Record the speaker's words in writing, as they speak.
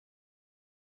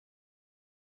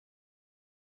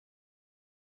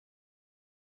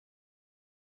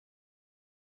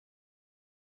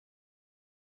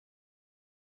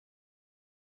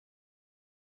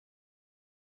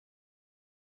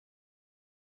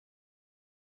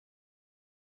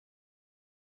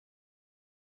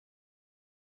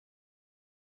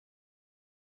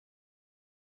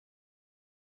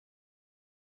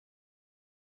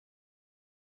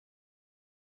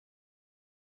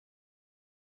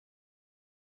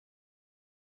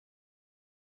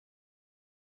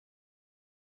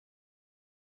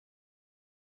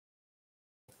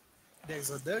there's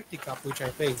a dirty cup which I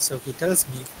paid, so he tells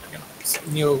me,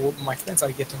 my friends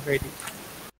are getting ready.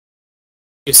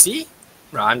 You see?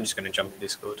 Right, I'm just going to jump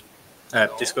Discord.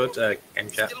 Discord, game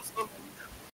chat.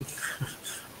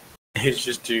 It's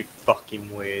just too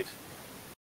fucking weird.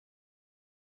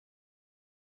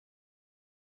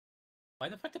 Why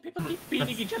the fuck do people keep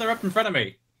beating each other up in front of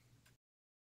me?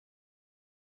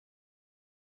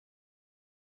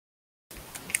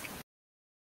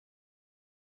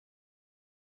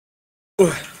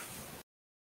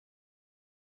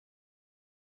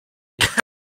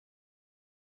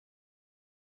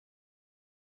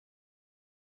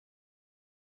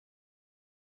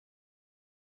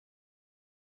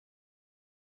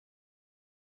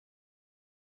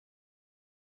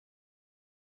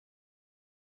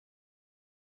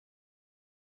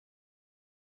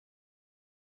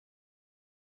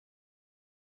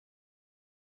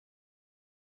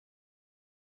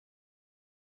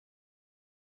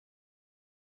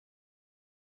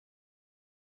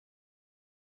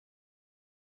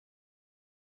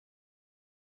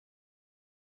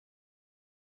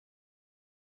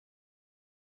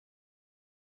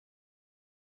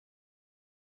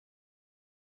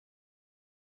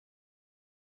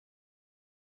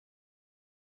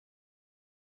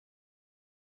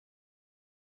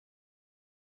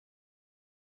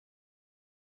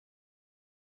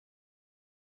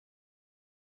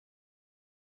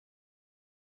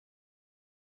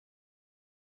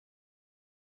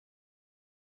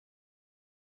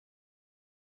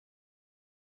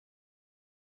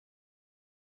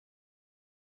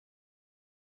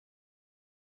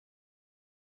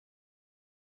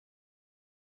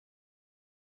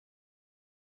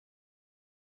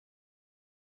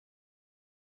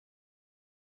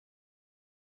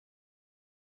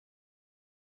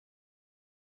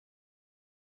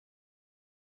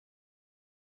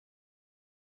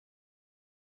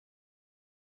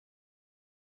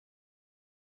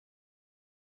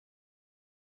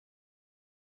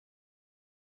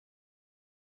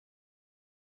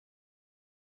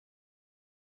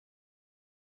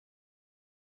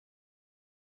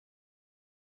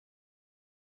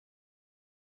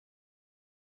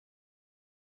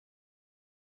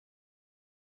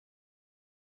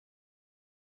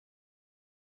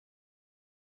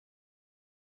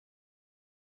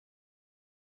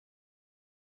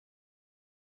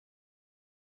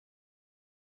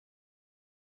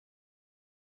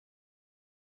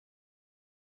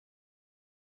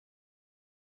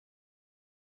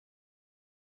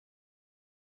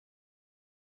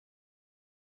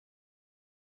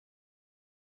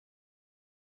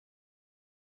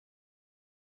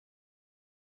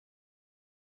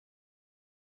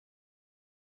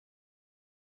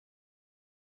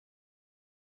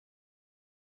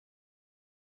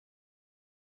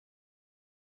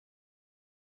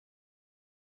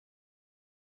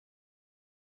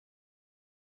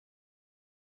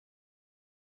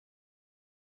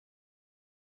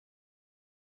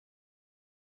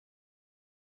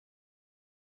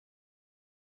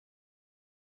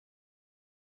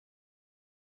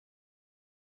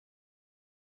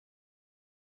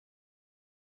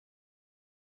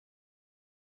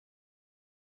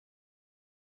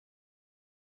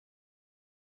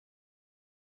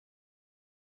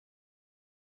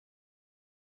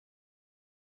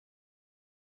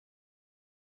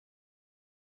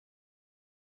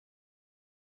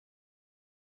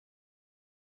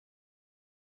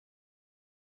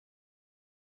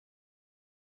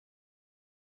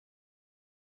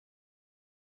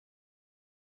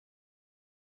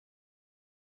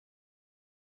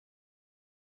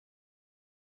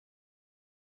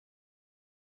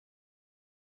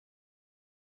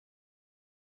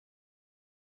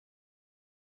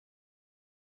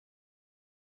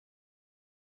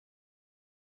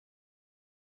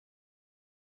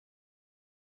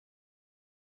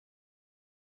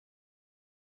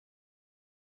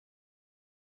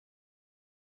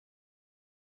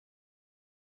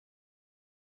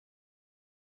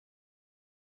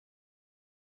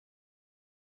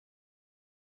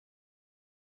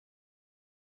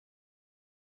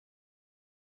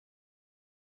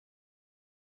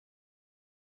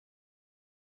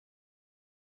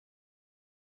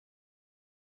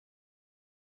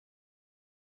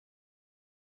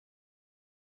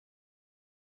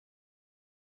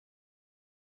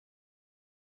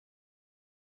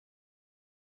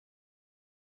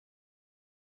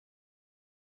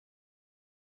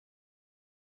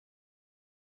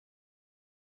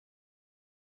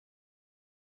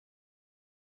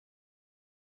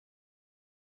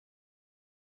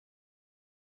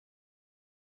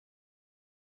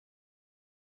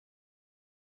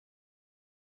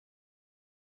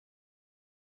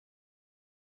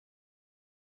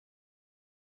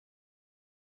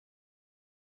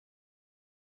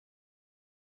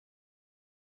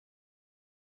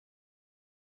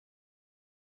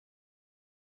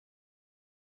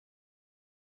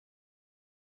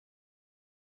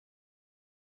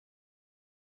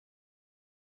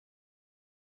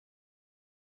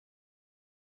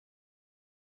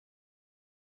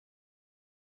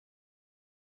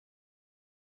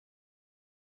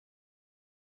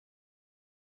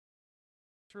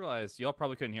 Just realized y'all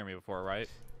probably couldn't hear me before, right?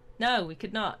 No, we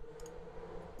could not.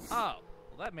 Oh,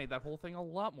 well, that made that whole thing a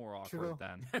lot more awkward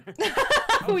then.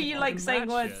 Were you like saying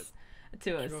that words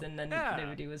to us, True. and then Yeah.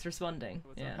 nobody was responding?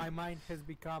 Yeah. My mind has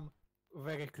become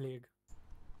very clear.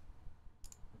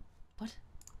 What?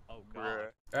 Oh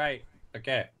god. Right.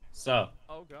 Okay. So,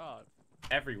 Oh god.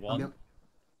 everyone,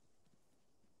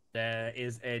 there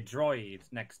is a droid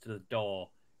next to the door.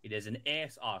 It is an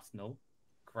ace arsenal.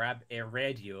 Grab a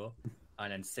radio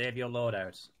and then save your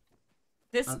loadout.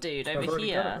 This dude over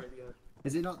here.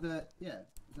 Is it not the Is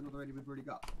it not the radio we've already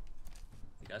got?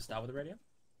 You guys start with the radio?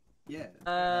 Yeah.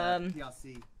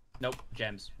 PRC Nope.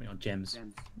 Gems. We want gems.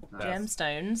 gems.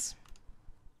 Gemstones.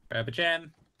 Grab a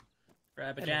gem.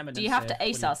 Grab a gem. And Do then you have save. to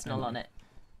ace arsenal on it?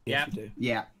 Yeah. You do.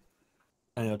 Yeah.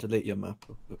 I know, delete your map.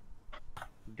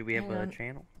 Do we have Hang a on.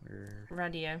 channel? Or...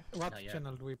 Radio. What Not yet.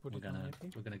 channel do we put We're it on? gonna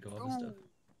Maybe? we're gonna go over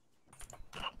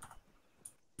stuff.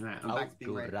 Right, I'm back to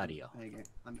being ready. radio. There you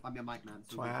go. I'm your mic man.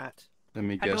 So we're good. Twat. Let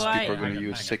me How do guess, I- people are going Hang to on,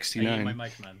 use hang on. 69. Are you my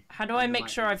mic man? How do I make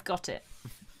sure I've got it?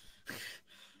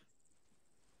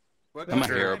 I'm a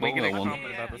terrible Making a one.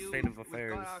 comment about the state of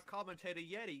affairs. We've got our commentator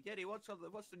Yeti. Yeti, what's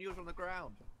the news on the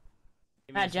ground?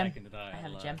 Give me a gem. second. I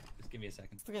have a gem. Just give me a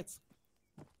second. Fritz,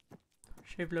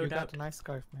 Should you load got out. a nice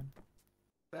scarf, man.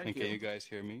 And Thank can you you. guys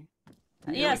hear me?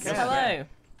 Yes, can. hello.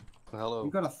 Hello.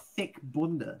 You've got a thick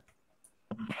bunda.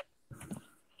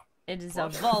 It is a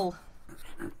vol.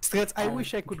 Fritz, I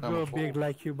wish I could I'm grow a big fool.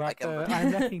 like you, but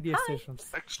I'm lacking the extensions.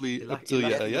 Actually, You're up till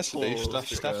lucky yesterday, for-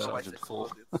 Staff Sergeant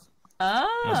full. Ah.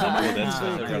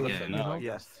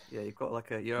 Yes. Yeah, you've got like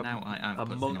a you're Now I a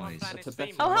output monk. noise. A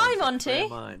Tibetan Oh, hi, monk, bear in Monty.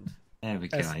 mind. There we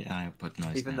go. Yes. I output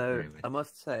noise. Even now, though very well. I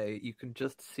must say you can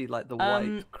just see like the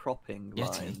Um, white cropping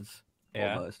Yeti. lines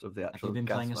Yeah. almost of the Have actual you been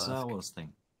gas playing a mask. Star Wars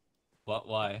thing? What?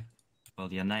 Why?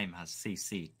 Well, your name has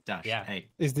CC-8. Yeah.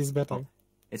 Is this better?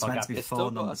 It's Fuck meant up. to be It's still four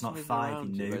got numbers, us not moving 5,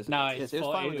 around you you, noob. isn't No, Yes, it's it was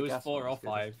four, fine with it the was gas 4 or mask,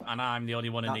 5, and I'm the only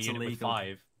one in That's the unit with illegal.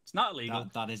 5. It's not illegal.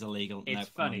 That is illegal. It's no,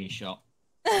 funny. You shot.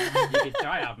 You could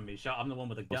try having me shot. I'm the one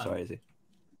with a Oh, gun. sorry, Izzy.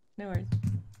 No worries.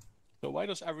 So why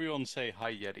does everyone say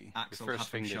hi Yeti? Axel the have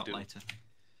first been thing they shot do. later.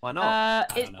 Why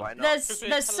not? Why not?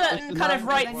 There's certain kind of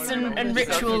rites and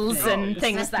rituals and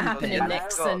things that happen in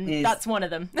Nyx, and that's one of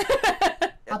them.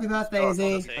 Happy birthday,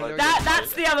 Izzy.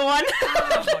 That's the other one.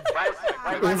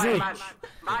 Izzy,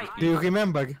 do you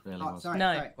remember? Really Oh, was. sorry,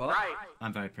 No. sorry. What?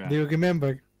 I'm very proud. Do you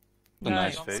remember? A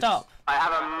nice face. Stop. I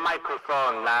have a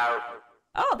microphone now.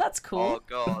 Oh, that's cool.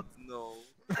 God, no.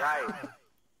 Right.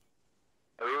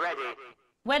 Are we ready?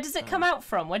 Where does it come out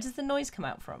from? Where does the noise come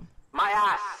out from? My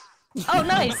ass. Oh,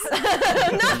 nice.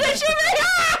 No,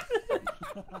 Jimmy!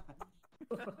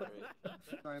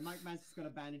 Sorry, Mike Man's just got a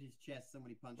bandage his chest.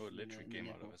 Somebody punched Oh, him. literally in the came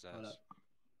out of nipple. his Hold ass. up.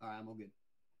 Alright, I'm all good.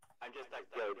 I'm just like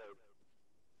Yoda.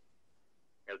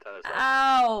 You'll turn this off.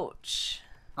 Ouch.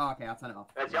 Oh, okay, I'll turn it off.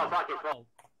 It's your fucking fault.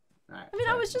 Alright, I mean,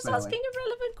 I sorry, was just put it away. asking a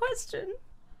relevant question.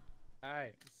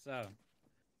 Alright, so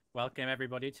welcome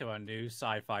everybody to our new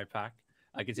sci-fi pack.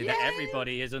 I can see that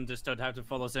everybody has understood how to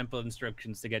follow simple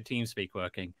instructions to get TeamSpeak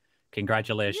working.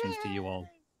 Congratulations to you all.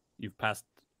 You've passed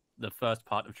the first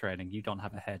part of training. You don't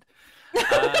have a head.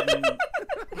 I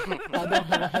don't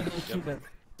have a head either.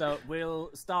 So we'll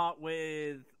start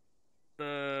with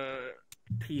the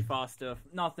PFAR stuff.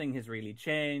 Nothing has really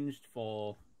changed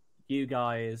for you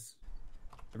guys.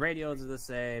 The radios are the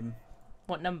same.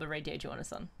 What number radio do you want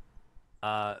us on?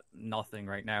 Nothing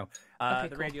right now. Okay,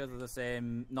 the cool. radios are the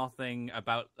same. Nothing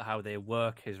about how they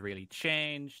work has really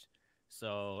changed.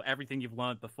 So everything you've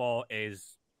learned before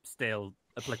is still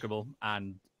applicable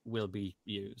and will be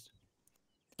used.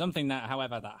 Something that,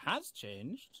 however, that has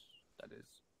changed, that is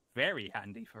very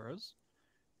handy for us,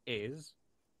 is...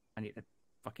 I need to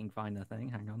fucking find the thing.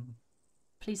 Hang on.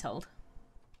 Please hold.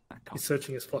 He's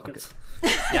searching his pockets.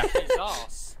 Yeah, it's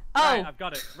ours. Oh. Right, I've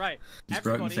got it. Right. He's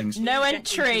broken Everybody, things. No get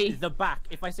entry. into the back.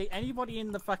 If I say anybody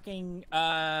in the fucking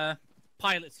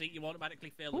pilot seat, you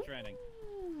automatically fail the training.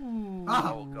 Ooh.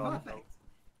 Oh, God. perfect.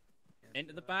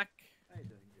 Into the back.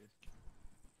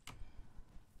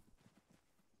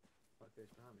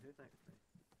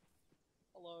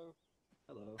 Hello.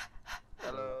 Hello.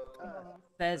 Hello.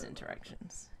 There's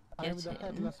interactions. I'm Get the in.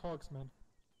 headless horseman.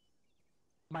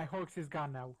 My horse is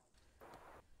gone now.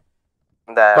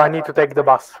 There. need to take the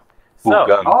bus. So,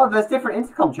 Oh, there's different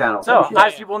intercom channels. so Oh, shit.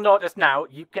 as you will notice now,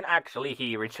 you can actually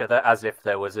hear each other as if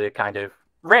there was a kind of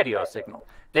radio signal.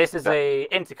 This is a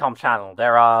intercom channel.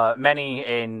 There are many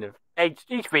in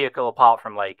each vehicle, apart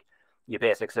from like your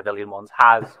basic civilian ones,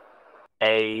 has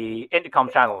a intercom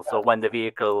channel. So when the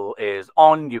vehicle is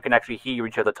on, you can actually hear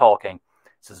each other talking.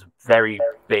 This is a very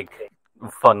big,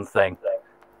 fun thing.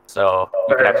 So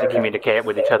you can actually communicate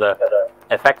with each other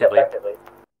effectively.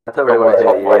 I don't really want to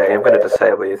hear you. Yeah, I'm going to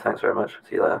disable you. Thanks very much.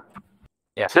 See you later.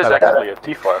 Yeah, This is actually a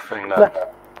TFAR thing now.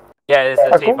 Yeah, it is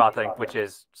a TFAR thing, which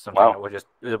is something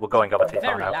that we're going over TFAR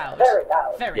Very now. loud.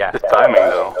 Very Yeah. The timing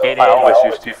though. I always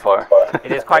use TFAR.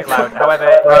 It is quite loud. However,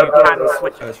 you can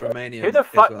switch. Oh, it's Romanian. Who the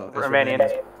fuck? as well. It's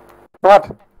Romanian.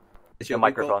 What? It's Your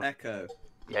we've got microphone. Echo.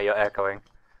 Yeah, you're echoing.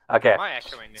 Okay. Am I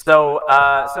echoing this? So,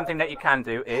 something that you can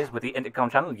do is with the intercom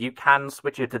channel, you can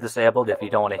switch it to disabled if you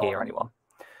don't want to hear anyone.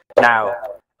 Now,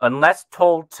 unless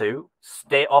told to,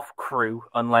 stay off crew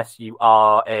unless you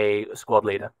are a squad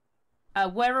leader.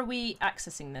 Where are we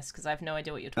accessing this? Because I have no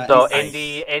idea what you're talking So about.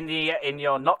 in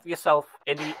your not yourself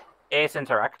in the Ace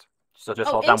Interact. So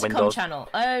just hold down intercom Windows. channel.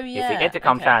 Oh yeah. It's the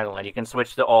intercom okay. channel, and you can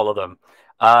switch to all of them.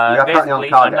 apparently on Basically,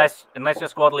 target. unless you're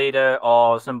squad leader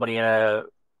or somebody in a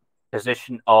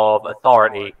position of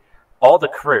authority, all the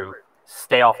crew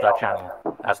stay off that channel.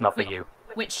 That's not for you.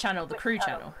 Which channel? The crew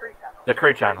channel. The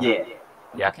crew channel. Yeah.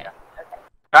 Yeah. Okay.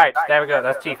 Right, there we go.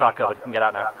 That's TFAR covered. You can get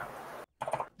out now.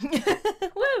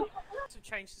 Woo! Some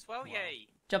changed as well, yay!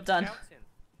 Job done. Shouting.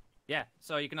 Yeah,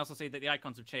 so you can also see that the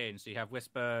icons have changed. So you have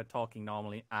whisper, talking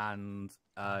normally, and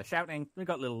shouting. We've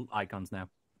got little icons now.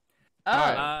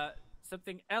 Oh.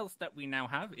 Something else that we now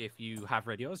have, if you have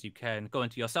radios, you can go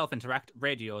into your self-interact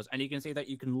radios, and you can see that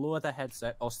you can lower the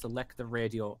headset or select the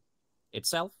radio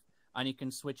itself, and you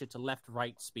can switch it to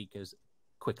left-right speakers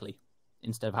quickly,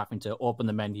 instead of having to open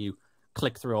the menu,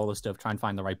 click through all the stuff, try and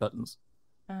find the right buttons.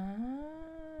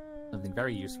 Something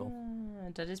very useful.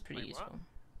 That is pretty useful.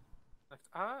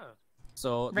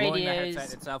 So lowering the Radios.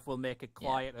 headset itself will make it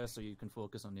quieter, so you can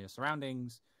focus on your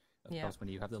surroundings. Of course, when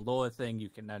you have the lower thing, you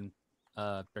can then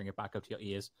bring it back up to your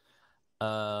ears.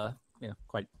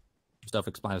 Quite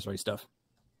self-explanatory stuff.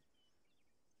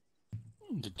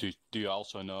 Do you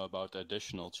also know about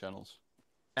additional channels?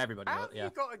 Everybody, How have you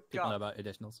got a people know gun? about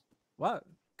additionals. What?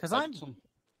 Because I'm.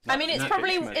 I mean,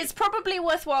 it's probably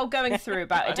worthwhile going through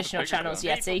about additional channels,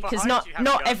 Yeti, because not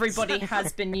everybody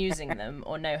has been using them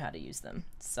or know how to use them.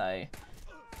 So,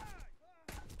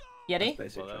 Yeti,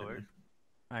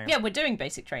 yeah, we're doing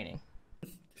basic training.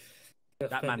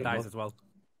 That man dies as well.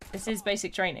 This is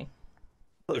basic training.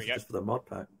 It's just for the mod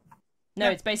pack. No,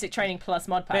 it's basic training plus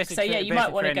mod pack. Basic So yeah, you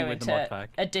might want to go training with the mod into pack.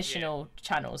 additional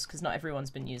channels because not everyone's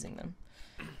been using them.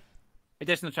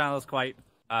 Additional channel is quite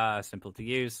simple to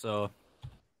use. So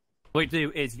what you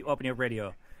do is you open your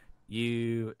radio,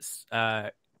 you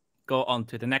go on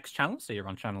to the next channel. So you're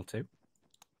on channel 2.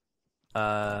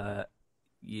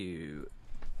 You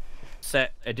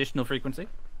set additional frequency,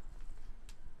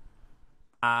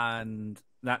 and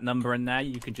that number in there,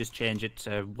 you can just change it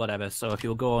to whatever. So if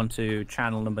you'll go on to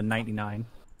channel number 99,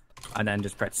 and then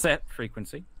just press set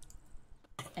frequency,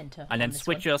 enter, and then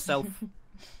switch yourself,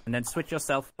 and then switch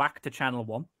yourself back to channel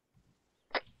 1.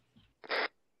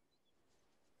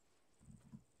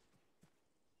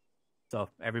 So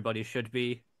everybody should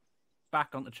be back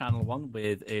onto channel 1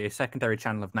 with a secondary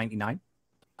channel of 99.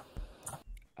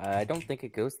 I don't think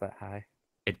it goes that high.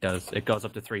 It does. It goes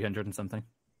up to 300 and something.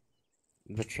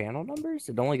 The channel numbers?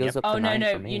 It only goes up to Oh no, 9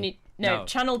 no, for me. you need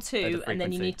channel 2, and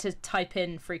then you need to type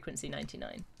in frequency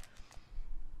 99.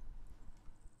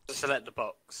 Select the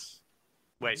box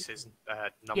where it says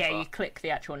number. Yeah, you click the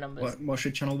actual numbers. What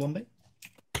should channel 1 be?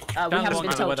 We haven't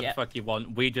been told whatever yet. the fuck you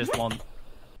want. We just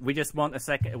want a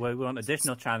second. We want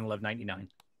additional channel of 99.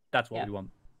 That's what we want.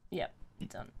 Yep,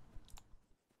 done.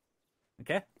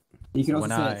 Okay. You can So also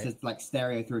when select it like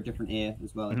stereo through a different ear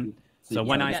as well. So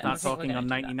when I start talking on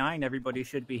 99, everybody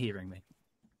should be hearing me.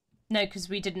 No, because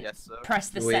we didn't press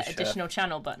the set additional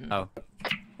channel button. Oh.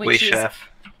 Which is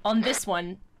on this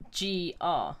one,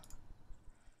 GR.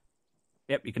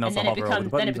 Yep, you can also hover over the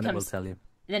buttons and it will tell you.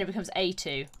 Then it becomes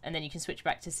A2, and then you can switch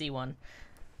back to C1,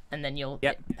 and then you'll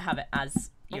have it as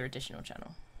your additional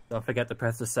channel. Don't forget to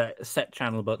press the set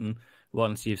channel button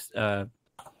once you've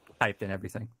typed in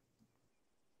everything.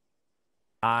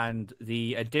 And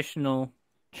the additional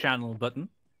channel button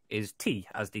is T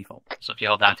as default. So if you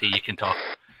hold down T, you can talk.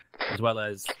 As well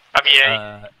as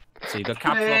so you've got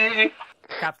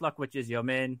caps lock, which is your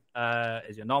main,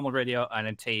 is your normal radio, and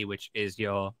then T, which is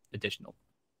your additional.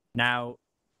 Now,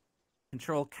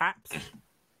 control caps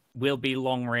will be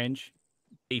long range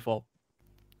default.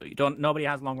 Nobody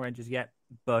has long ranges yet,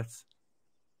 but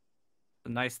a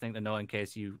nice thing to know in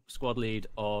case you squad lead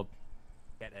or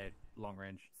get a long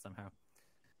range somehow.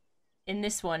 In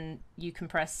this one, you can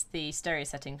press the stereo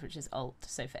settings, which is Alt.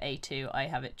 So for A2, I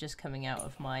have it just coming out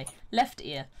of my left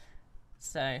ear.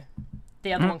 So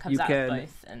the other one comes out of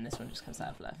both, and this one just comes out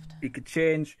of left. You could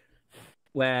change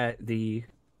where the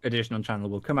additional channel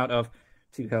will come out of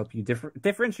to help you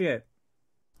differentiate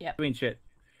between shit.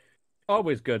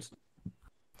 Always good.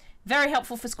 Very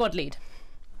helpful for squad lead.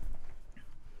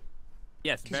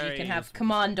 Yes, Because very you can have useful.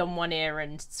 command on one ear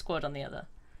and squad on the other.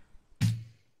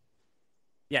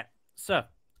 Yeah. So,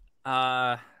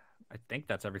 I think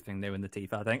that's everything new in the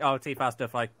TFAR thing. Oh, TFAR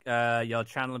stuff like your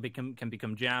channel can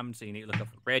become jammed, so you need to look up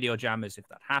for radio jammers if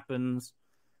that happens.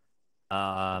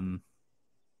 And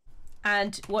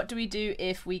what do we do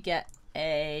if we get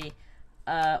a...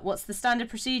 what's the standard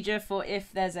procedure for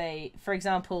if there's a, for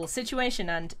example, situation,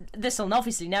 and this will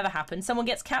obviously never happen, someone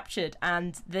gets captured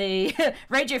and the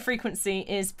radio frequency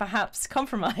is perhaps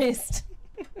compromised?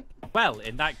 Well,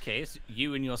 in that case,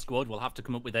 you and your squad will have to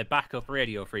come up with a backup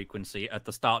radio frequency at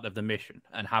the start of the mission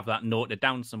and have that noted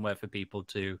down somewhere for people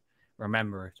to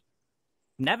remember it.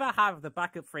 Never have the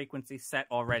backup frequency set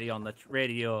already on the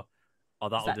radio, or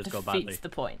that'll just go badly. That defeats the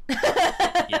point.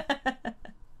 Yeah.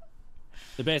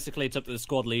 So basically, it's up to the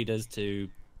squad leaders to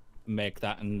make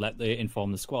that and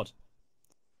inform the squad.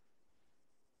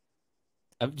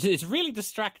 It's really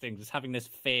distracting just having this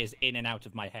phase in and out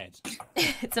of my head.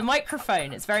 It's a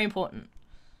microphone. It's very important.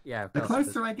 Yeah. The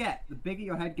closer I get, the bigger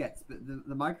your head gets, but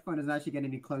the microphone doesn't actually get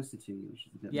any closer to you, which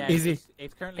is a bit Yeah, weird.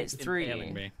 It's currently It's through impaling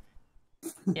you. me.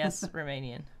 Yes,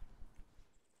 Romanian.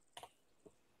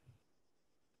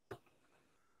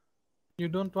 You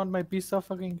don't want my piece of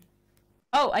fucking...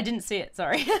 Oh, I didn't see it.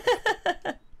 Sorry.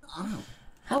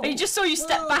 I just saw you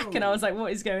step back, and I was like,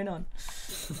 "What is going on?"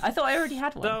 I thought I already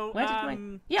had one. So, Where did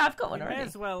my... Yeah, I've got one we already. may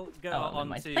as well go Oh, never on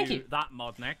mind. to Thank you. that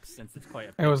mod next, since it's quite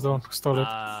a I was the one who stole it.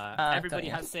 everybody got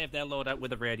you. has saved their loadout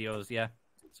with the radios, yeah?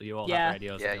 So you all Yeah. have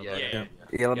radios. Yeah, in yeah, your yeah. loadout.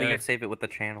 Yeah, let me Good. go save it with the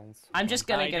channels. I'm just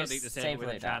gonna you go don't need to save save with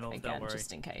the loadout channels, don't again, worry.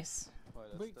 just in case.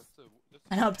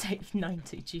 An update of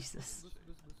 90. Jesus.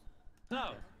 So,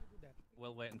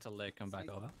 we'll wait until they come back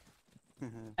over.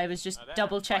 I was just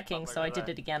double checking, so I did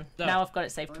it again. So, Now I've got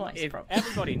it saved twice. If probably.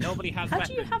 everybody, nobody has How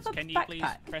weapons, do you have a can you please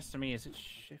backpack? press to me? Is it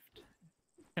shift?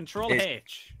 Control It-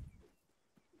 H.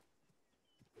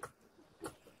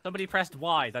 Somebody pressed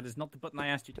Y. That is not the button I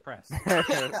asked you to press.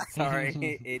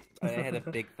 Sorry, I had a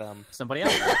big thumb. Somebody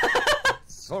else.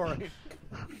 Sorry.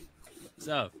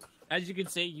 So, as you can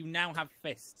see, you now have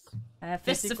fists.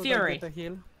 Fists of Fury. I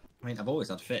mean, I've always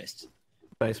had fists.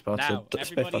 Spacebar Now, to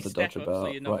everybody spacebar to step dodge up so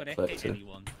about, you're not right going click to hit to...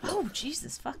 anyone. Oh,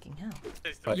 Jesus fucking hell.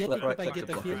 Right Yeah, click, right if I click get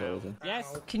to a block heal. as well, is it?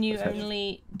 Yes. Can you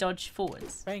only dodge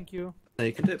forwards? Thank you. No,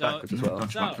 you can do it So- backwards as well.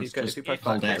 Dodge So, backwards, if you press if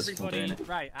hold backwards, X while doing everybody, it.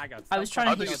 right, I got. I was trying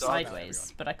to do do you dodge?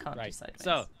 sideways, but I can't do Right. sideways.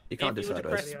 So, You can't if do you were to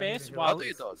press sideways. space How while do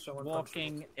you dodge?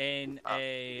 walking in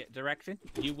a direction,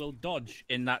 you will dodge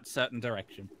in that certain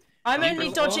direction. I'm You only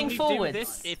will dodging only do forwards.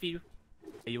 this if you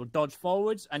will dodge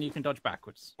forwards and you can dodge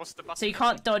backwards. What's the button? So you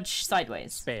can't dodge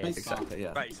sideways. Space. Exactly,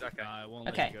 yeah. Base, okay. I won't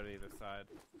Okay. let you go to either side.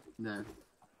 No.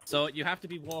 So you have to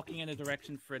be walking in a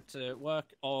direction for it to work,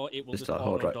 or it will Just just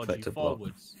hold auto right dodge click you to block.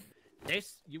 forwards.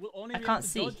 This you will only I be can't able to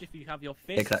see. dodge if you have your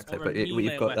fist Exactly, or a but melee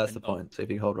you've got that's the weapon up. point. So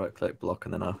if you hold right click, block,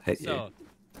 and then I'll hit you. So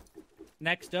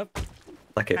next up,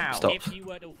 Like it Ow. stops. if you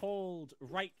were to hold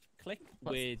right click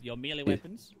with your melee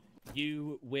weapons,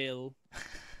 you will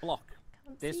block.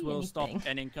 This see will stop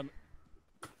anything. an income.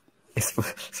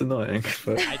 It's annoying,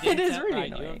 but I did It is tell- really right,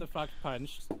 you annoying. have the fuck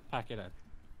punch. Pack it up.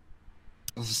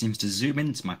 Also seems to zoom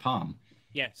into my palm.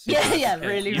 Yes. Yeah, yeah, Okay.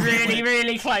 really, You may really, wanna-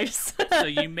 really close. So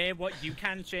you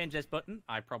can change this button.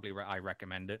 I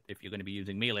recommend it if you're going to be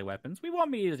using melee weapons. We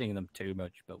won't be using them too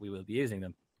much, but we will be using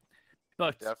them.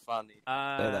 But They're funny.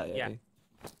 yeah.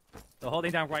 So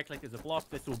holding down right click is a block.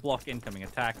 This will block incoming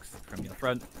attacks from your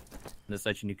front. And as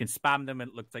such, and you can spam them, and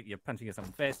it looks like you're punching at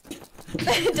someone's face.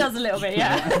 It does a little bit,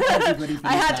 yeah. Everybody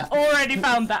I had thinks that. already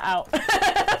found that out.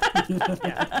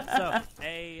 So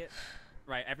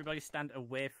right, everybody stand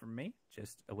away from me,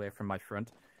 just away from my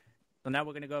front. So now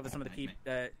we're going to go over some of the key.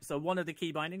 So one of the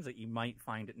key bindings that you might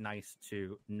find it nice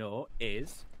to know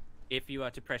is if you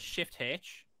are to press Shift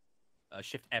H,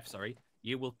 Shift F, sorry,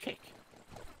 you will kick.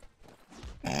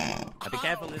 Now be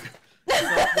careful. So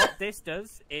what this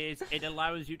does is it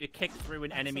allows you to kick through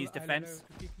an enemy's defense,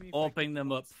 opening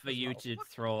them up for you to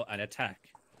throw an attack.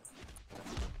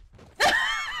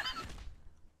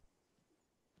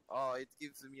 Oh, it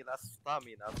gives me that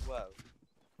stamina as well.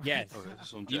 Yes. Oh, this is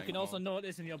some You jank can also mod.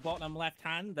 notice in your bottom left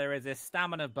hand there is a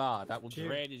stamina bar that will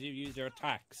drain as you use your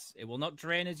attacks. It will not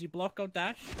drain as you block or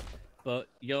dash, but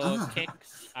your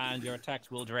kicks and your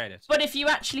attacks will drain it. But if you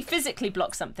actually physically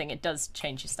block something, it does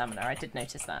change your stamina. I did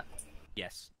notice that.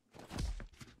 Yes.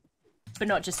 But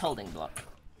not just holding block.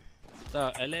 So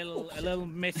a little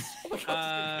miss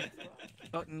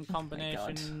button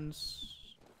combinations.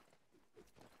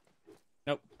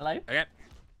 Nope. Hello? Okay.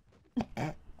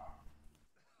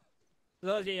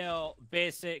 Those are your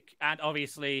basic, and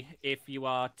obviously, if you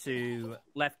are to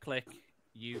left click,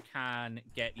 you can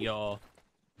get your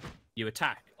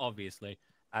attack, obviously,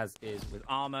 as is with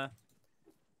armor.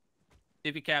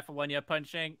 Do be careful when you're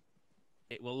punching.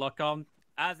 It will lock on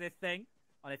as a thing,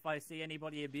 and if I see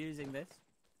anybody abusing this,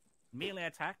 melee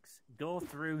attacks go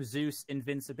through Zeus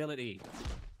invincibility.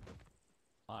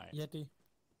 Why? Yeti.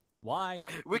 Why?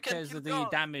 Because the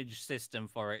damage system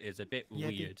for it is a bit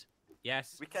weird.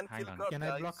 Yes. We can hang kill on. God, Can I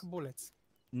guys. block bullets?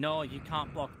 No, you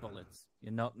can't block bullets.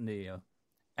 You're not Neo.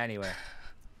 Anyway,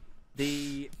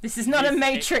 This is not a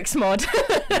Matrix mod.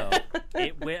 No,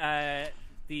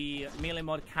 the melee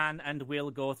mod can and will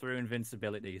go through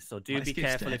invincibility. So do be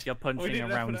careful if you're punching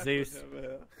around Zeus,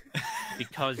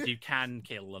 because you can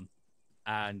kill them,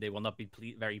 and they will not be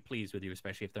very pleased with you,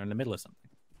 especially if they're in the middle of something.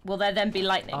 Will there then be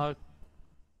lightning?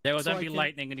 There will then be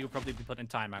lightning, and you'll probably be put in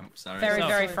timeout. Sorry.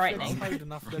 Very frightening.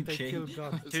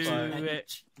 To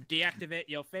deactivate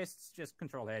your fists, just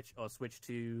Control H or switch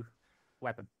to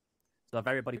weapon. So if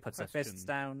everybody puts their fists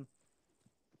down,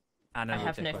 and I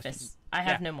have no fists. I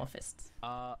have no more fists.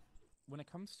 When it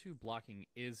comes to blocking,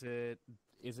 is it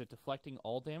deflecting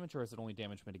all damage or is it only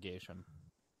damage mitigation?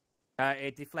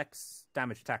 It deflects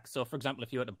damage attacks. So, for example,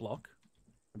 if you were to block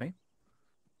for me,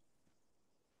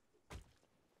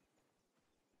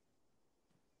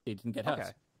 you didn't get hurt. Okay.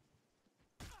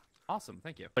 Awesome,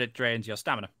 thank you. But it drains your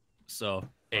stamina, so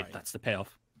that's the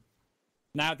payoff.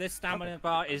 Now, this stamina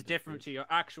bar is different to your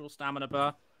actual stamina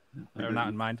bar. Bear that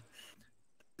in mind.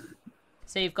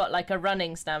 So you've got like a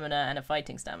running stamina and a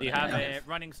fighting stamina. You have a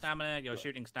running stamina, your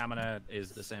shooting stamina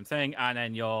is the same thing, and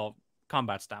then your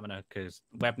combat stamina, because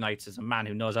Web Knights is a man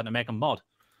who knows how to make a mod.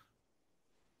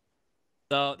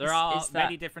 So there are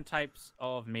many different types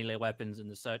of melee weapons in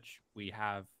the such. We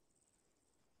have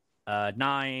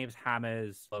knives,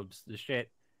 hammers, clubs, the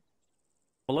shit.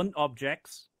 Blunt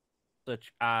objects,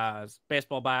 such as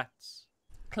baseball bats,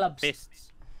 clubs,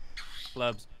 fists,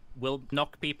 clubs, will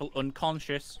knock people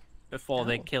unconscious before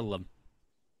they kill them.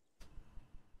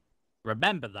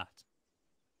 Remember that.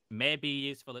 May be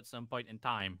useful at some point in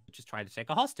time. Just try to take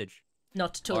a hostage.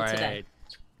 Not at all or today.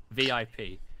 A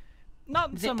VIP.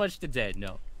 Not so much today,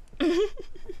 no.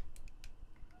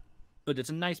 But it's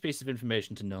a nice piece of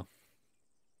information to know.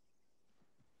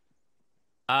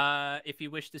 If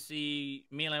you wish to see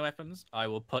melee weapons, I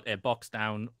will put a box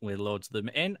down with loads of them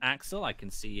in. Axel, I can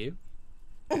see you.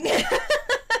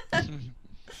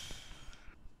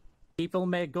 People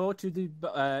may go to the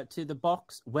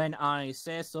box when I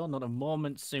say so, not a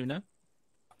moment sooner.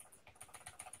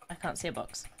 I can't see a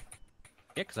box.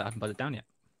 Yeah, because I haven't put it down yet.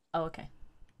 Oh, okay.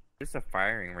 There's a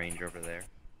firing range over there.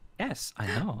 Yes, I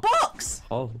know. Box!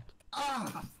 Hold.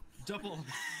 Double.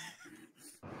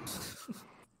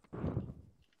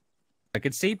 I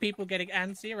could see people getting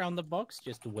antsy around the box.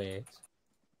 Just wait.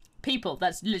 People,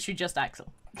 that's literally just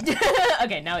Axel.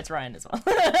 Okay, now it's Ryan as well.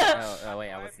 oh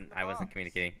wait, I wasn't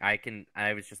communicating. I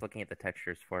was just looking at the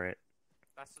textures for it.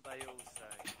 That's what they all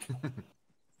say.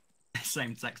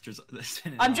 Same textures.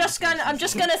 I'm just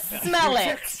gonna smell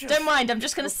it. Don't mind, I'm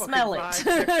just gonna smell it.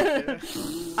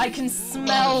 I can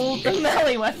smell the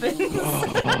melee weapons.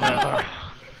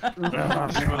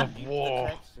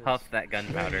 Huff that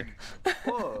gunpowder.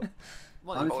 Whoa.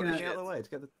 I'm just gonna get out of the way.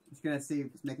 Just gonna see if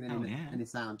it's making any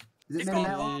sound. Is it making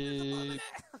metal?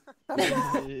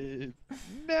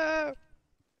 No!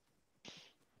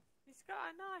 He's got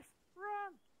a knife.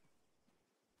 Run!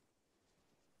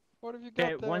 What have you got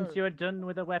there? Once you're done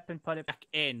with a weapon, put it back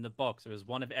in the box. There was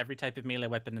one of every type of melee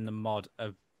weapon in the mod,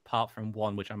 apart from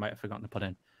one, which I might have forgotten to put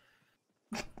in.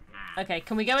 Okay,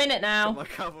 can we go in it now?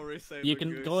 You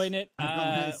can go in it.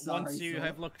 Once you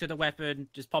have looked at the weapon,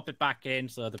 just pop it back in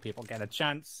so other people get a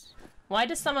chance. Why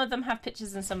do some of them have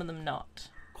pictures and some of them not?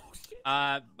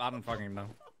 I don't fucking know.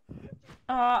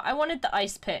 I wanted the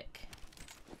ice pick.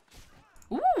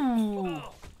 Ooh.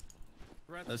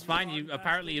 That's fine.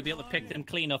 Apparently you'll be able to pick them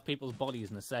clean off people's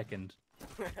bodies in a second.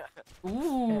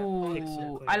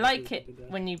 Ooh. I like it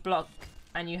when you block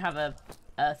and you have a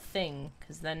thing,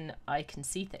 because then I can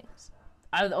see things.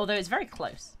 Although it's very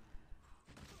close.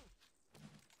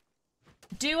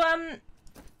 Oh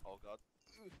god.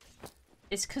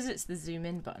 It's because it's the zoom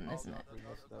in button, isn't it?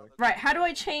 Right, how do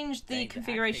I change the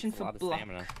configuration for block?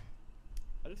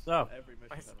 So,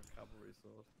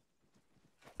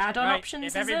 add-on right, options, if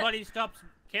is everybody stops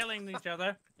killing each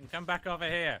other and come back over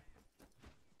here.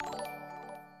 Oh,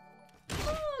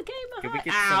 gamer Can we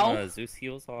get Ow. some Zeus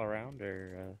heals all around,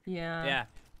 or? Yeah. Yeah.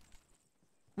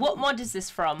 What mod is this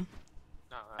from?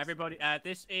 No, everybody,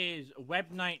 this is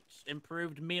Web Knight's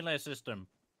improved melee system.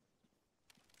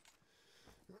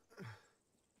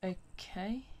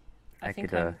 Okay. I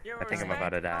think think I'm about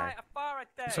to die.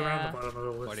 It's around the bottom of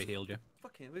the list. Already healed you.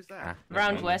 Fucking, who's that?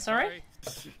 Round where, sorry?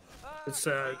 It's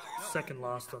second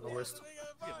last on the list.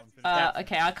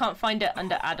 Okay, I can't find it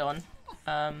under add-on.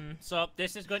 So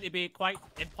this is going to be quite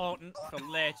important for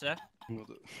later. Oh,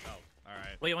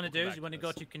 alright. What you want to do is you want to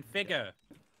go to configure,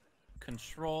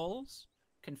 controls,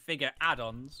 configure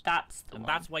add-ons. That's the and one.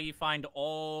 that's where you find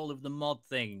all of the mod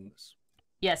things.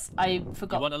 Yes, I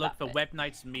forgot. You want to look that for bit. Web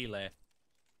Knights Melee.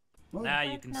 Now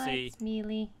you can see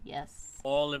Melee, yes.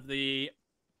 all of the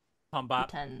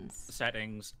combat Buttons.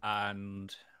 settings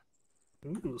and.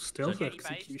 Ooh, stealth Can I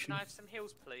execution. have some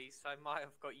heals, please? I might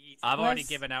have got yeeted. I've already Where's-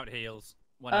 given out heals.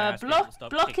 When I asked people to stop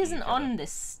Block kicking isn't each other. on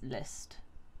this list.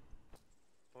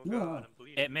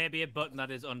 It may be a button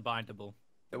that is unbindable.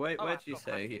 Wait, where did you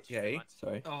say? Yay,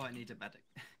 sorry. Oh, I need a medic.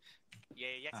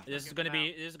 This is going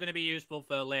to be useful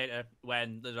for later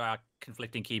when there are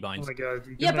conflicting keybinds. Oh my god.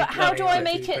 you can Yeah, but make how that do I if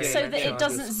make you it pay so that it charges.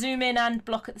 doesn't zoom in and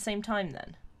block at the same time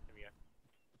then?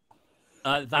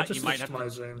 I That just you might switched have my to.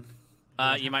 zoom.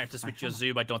 You might have to switch your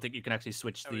zoom. I don't think you can actually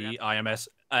switch the IMS.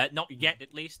 Not yet,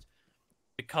 at least,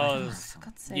 because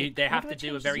sake, they what have do to I do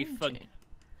a change very zoom fun.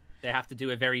 They have to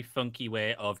do a very funky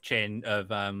way of doing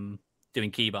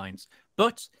keybinds.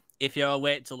 But if you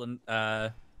wait till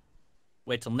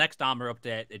next armor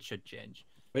update, it should change.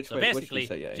 Which so way- which basically, you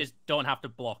say, yeah? just don't have to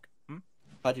block.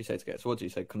 How do you say it to get? So what do you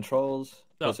say? Controls.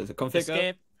 So, What is it? Configure.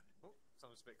 escape,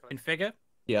 configure,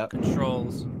 Yeah.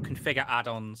 controls, configure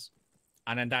add-ons,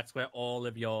 and then that's where all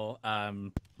of your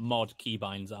mod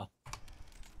keybinds are.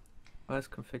 Where's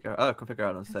configure? Oh, configure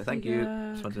add-ons. So thank you.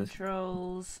 Configure, Just wanted to-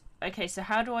 Controls. Okay, so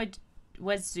how do I?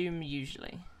 Where's zoom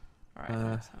usually? All right,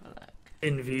 let's have a look.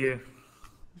 In view.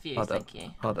 View, Hold thank up.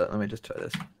 you. Hold up. Let me just try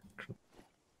this.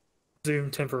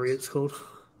 Zoom temporary, it's called.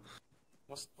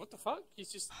 What the fuck? He's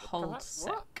just Hold what?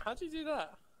 sec. How'd you do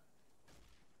that?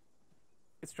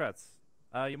 It's Strats.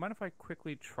 You mind if I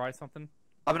quickly try something?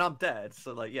 I mean, I'm dead,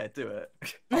 so like, yeah, do it.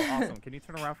 Oh, awesome. Can you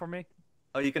turn around for me?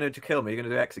 Oh, you're gonna kill me? You're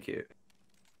gonna do execute?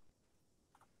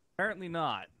 Apparently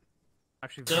not.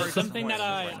 Actually, So very something that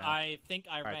disappointed right now. I think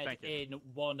I Alright, read thank you. in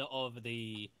one of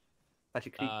the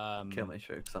Actually, can you kill me,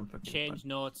 sure? Because I'm fucking change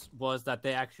notes was that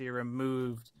they actually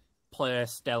removed player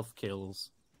stealth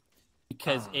kills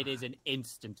because it is an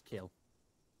instant kill.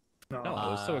 No, I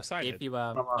was so excited. If you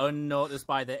are unnoticed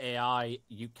by the AI,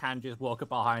 you can just walk up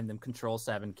behind them, Control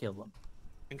 7, kill them.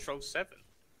 Control 7.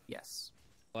 Yes.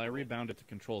 Well, I rebounded to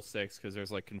Control 6 because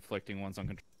there's like conflicting ones on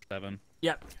Control 7.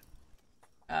 Yep.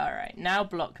 All right, now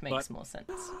block makes more sense.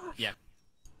 Yeah.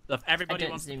 So if everybody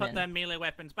don't wants to zoom put in. their melee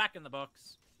weapons back in the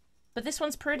box, But this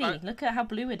one's pretty. Look at how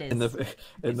blue it is. in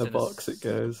the box it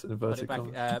goes in put it back,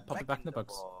 vertical. pop it back in the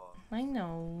box. I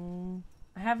know.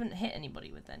 I haven't hit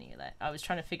anybody with any of that. I was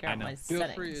trying to figure out my Feel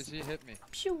settings. free as you hit me.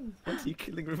 Pew. What are you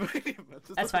killing Romanian?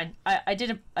 That's fine. I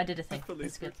did a thing.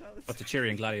 It's good. What's a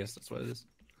Tyrian Gladius? That's what it is.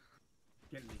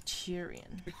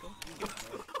 Tyrion.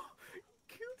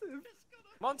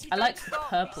 Monty, I like don't the stop.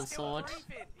 purple He's still sword.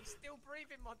 breathing. He's still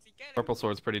breathing, Monty. Get him. Purple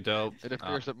sword's pretty dope. It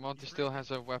appears that Monty still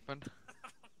has a weapon.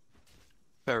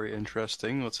 Very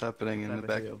interesting. What's happening in the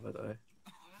back?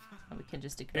 We can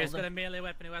just ignore Who's got a them. melee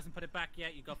weapon who hasn't put it back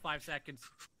yet? You got 5 seconds.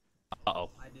 Uh-oh.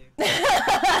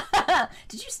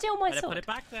 Did you steal my Better sword? put it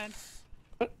back then.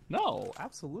 No,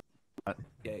 absolutely.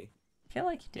 Yay. I feel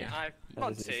like you did.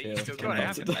 Monty, you still Can got I it,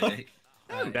 have haven't it? you?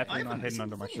 I'm definitely not haven't hidden seen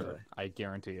under my it. shirt. I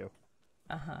guarantee you.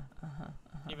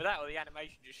 Either that or the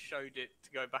animation just showed it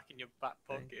to go back in your back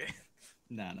pocket.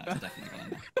 No, it's definitely gone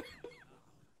there.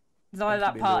 It's like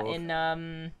that be part more-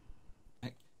 in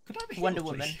Could I have a Wonder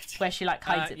heal, Woman please? where she like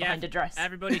hides it Yeah, behind a dress.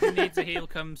 Everybody who needs a heal,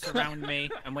 come surround me,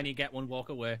 and when you get one, walk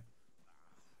away.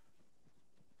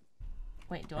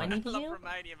 Wait, do I need a love heal?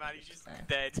 Romania, man. He's just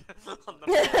dead on the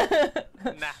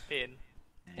floor, napping.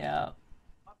 Yeah.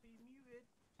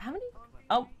 How many?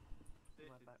 Oh,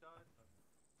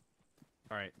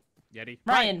 Alright, Yeti.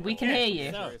 Ryan, we can hear you.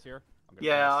 Is here.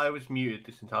 Yeah, I was muted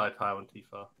this entire time on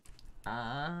Tifa.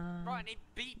 Right, and it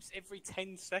beeps every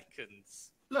 10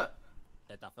 seconds. Look,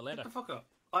 Set that for later. shut the fuck up.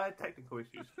 I had technical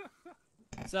issues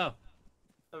So,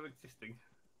 of existing.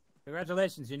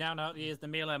 congratulations, you now know how to use the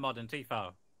melee mod in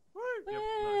Tifa.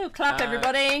 Woo! Clap,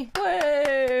 everybody!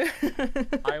 Woo!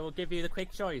 I will give you the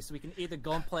quick choice. We can either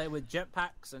go and play with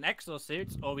jetpacks and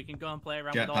exosuits, or we can go and play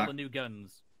around with all Jetpack. the new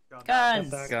guns.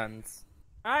 Guns. Guns.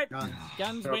 Alright,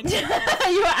 guns win.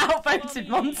 You were outvoted,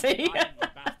 Monty.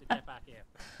 Bastard, get back here.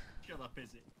 Shut up,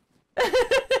 Izzy.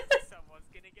 Someone's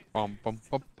gonna get.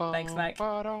 Thanks, Mike.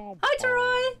 Hi, Hi,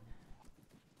 Teroy.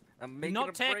 I'm Do making not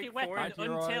a take break a for weapon it.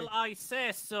 until I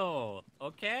say so,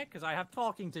 okay? Because I have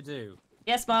talking to do.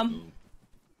 Yes, Mum.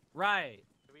 Right.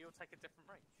 Do we all take a different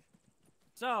range?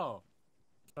 So,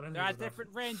 I don't there are think there's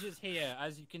different ranges here,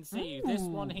 as you can see. This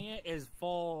one here is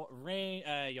for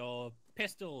your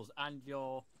pistols and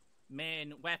your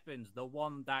main weapons. The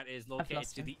one that is located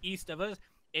to the east of us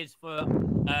is for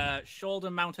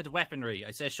shoulder-mounted weaponry. I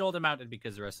say shoulder-mounted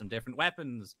because there are some different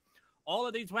weapons. All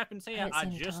of these weapons here are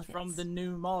just from the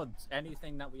new mods.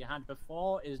 Anything that we had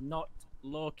before is not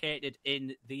located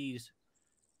in these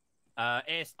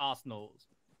ace arsenals.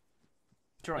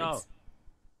 Droids. So,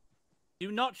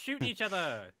 do not shoot each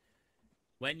other.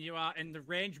 When you are in the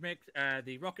range, make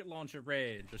the rocket launcher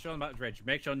range, or shoulder-mounted range,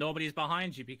 make sure nobody's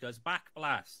behind you because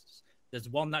backblasts. There's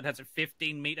one that has a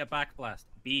 15-meter backblast.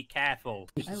 Be careful.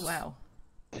 Oh, wow.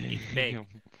 It's big.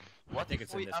 What I think if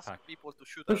it's in we this ask pack. people to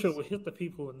shoot For us? sure, we hit the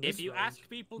people in this If you range. ask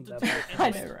people to do I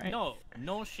it, know, right?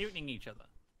 no shooting each other.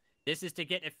 This is to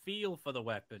get a feel for the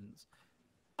weapons.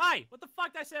 Hi, what the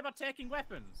fuck did I say about taking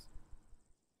weapons?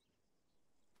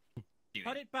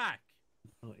 Put it back.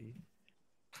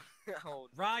 Oh,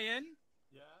 Ryan,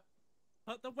 Yeah.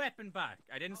 put the weapon back.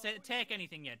 I didn't say to take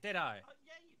anything yet, did I?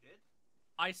 Yeah, you did.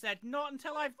 I said not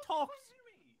until I've talked.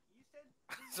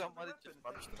 somebody just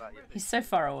punched about you. He's so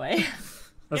far away.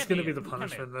 That's Get going to me, be the come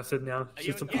punishment here. message now. It's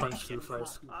you just a getting punch to the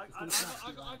face.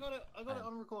 I got it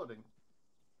on recording.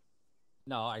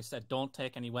 No, I said don't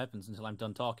take any weapons until I'm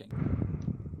done talking.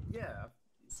 Yeah.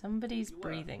 Somebody's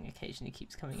breathing occasionally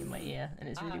keeps coming in my ear, and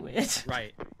it's really weird.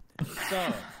 Right.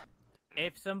 So,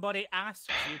 if somebody asks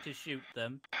you to shoot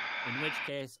them, in which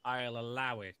case I'll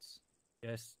allow it.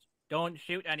 Just don't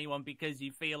shoot anyone because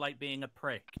you feel like being a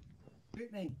prick.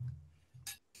 Shoot me.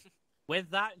 With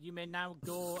that, you may now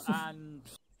go and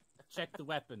check the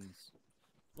weapons.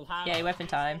 We'll have Yay, weapon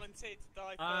time.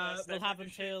 we'll have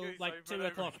until like 2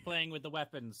 o'clock playing with the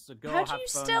weapons. So go How have do you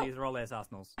fun. still- These are all ace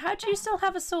arsenals. How do you still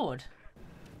have a sword?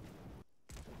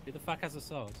 Who the fuck has a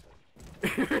sword?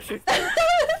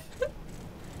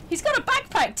 He's got a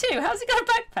backpack too. How's he got a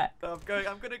backpack? I'm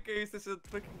gonna use this as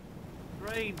fucking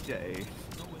range, eh?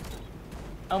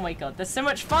 Oh my god, there's so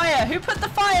much fire. Who put the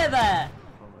fire there?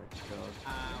 Oh my god.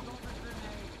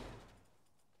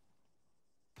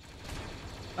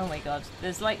 Oh my god,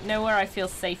 there's like nowhere I feel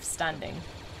safe standing.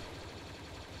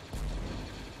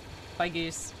 Bye,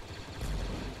 Goose.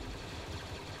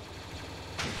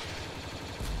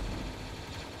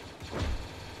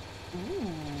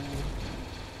 Ooh.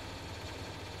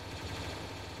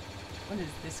 What is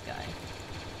this guy?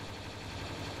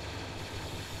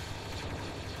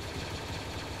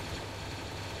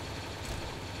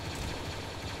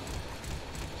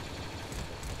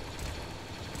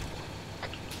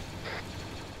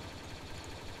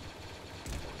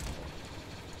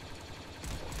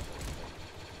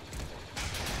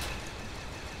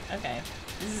 Okay,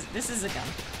 this is a gun.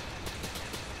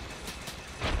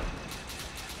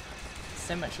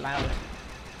 So much louder.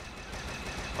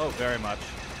 Oh, very much.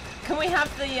 Can we have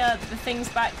the things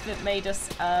back that made us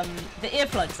the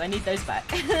earplugs? I need those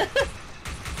back. Wait.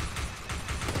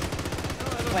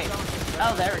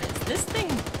 Oh, there it is. This thing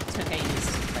took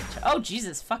ages. Like, oh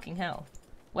Jesus fucking hell.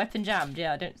 Weapon jammed.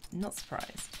 Yeah, not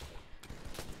surprised.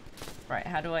 Right,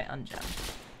 how do I unjam?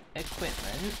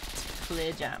 Equipment.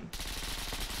 Clear jam.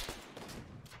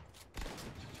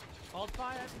 Hold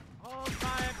fire! Hold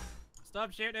fire!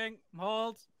 Stop shooting!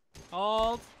 Hold!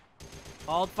 Hold!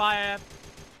 Hold fire!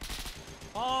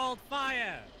 Hold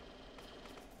fire!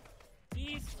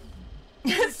 Cease!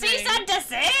 Cease and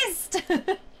desist!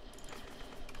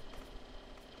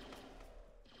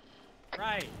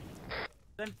 Right.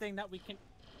 Something that we can...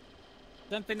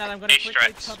 Something that I'm going to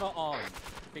quickly cover on,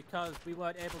 because we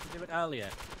weren't able to do it earlier.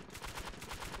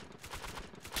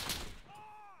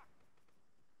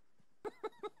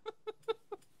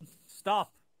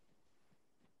 Stop!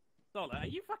 Sola, are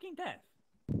you fucking deaf?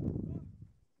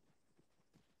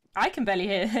 I can barely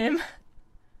hear him.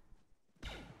 I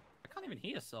can't even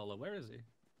hear Sola. Where is he?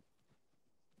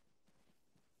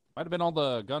 Might have been all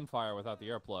the gunfire without the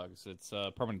earplugs. It's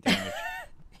permanent damage.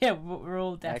 Yeah, we're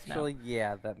all deaf Actually,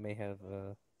 yeah, that may have.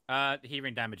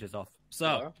 Hearing damage is off.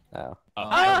 So. Oh.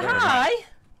 Hi!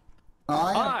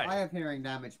 I have hearing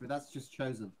damage, but that's just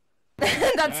chosen.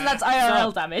 that's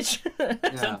IRL damage.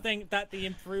 Something that the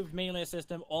improved melee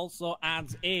system also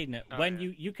adds in. When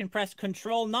you can press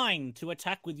Control 9 to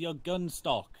attack with your gun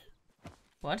stock.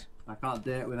 What? I can't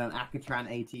do it with an Akatran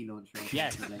AT launcher.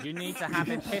 Yes, you need to have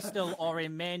a pistol or a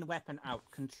main weapon out.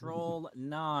 Control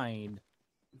 9.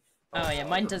 Oh yeah,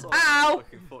 mine does. Ow!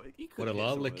 What a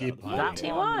lovely keep.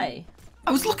 TY.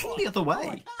 I was looking the other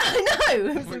way. I know,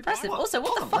 it was impressive. Also,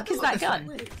 what the fuck is that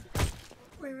gun?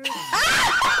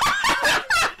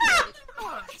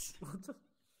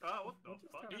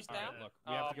 Who's down? Look,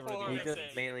 we have to get rid of He the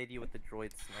just meleeed you with the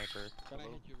droid sniper. Can I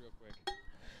hit you real quick?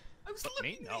 I was What,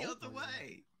 me? looking No. the other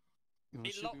way.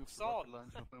 He locks on.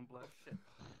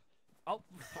 Oh,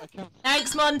 I can't.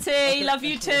 Thanks, Monty. Love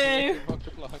you too.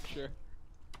 Rocket launcher.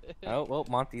 Oh well,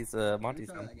 Monty's done.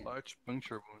 Large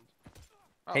puncture wound.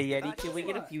 Hey Yeti, can we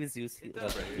get a few Zeus?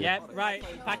 Yeah, right.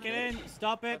 Pack it in.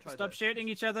 Stop it. Stop shooting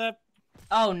each other.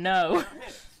 Oh no.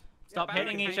 Stop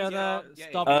hitting each other.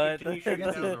 Stop. We've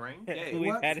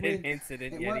had an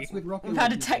incident, Yeti. We've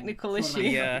had a technical issue.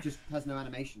 Yeah. It just has no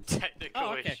animation. Technical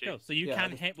Oh, okay, issue. cool. So you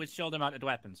can hit with shoulder-mounted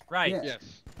weapons, right? Yeah.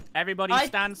 Yes. Everybody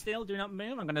stand still. Do not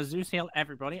move. I'm going to Zeus heal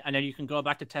everybody, and then you can go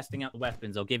back to testing out the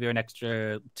weapons. I'll give you an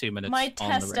extra 2 minutes. My on the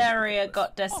test range. area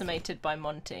got decimated by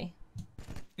Monty.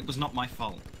 It was not my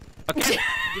fault. Okay,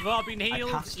 you've all been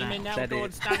healed. passed You may out. now Said go it.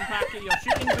 and stand back at your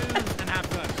shooting booths and have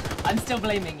fun. I'm still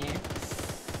blaming you.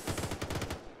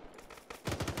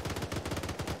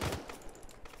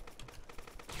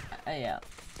 Yeah.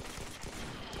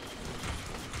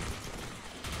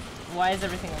 Why is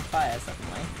everything on fire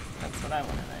suddenly? That's what I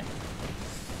want to know.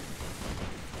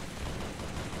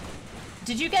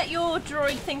 Did you get your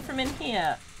droid thing from in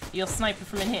here? Your sniper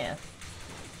from in here?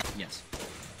 Yes.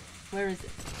 Where is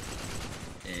it?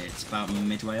 It's about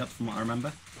midway up from what I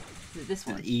remember. Is it this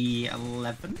one?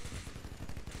 E11?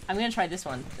 I'm gonna try this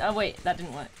one. Oh wait, that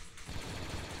didn't work.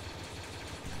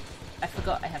 I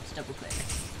forgot I have to double click.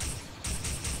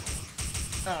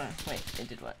 Oh, wait, it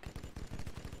did work.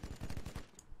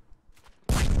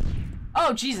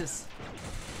 Oh, Jesus!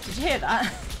 Did you hear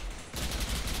that?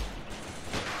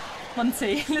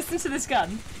 Monty, listen to this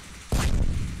gun.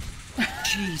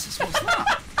 Jesus, what's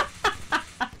that?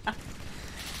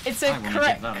 It's a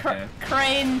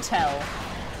crane tell.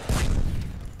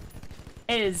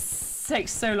 It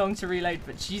takes so long to reload,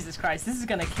 but Jesus Christ, this is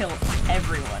gonna kill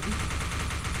everyone.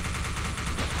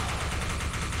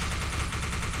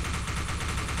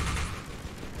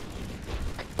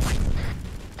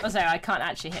 Oh, sorry, I can't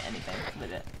actually hit anything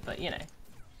with it, but you know.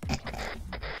 I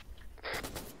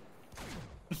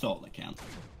thought they can.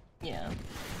 Yeah.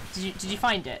 Did you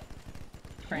find it?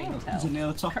 Crane tail. Is it near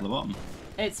the top or the bottom?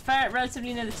 It's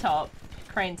relatively near the top.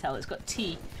 Crane tail. It's got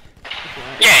T.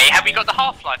 Yeah, have we got the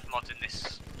Half-Life mod in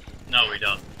this? No, we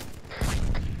don't.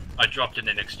 I dropped it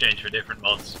in exchange for different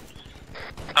mods.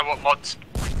 And what mods?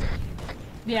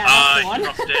 Yeah, that's the one.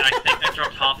 Dropped it. I think I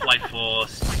dropped Half-Life for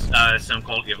some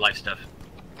quality of life stuff.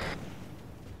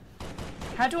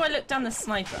 How do I look down the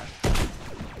sniper?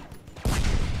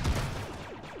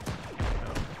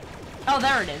 Oh,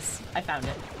 there it is. I found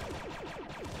it.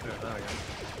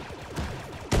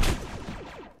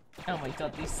 Oh my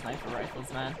god, these sniper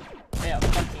rifles, man. They are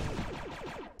fucking...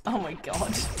 Oh my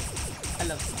god. I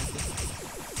love sniping.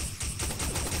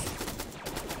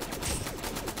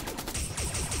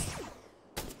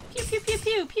 Pew pew pew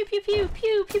pew pew pew pew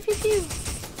pew pew pew pew.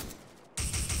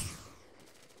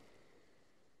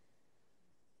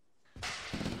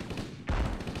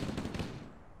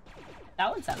 That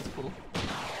one sounds cool.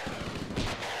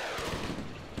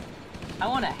 I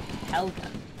want a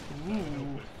Helga.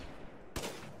 Ooh.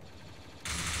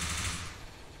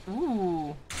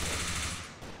 Ooh.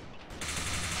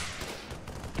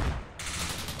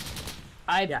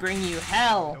 I bring you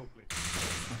hell.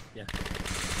 Yeah.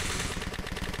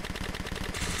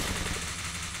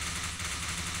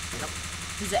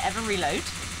 Does it ever reload?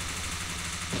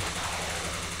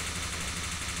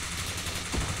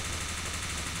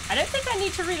 I don't think I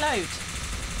need to reload.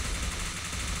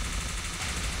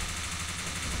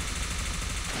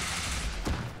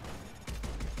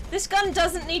 This gun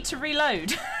doesn't need to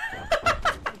reload.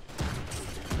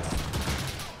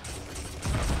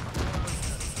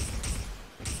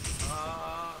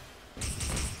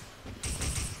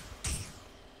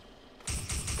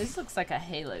 This looks like a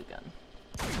Halo gun.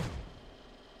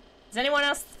 Does anyone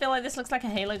else feel like this looks like a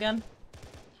Halo gun?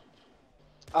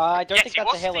 I don't think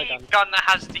that's a Halo gun that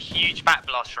has the huge back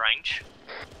blast range?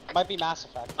 Might be Mass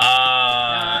Effect.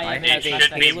 It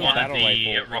should be one of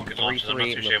the rocket launchers. I'm not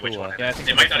too sure which one.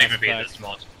 It might not even be this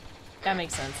mod. That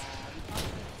makes sense.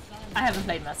 I haven't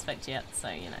played Mass Effect yet, so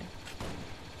you know.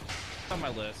 It's on my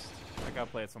list. I gotta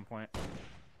play at some point.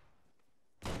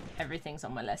 Everything's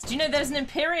on my list. Do you know there's an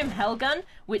Imperium Hellgun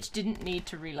which didn't need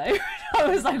to reload? I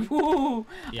was like, whoa!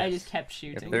 Yes. I just kept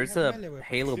shooting. There's a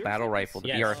Halo battle rifle, the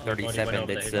Yes.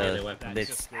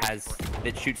 BR-37,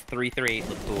 that shoots 338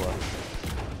 Lapua.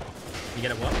 You get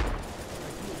it what?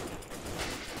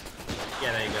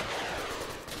 Yeah, there you go.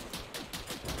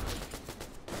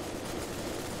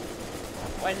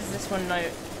 Why does this one know?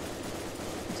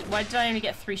 Why did I only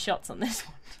get 3 shots on this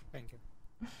one? Thank you.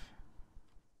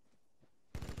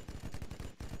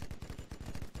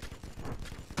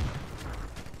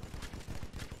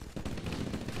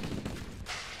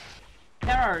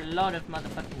 are a lot of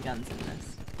motherfucking guns in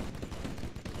this.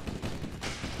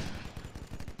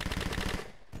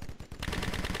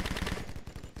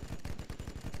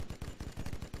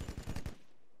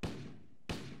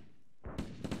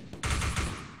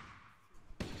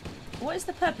 What is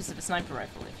the purpose of a sniper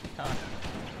rifle if you can't?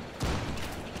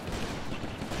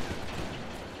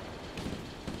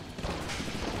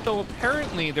 So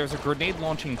apparently there's a grenade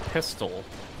launching pistol.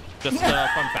 Just a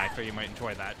fun fact, so you might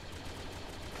enjoy that.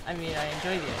 I mean, I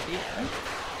enjoy the idea.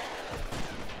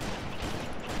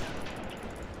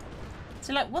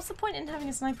 So, like, what's the point in having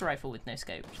a sniper rifle with no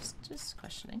scope? Just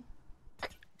questioning.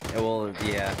 Well,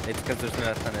 yeah, it's because there's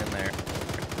nothing in there.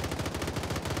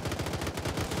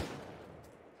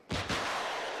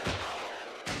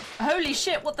 Holy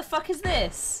shit, what the fuck is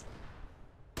this?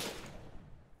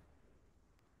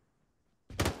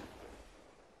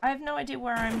 I have no idea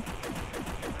where I'm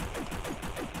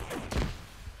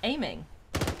aiming.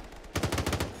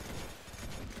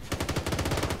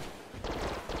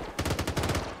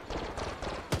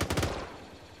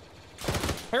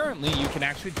 Apparently you can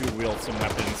actually dual wield some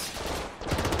weapons.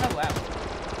 Oh wow.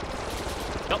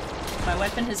 Yup. My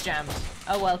weapon has jammed.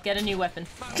 Oh well, get a new weapon.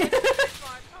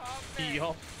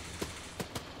 Yup.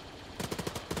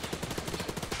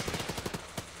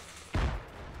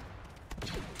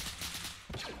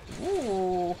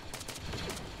 Ooh.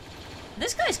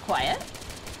 This guy's quiet.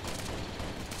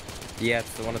 Yeah,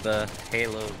 it's one of the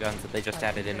Halo guns that they just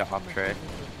added into Optray.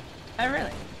 Oh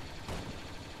really?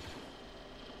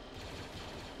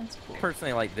 That's cool.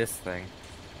 Personally, like this thing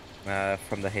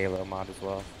from the Halo mod as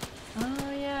well.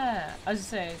 Oh yeah. I was just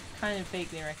saying, kind of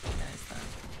vaguely recognize that.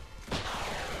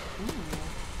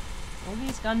 Ooh. All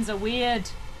these guns are weird.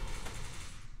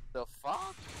 The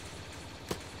fuck?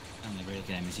 And the real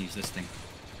game is use this thing.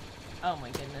 Oh my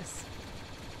goodness.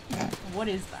 What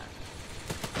is that?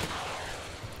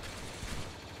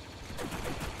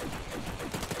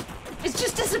 It's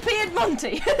just disappeared,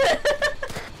 Monty!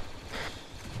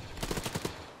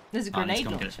 There's a grenade Let's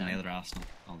go get it from the launcher. other arsenal.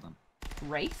 Hold on.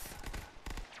 Wraith?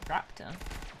 Raptor?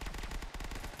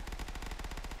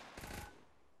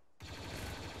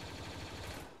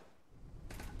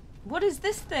 What is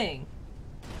this thing?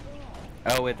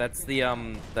 Oh wait, that's the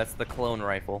clone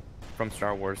rifle from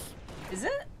Star Wars. Is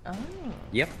it? Oh.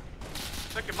 Yep.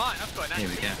 Look at mine, I've got an Here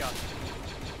we actual go.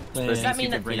 gun. Does that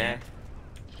mean that... Grenade.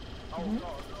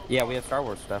 Yeah, we have Star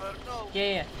Wars stuff.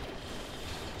 Yeah.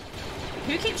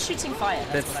 Who keeps shooting fire?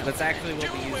 That's actually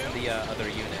what we use in the other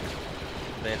unit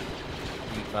that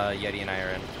Yeti and I are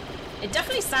in. It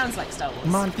definitely sounds like Star Wars.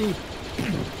 Monty.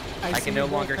 I can no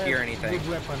longer hear anything. Good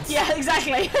weapons. Yeah,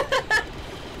 exactly.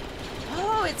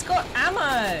 Oh, it's got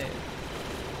ammo.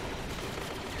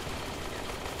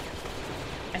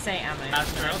 I say ammo,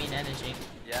 but I mean energy.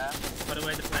 Yeah. Put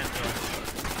away the flamethrower.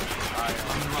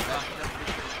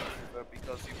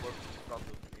 Because he worked in front of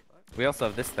me. We also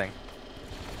have this thing.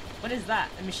 What is that?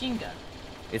 A machine gun?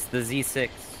 It's the Z6,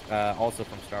 also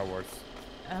from Star Wars.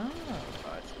 Oh.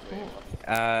 Cool.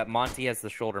 Monty has the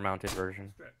shoulder-mounted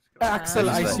version. Axel,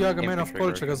 I This is see the you're a man of infantry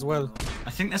culture version. as well. I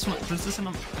think this one. I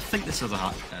think this is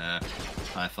a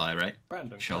Sci-Fi, right?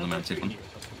 Shoulder-mounted one.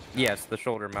 Yes, the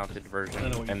shoulder-mounted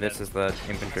version, and this is the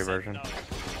infantry version.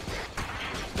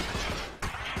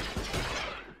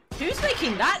 Who's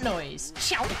making that noise?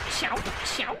 Shout, shout,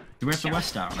 shout. Do we have the West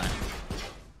Star on it?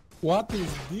 What is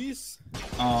this?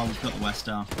 Oh, we've got the West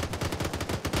Star.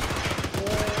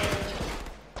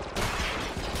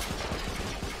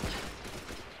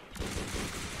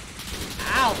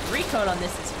 Ow, the recoil on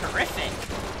this is horrific.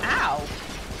 Ow.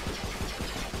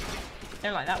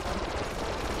 Don't like that one.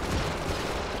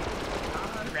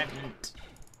 Revenant.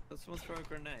 Let's throw a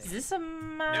grenade. Is this a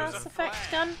Mass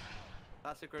Effect gun?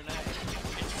 That's a grenade.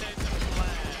 It says a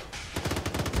flare.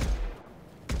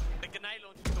 The grenade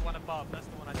launcher is the one above, that's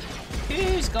the one I did.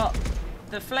 Who's got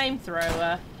the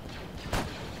flamethrower?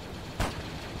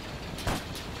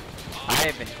 I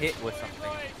have been hit with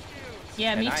something.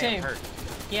 Yeah, me and I am too. hurt.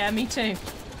 Yeah, me too.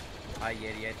 Hi,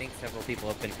 Yeti. I think several people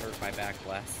have been hurt by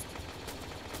Backlast.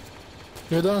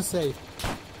 You don't say.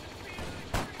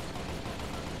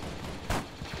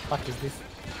 What is this?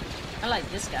 I like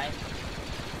this guy.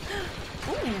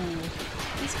 Ooh,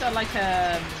 he's got like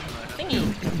a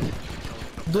thingy.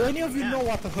 Do any of you know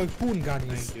what a harpoon gun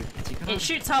is? It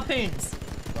shoots harpoons.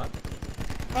 What?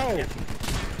 Oh.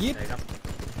 Yep.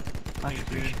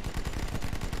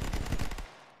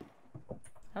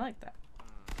 I like that.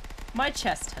 My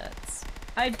chest hurts.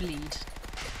 I bleed.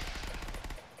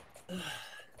 The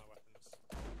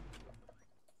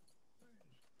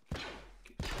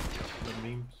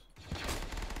memes.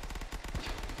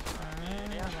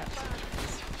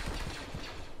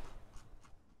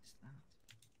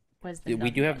 Where's the We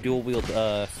do have dual wield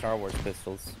Star Wars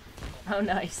pistols. Oh,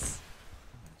 nice.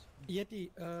 Yeti,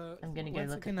 I'm gonna go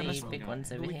look at the big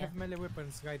ones over we here. have melee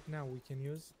weapons right now we can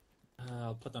use?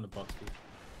 I'll put on a box.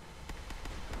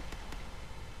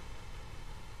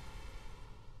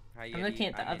 I'm looking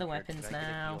at the other weapons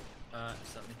now.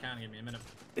 Certainly can. Give me a minute.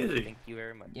 Is he? Thank you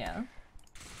very much. Yeah.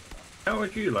 How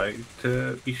would you like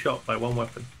to be shot by one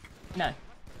weapon? No. You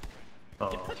Oh.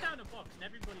 put down a box and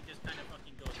everybody just kind of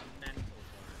fucking goes mental for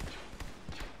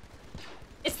it.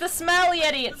 It's the smell,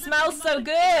 Yeti! It smells so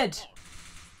good!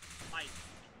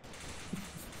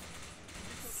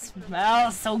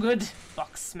 Smells so good.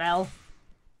 Box smell.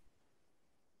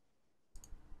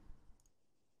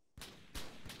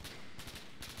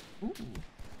 Ooh.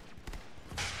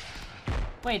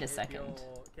 Wait a second.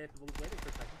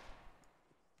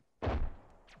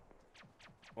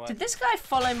 What? Did this guy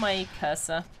follow my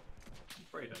cursor?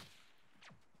 Freedom.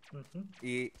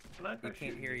 He Can I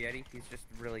can't hear Yeti. He's just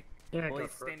really. Yeah, well, go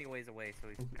he's for it. standing ways away, so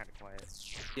he's kind of quiet.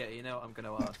 Yeah, you know what I'm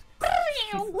gonna ask.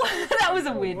 That was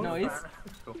a weird noise.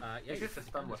 Yeah, It's just a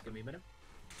stun Give me a minute.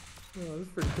 Oh, that's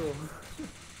pretty cool.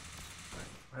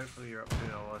 Hopefully you're up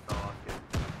soon, otherwise I'll ask you.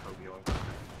 Hope you won't.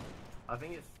 I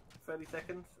think it's 30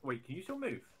 seconds. Wait, can you still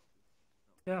move?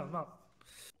 Yeah, I'm not.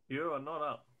 You are not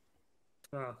up.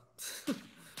 No.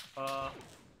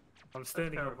 I'm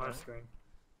standing on my terrifying. screen.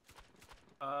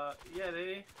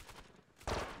 Yeti.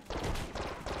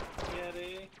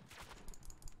 Yeti.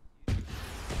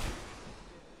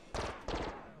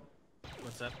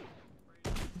 What's up?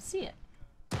 See it.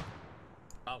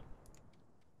 Oh.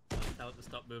 Tell it to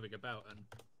stop moving about and.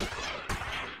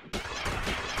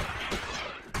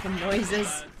 The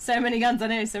noises. So many guns, I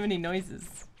know, so many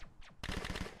noises.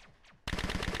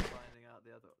 Finding out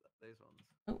the other these ones.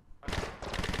 Oh.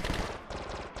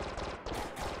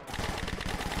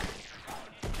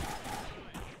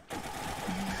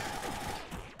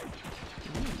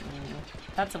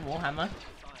 That's a warhammer.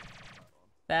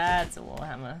 That's a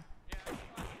warhammer.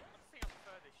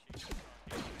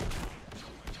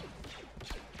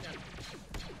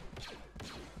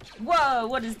 Whoa,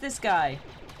 what is this guy?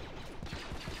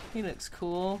 He looks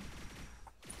cool.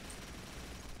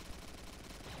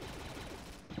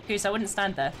 Goose, I wouldn't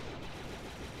stand there.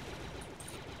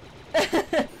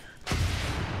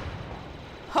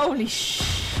 Holy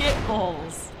shit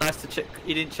balls! Nice to check.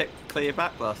 You didn't check clear your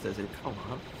back blast, did you? Come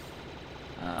on.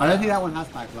 I don't think that one has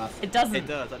back blast. It doesn't. It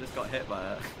does. I just got hit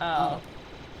by it. Oh.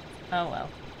 Oh well.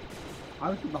 I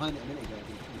was behind it a minute ago.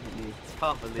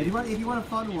 Can't believe. If you want a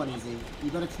fun one, Izzy, you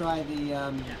got to try the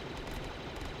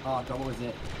oh god, what was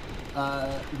it?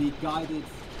 The guided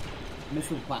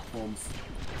missile platforms.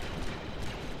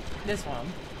 This one.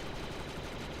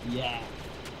 Yeah.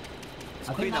 It's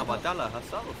I Queen think that Amidala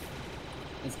herself.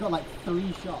 It's got like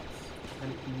 3 shots,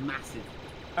 and it's massive.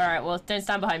 Alright, well, don't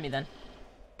stand behind me then.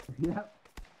 Yep.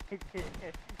 It's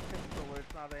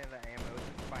not in the ammo, it's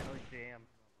just finally jammed.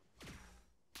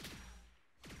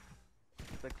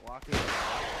 The Glock in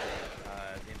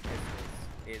pistols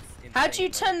is How'd you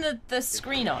insane, turn the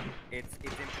screen on? It's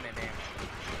infinite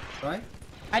ammo. Right?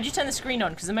 How'd you turn the screen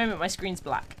on? Because at the moment my screen's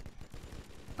black.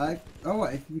 Oh,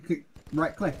 what? If you click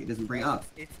right click, it doesn't bring it up.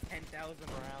 It's 10,000 rounds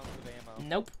of ammo.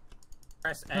 Nope.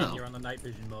 Press A, Oh. you're on the night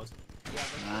vision mode.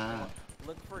 Yeah,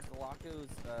 look for Glocko's,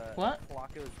 What?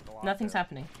 Glocko's Glocko Nothing's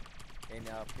happening. in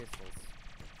pistols.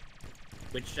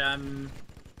 Which turns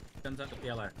out the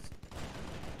PLX.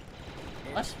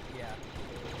 What? Yeah.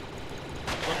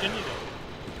 What can you do?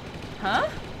 Huh?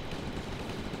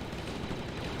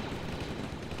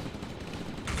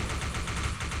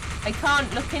 I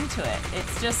can't look into it.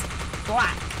 It's just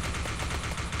black.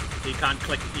 You can't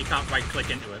click. You can't right click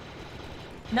into it.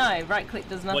 No, right click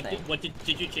does nothing.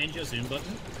 Did you change your zoom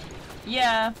button?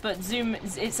 Yeah, but zoom.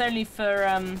 It's only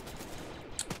for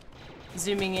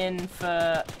zooming in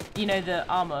for the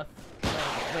armor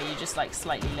where you just like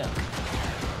slightly look.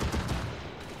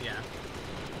 Yeah.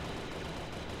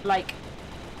 Like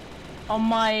on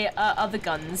my other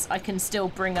guns, I can still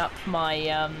bring up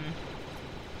my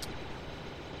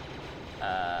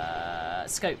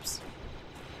scopes.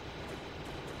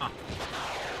 Ah.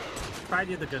 Try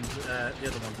the other guns, the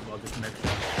other ones as well, just to make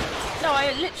sure. No,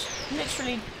 I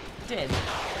literally did.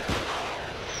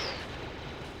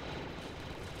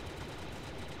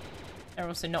 They're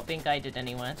also not being guided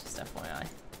anywhere, just FYI.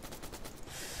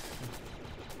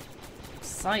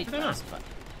 Side blast, but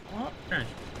what? Okay.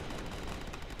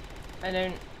 I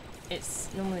don't. It's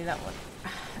normally that one.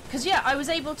 Cause yeah, I was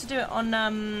able to do it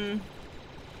on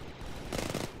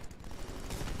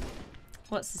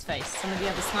what's his face? Some of the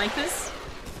other snipers.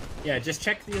 Yeah, just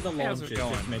check the other How's launches. it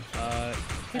going? Just make...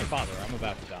 Can't bother. I'm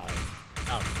about to die.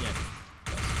 Oh, yeah.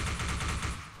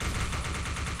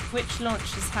 Which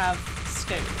launchers have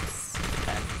scopes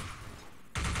then?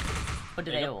 Or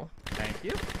do they all? Thank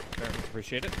you. Very much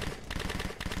appreciate it.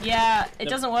 Yeah, it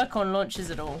doesn't work on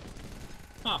launchers at all.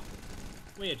 Huh.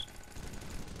 Weird.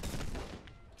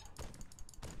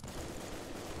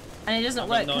 And it doesn't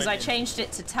work because I changed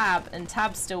it to tab, and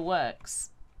tab still works.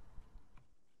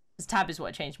 Because tab is what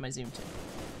I changed my zoom to.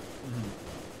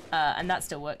 And that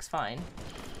still works fine.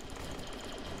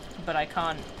 But I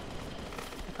can't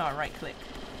right click.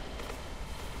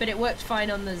 But it worked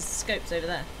fine on the scopes over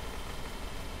there.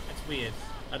 That's weird.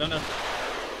 I don't know.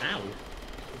 Ow.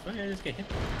 Why did I just get hit?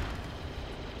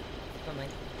 Something.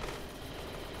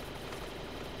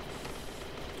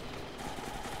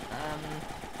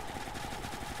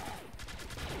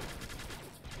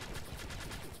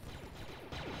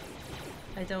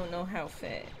 I don't know how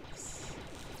fix.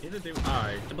 Either do.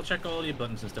 Alright, double check all your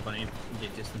buttons and stuff on your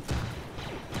distance.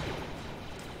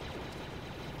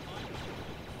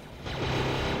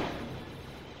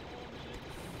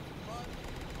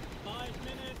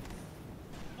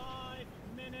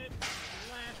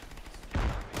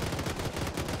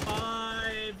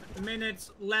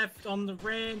 Minutes left on the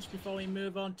range before we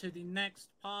move on to the next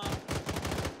part. 5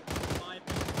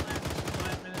 minutes left.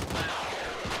 5 minutes left.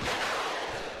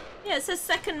 Yeah, it says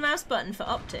second mouse button for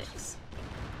optics.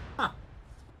 Huh.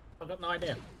 I've got no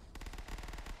idea.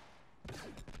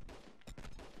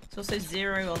 It's also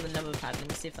 0 on the number pad. Let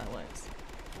me see if that works.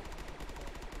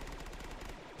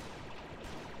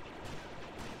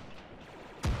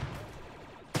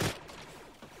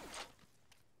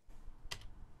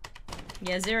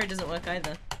 Yeah, 0 doesn't work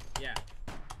either. Yeah.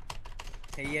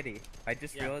 Hey Yeti, I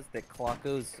just realized that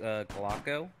Glocko's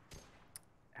Glocko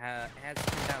has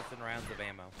 2,000 rounds of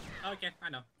ammo. Okay, I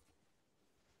know.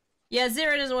 Yeah,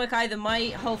 0 doesn't work either. My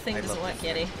whole thing doesn't work,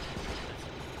 Yeti.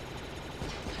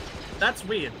 That's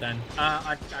weird then.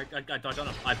 I don't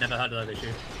know. I've never heard of that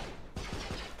issue.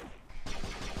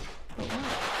 But what?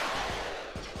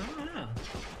 I don't know.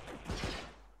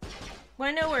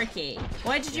 Why no worky?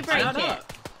 Why did you break it?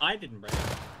 I didn't break it.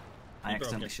 I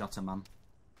accidentally shot a man.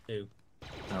 Who?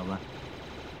 Over.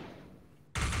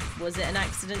 Was it an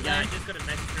accident Yeah, then? I just got a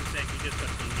message from saying you just got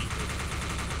deleted.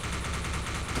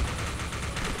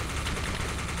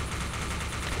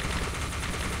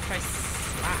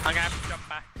 I'm gonna have to jump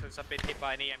back because I've been hit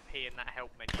by an EMP and that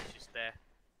help menu's just there.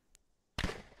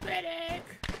 Medic!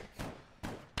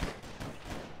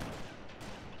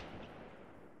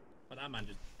 But that man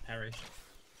just perished.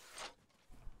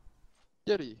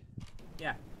 Yeti.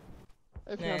 Yeah.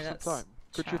 If you have some time,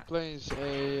 could you place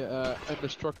a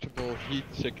indestructible heat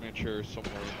signature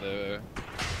somewhere in the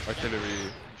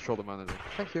artillery shoulder monitor?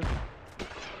 Thank you.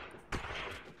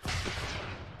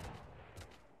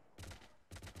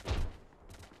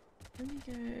 Let me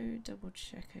go double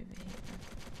check over here.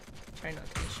 Try not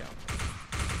to get shot.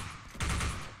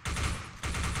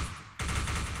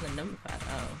 The number pad.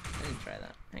 Oh, I didn't try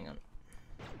that. Hang on.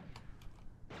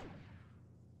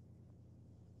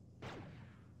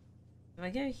 If I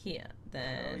go here,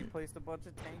 then... You placed a bunch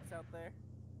of tanks out there?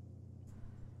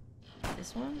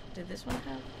 This one? Did this one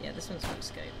have? Yeah, this one's from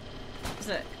scope.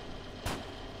 Look.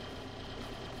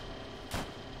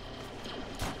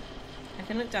 I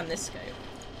can look down this scope.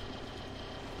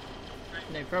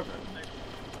 No problem.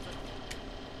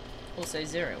 Also,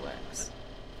 0 works.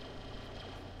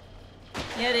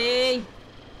 Yeti! You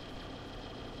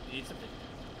need something?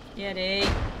 Yeti!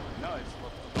 No, it's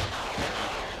not.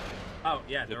 Oh,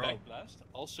 yeah, the they're all... backblast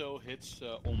also hits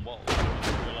on walls. So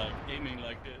if you're like aiming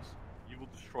like this, you will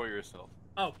destroy yourself.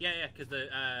 Oh, yeah, yeah, because the...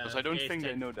 Because I don't think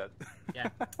they know that. Yeah,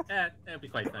 it'll be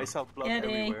quite fun. I saw blood Yeti.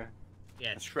 everywhere.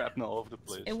 Yeah. And shrapnel all over the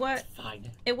place. It works.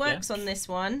 Fine. It works on this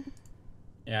one.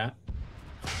 Yeah.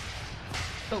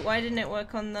 But why didn't it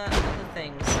work on the other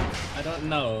things? I don't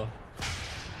know.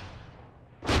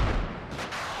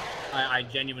 I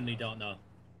genuinely don't know.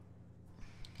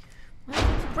 Why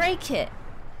did you break it?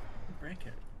 Break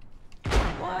it.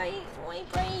 Why? Why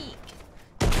break?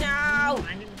 No!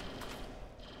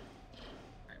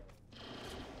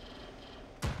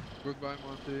 Goodbye,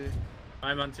 Monty.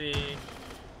 Bye, Monty.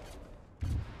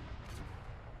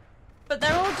 But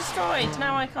they're all destroyed.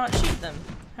 Now I can't shoot them.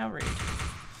 How rude.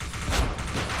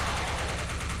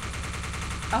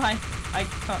 Oh, hi. I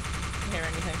can't hear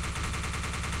anything.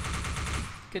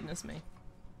 Goodness me.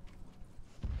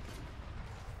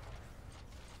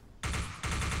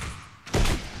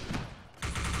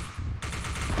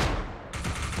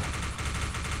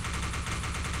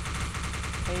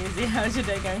 Hey Izzy, how's your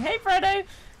day going? Hey Fredo!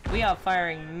 We are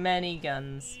firing many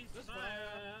guns. Cease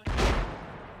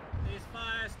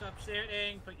fire, stop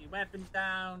shooting, put your weapons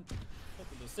down.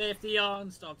 Put the safety on,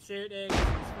 stop shooting,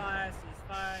 ceasefire,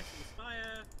 ceasefire,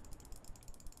 ceasefire.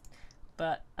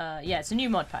 But yeah, it's a new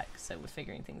mod pack, so we're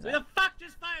figuring things Who out. the fuck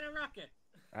just fired a rocket?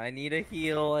 I need a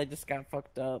heal. I just got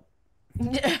fucked up.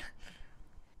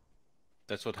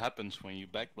 That's what happens when you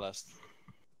backblast.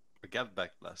 Or get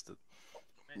backblasted.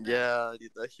 Yeah, I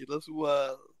need that heal as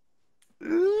well.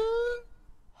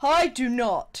 I do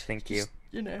not. Thank you.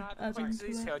 You know, I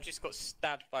just got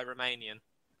stabbed by Romanian.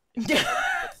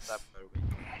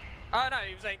 Oh no,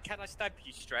 he was saying, "Can I stab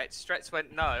you, Stretz?" Stretz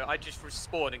went, "No." I just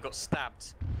respawned and got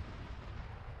stabbed.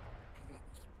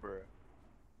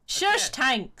 Shush,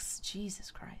 tanks!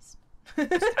 Jesus Christ.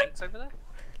 There's tanks over there?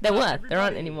 There were. There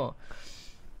aren't anymore.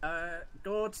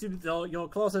 Go to your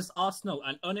closest arsenal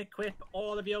and unequip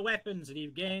all of your weapons that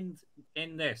you've gained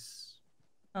in this.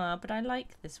 But I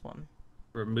like this one.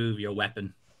 Remove your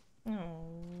weapon. Oh.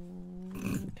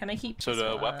 Can I keep So this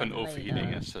the one weapon later?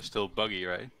 overheating is still buggy,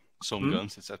 right? Some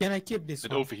guns, it's Can I keep this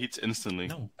it one? overheats instantly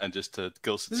and just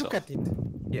kills itself. Look at it.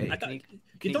 Yeah, you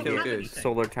can kill Goose.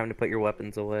 Solar, time to put your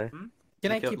weapons away.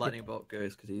 Can I killed keep Lightning it? Bolt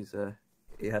Goose because he's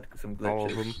he had some glitches. All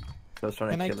of them. So I was trying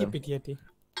Can to I kill keep him. it, Yeti?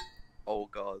 Oh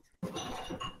god.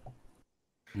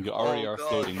 You already Oh, are God.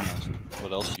 floating now, so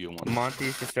what else do you want?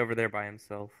 Monty's just over there by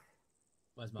himself.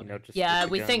 Where's You Monty? know, just Yeah, with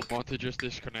the we gun. think Monty just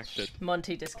disconnected.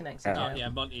 Monty disconnected. Oh yeah,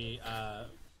 Monty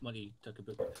took a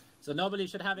boot. So nobody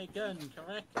should have a gun,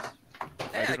 correct?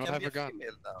 I do not have a gun.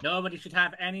 Nobody should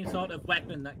have any sort of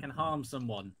weapon that can harm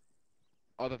someone.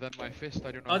 Other than my fist,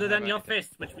 I do not Other have than your anything.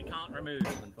 fist, which we can't remove,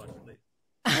 unfortunately.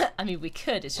 I mean, we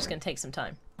could. It's just going to take some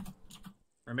time.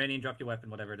 Romanian, drop your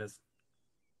weapon, whatever it is.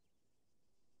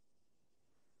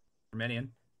 Romanian,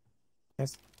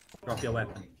 Yes. drop your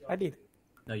weapon. I did.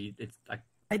 No,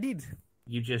 I did.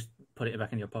 You just put it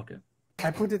back in your pocket. I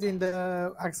put it in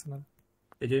the arsenal.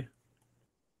 Did you?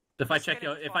 If I check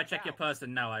your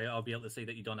person now, I'll be able to see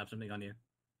that you don't have something on you.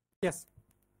 Yes.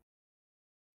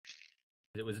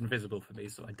 It was invisible for me,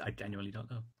 so I genuinely don't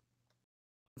know.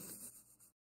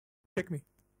 Check me.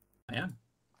 I am.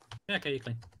 Yeah, okay, you're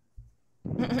clean.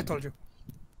 I told you.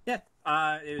 Yeah,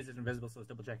 it was invisible, so I was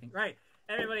double checking. Right,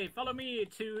 everybody, follow me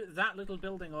to that little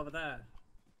building over there.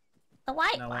 The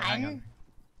white No, wait, hang on.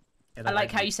 Yeah, the I like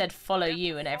white how one. you said follow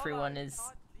you and everyone is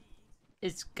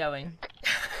going.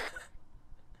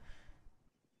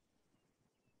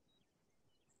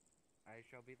 I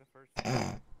shall be the first.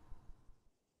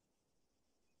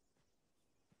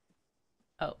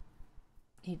 Oh.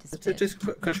 He disappeared. Just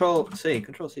control C,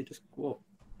 just walk.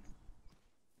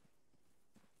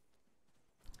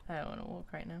 I don't want to walk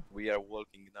right now. We are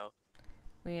walking now.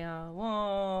 We are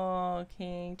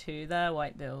walking to the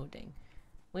white building.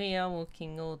 We are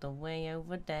walking all the way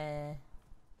over there.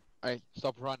 Hey,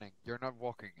 stop running. You're not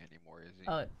walking anymore, is he?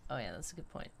 Oh yeah, that's a good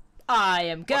point. I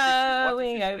am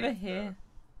going over here.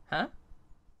 Huh?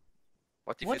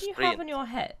 What if What do you you sprint? have on your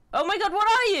head? Oh my god, what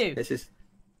are you? It's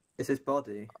his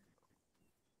body.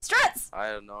 Strats!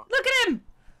 I don't know. Look at him!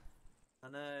 I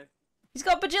know. He's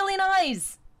got bajillion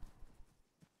eyes!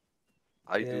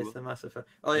 I Yeah, do. it's the Mass Effect.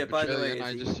 Oh yeah, by the way, Bajillion, I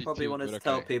Izzy, just you see probably two, wanted but to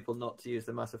tell okay. people not to use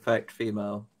the Mass Effect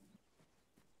female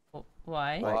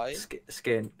Why? Why?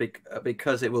 skin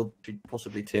because it will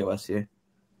possibly TOS you.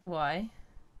 Why?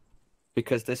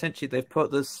 Because essentially they've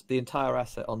put the entire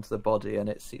asset onto the body and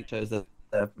it shows that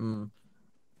they're on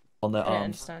their I don't arms.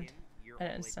 understand. I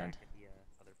don't understand.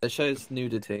 It shows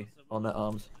nudity on their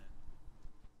arms.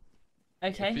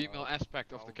 Okay. The female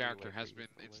aspect of the character has been,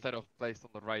 instead of placed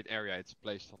on the right area, it's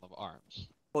placed on the arms.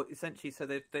 Well, essentially, so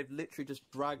they've literally just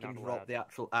dragged and dropped the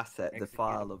actual asset, the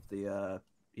file of the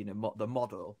the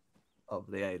model of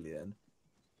the alien,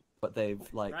 but they've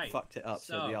Right. fucked it up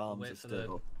so the arms wait are for the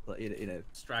still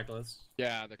stragglers.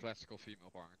 Yeah, the classical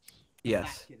female parts.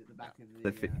 yes,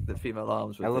 the female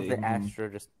arms. With I love the, that Astra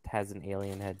just has an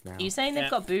alien head now. Are you saying they've Yeah.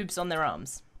 got boobs on their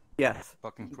arms? Yes.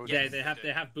 Yeah, they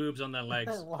have boobs on their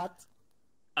legs. What?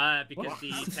 Because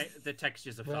What? the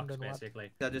textures are fucked,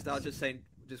 basically. I was just saying,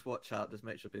 just watch out, just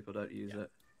make sure people don't use it.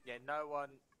 Yeah, no one.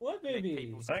 What, nick baby?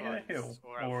 people's Can I get a clothes heal or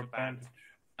or a else you're banned.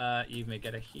 bandage? You may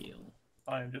get a heal.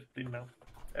 I am just bleeding out.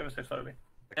 Ever so slowly.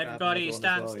 Everybody one as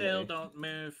stand well, still, yeah. don't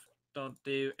move, don't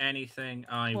do anything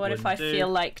I What if wouldn't I do. feel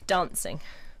like dancing?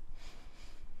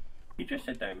 You just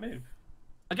said don't move.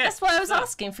 Okay, That's why I was so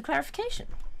asking for clarification.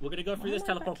 we're going to go through Why this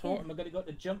am I back teleport port here? and we're going to go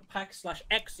to jump pack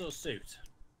 / exosuit.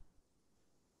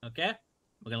 Okay?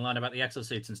 We're going to learn about the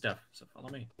exosuits and stuff, so follow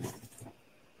me.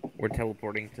 We're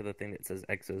teleporting to the thing that says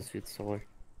exosuit solar.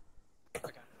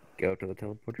 Go to the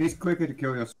teleporter. It's quicker to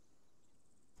kill yourself.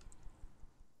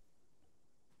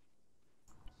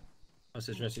 This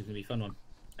is going to be a fun one.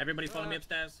 Everybody follow me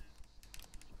upstairs.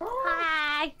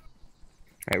 Hi!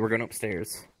 Alright, we're going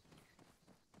upstairs.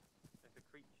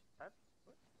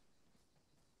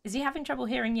 Is he having trouble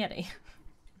hearing Yeti?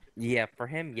 Yeah, for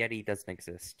him, Yeti doesn't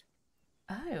exist.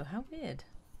 Oh, how weird.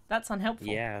 That's unhelpful.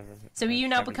 Yeah. So you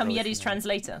now haven't become really Yeti's seen that.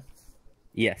 translator?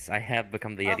 Yes, I have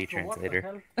become the Yeti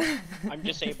translator. I'm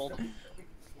disabled.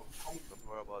 Don't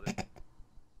worry about it.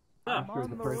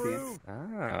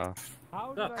 Oh.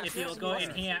 Oh. Look, if you'll go in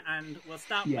here and we'll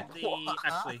start Yeah. with the...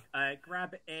 Actually,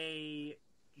 grab a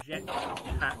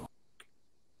jetpack.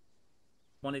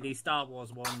 One of these Star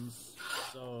Wars ones.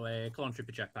 So, a Clone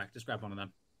Trooper jetpack. Just grab one of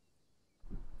them.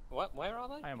 What? Where are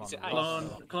they? I am on Is it the Ace?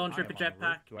 roof. Clone I Trooper am on the roof.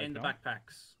 jetpack Do I in the jump?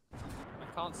 backpacks. I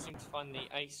can't seem to find the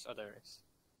Ace. Oh, there it is.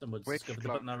 Someone's Which discovered the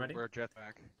button already. Trooper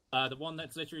jetpack? The one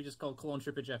that's literally just called Clone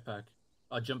Trooper jetpack.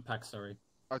 Jump pack, sorry.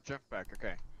 Oh, jump pack,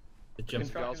 okay. The jump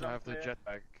You pack. also have the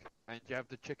jetpack, and you have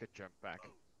the chicken jump pack.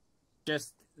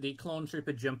 Just the Clone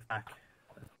Trooper jump pack.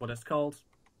 That's what it's called.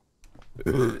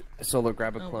 Solo,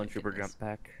 grab a Oh Clone my Trooper goodness. jump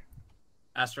pack.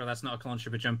 Astro, that's not a Clone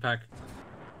Trooper jump pack.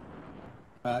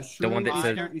 The one that is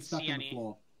says- currently stuck on the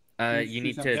floor. You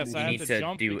need to Yes, I had to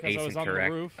jump do because I was on the async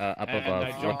roof, up and I above,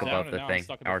 jumped look down, above and the now I'm thing,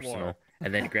 stuck on the arsenal, floor.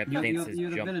 and then grab the You're- thing that you're- says you're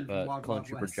the villain jump, from Wild Clone Wild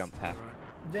Trooper West. jump pack.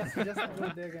 Just go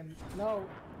there and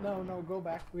no, go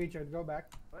back, Richard, go back.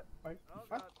 What?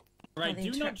 What? Right, I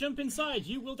do think not jump inside.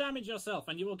 You will damage yourself,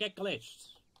 and you will get glitched.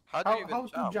 How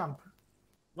to jump?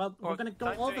 Well, we're gonna go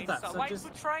over that. So Wait just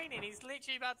for training. He's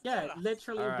literally about to tell yeah, us.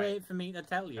 literally Alright. wait for me to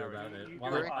tell you about it.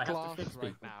 While You're in I have to class fix right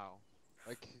people. now.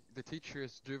 Like, the teacher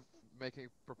is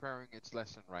preparing its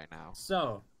lesson right now.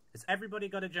 So, has everybody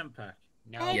got a jump pack?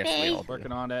 Yes, we all do.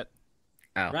 Working on it.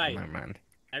 Oh, Right. never mind.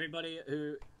 Everybody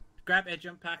who grab a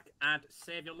jump pack and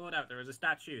save your loadout. There is a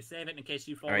statue. Save it in case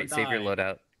you fall Alright, and die. save your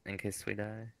loadout in case we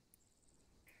die.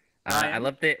 I Ryan?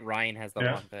 love that Ryan has the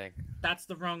Yeah. wrong thing. That's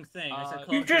the wrong thing. I said You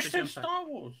Clone just Trooper said jump pack. Star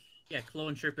Wars. Yeah,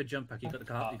 Clone Trooper jump pack. You got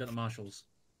the marshals.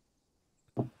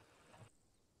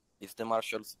 Is the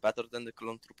marshals better than the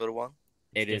Clone Trooper one?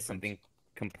 It is something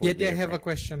completely Yet I have a different.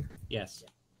 question. Yes.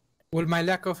 Will my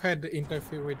lack of head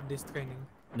interfere with this training?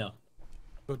 No.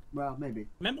 Good. Well, maybe.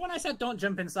 Remember when I said don't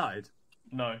jump inside?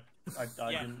 No, I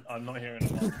didn't. I'm not hearing it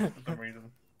for some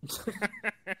reason.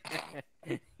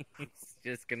 He's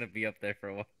just gonna be up there for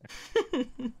a while.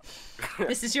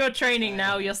 This is your training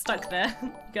now. You're stuck there.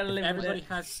 You gotta live Everybody with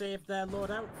it. has saved their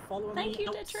loadout. Follow Thank me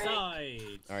you, Detrick.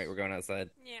 outside. Alright, we're going outside.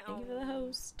 Thank you for the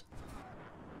host.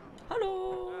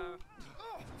 Hello.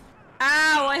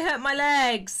 Ow! I hurt my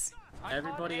legs.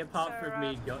 Everybody apart from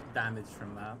me got damaged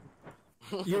from that.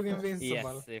 You're invincible.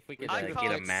 Yes, if we could I get a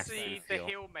can't master see the seal.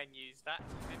 hill menus. That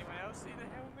anyone else see the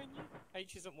hill menu?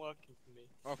 H isn't working for me.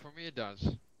 Oh, for me it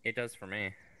does. It does for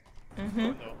me.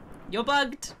 Mm-hmm. You're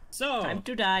bugged. So Time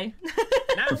to die.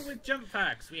 now with jump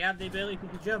packs, we have the ability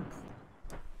to jump.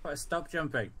 But stop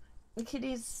jumping. The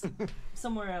kitty's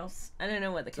somewhere else. I don't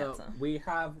know where the cats So are. we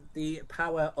have the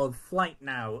power of flight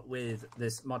now with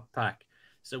this mod pack.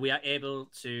 So we are able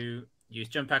to use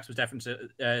jump packs with different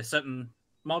certain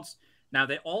mods. Now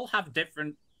they all have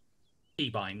different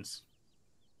keybinds.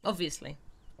 Obviously.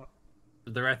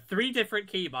 There are 3 different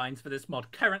keybinds for this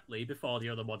mod currently before the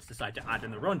other mods decide to add in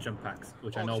their own jump packs,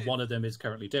 which I know one of them is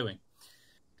currently doing.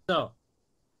 So,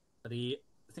 I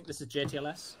think this is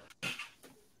JTLS.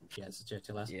 Yeah, it's a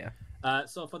JTLS. Yeah.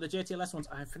 So for the JTLS ones,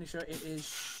 I'm pretty sure it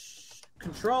is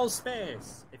control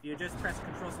space. If you just press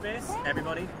control space,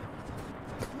 everybody.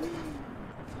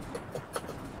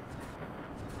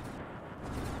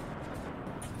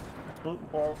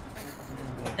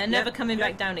 They're never coming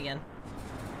back down again.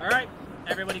 Alright,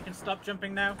 everybody can stop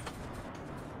jumping now.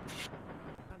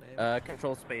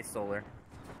 Control space solar.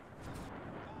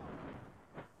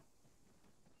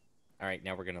 Alright,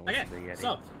 now we're gonna listen Okay, to the Yeti.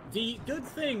 so the good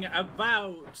thing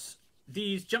about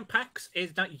these jump packs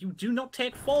is that you do not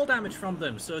take fall damage from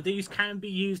them, so these can be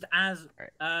used as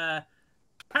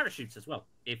parachutes as well.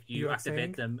 If you are activate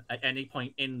saying- them at any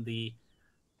point in the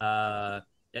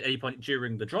at any point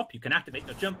during the drop, you can activate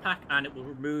the jump pack and it will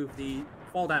remove the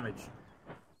fall damage.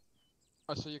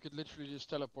 Oh, so you could literally just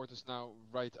teleport us now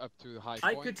right up to the high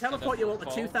I point. could and teleport then you up to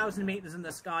fall? 2,000 meters in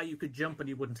the sky. You could jump and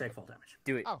you wouldn't take fall damage.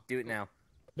 Do it. Do it now.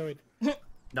 Do it.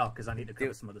 No, because I need to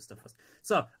cover some other stuff first.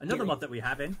 So, another mod that we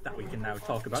have in, that we can now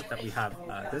talk about, that we have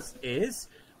this is,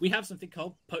 we have something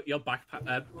called put your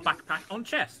backpack on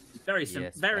chest. Very simple,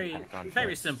 Yes, very, backpack on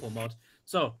very chest. simple mod.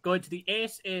 So, go into the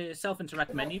Ace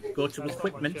self-interact menu, go to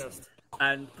equipment,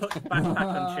 and put backpack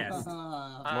on chest.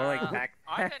 More like back.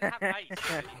 I don't have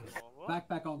H anymore. What?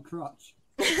 Backpack on crotch.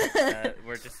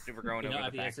 We're going You know,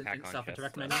 over the the Ace backpack on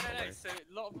self-interact chest. menu? No, so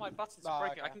a lot of my buttons are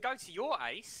broken. I can go to your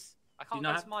Ace. I can't not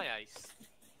go have- to my Ace.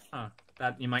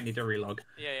 That you might need to relog.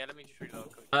 Yeah, let me just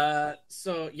relog.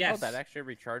 So yes. Oh, that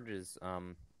actually recharges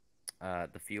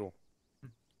the fuel.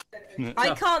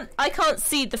 I can't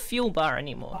see the fuel bar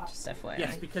anymore. Just FYI.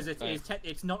 Yes, because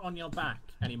it's not on your back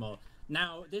anymore.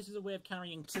 Now, this is a way of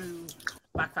carrying 2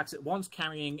 backpacks at once,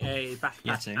 carrying a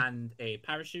backpack and a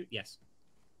parachute. Yes.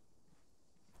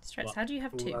 Stress, how do you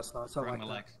have 2? Broke my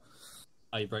legs.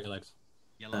 Oh, you broke your legs.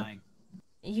 You're lying.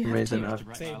 You For some have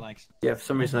reason, 2. yeah, for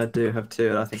some reason I do have 2,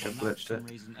 and I think I've glitched it.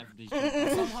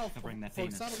 Somehow, for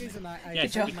some reason, I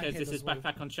Yes, hit my because head this as is well.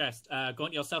 backpack on chest. Go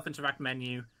into your self-interact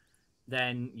menu,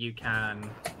 then you can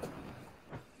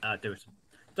do it.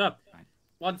 So,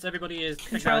 once everybody is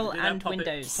Control and pop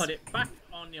Windows. Put it back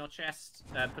on your chest,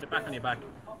 put it back on your back,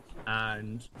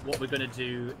 and what we're going to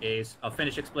do is I'll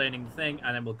finish explaining the thing,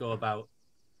 and then we'll go about,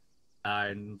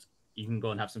 and you can go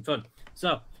and have some fun.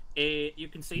 So, you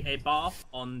can see a bar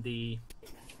on the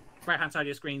right-hand side of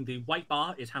your screen. The white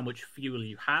bar is how much fuel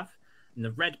you have, and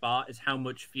the red bar is how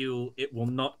much fuel it will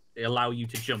not allow you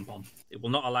to jump on. It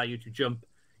will not allow you to jump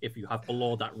if you have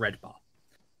below that red bar.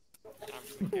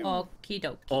 Okie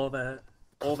dokie.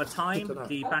 Over time,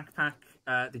 the backpack,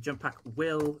 the jump pack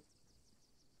will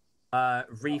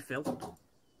refill,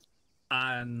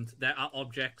 and there are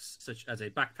objects such as a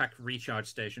backpack recharge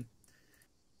station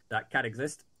that can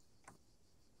exist.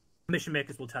 Mission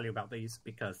makers will tell you about these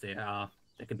because they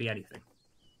can be anything.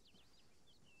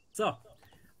 So,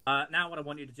 now what I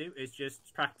want you to do is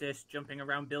just practice jumping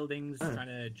around buildings, trying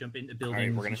to jump into buildings.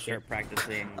 Alright, we're gonna start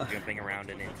practicing jumping around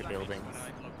and into buildings.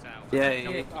 Yeah,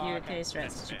 You okay,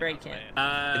 Stress? Did you break it?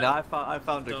 I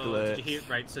found a glitch. Did you hear,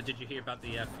 right, so did you hear about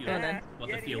the fuel?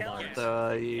 What the fuel bar is?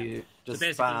 So you just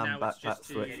basically spam now it's backpack just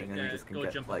to, switching and you just can go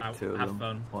get jump like out, 2 of have them.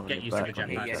 fun, One on get your used to back, the one on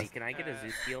Hey your Yeti, chest. can I get a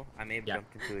zoo steel? I may have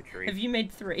jumped into a tree. Have you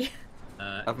made 3?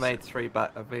 I've made 3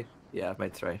 back. Yeah, I've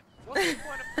made 3. What's the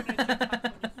point of putting a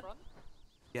jetpack on your front?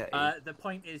 Yeah. The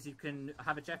point is you can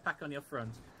have a jetpack on your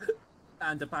front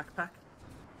and a backpack.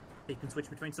 You can switch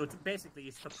between. So it's basically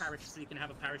it's for parachute, so you can have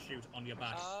a parachute on your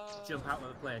back, jump out of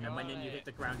the plane, and when you hit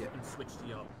the ground, you can switch to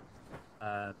your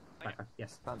backpack.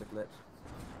 Yes. Found a glitch.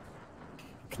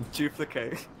 Can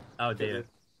duplicate. Oh dear.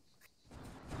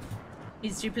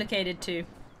 He's duplicated too.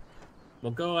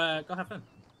 Well, go have fun.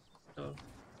 Go.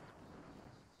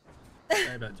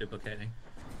 Sorry about duplicating.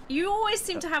 You always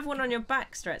seem to have one on your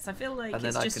back, Strets. I feel like And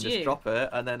it's then I just can you. just drop it,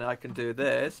 and then I can do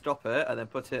this, drop it, and then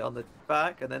put it on the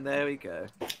back, and then there we go.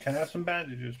 Can I have some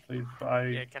bandages, please?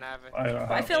 Yeah, can I have it?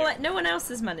 I feel like no one else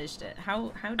has managed it.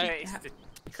 How did?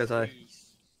 Because I've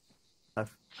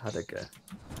had a go.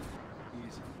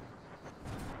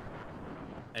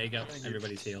 There you go.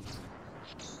 Everybody's healed.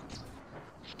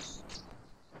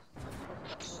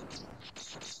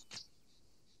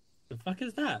 The fuck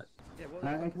is that?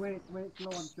 When it's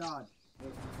low on charge,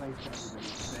 it replaces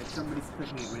everybody. So if somebody's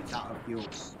clicking it when it's out of fuel,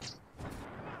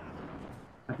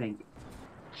 I think.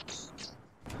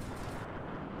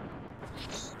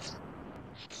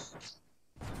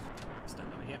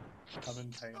 Stand over here. I'm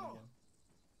in pain again.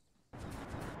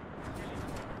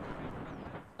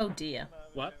 Oh dear.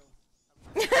 What?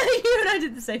 You and I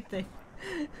did the same thing.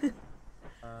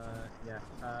 Yeah.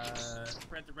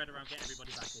 Spread the red around, get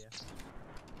everybody back here.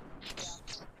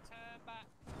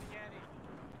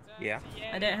 Yeah.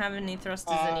 I don't have any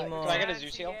thrusters anymore. Can I get a zoo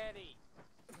seal?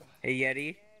 Hey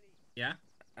Yeti. Yeah.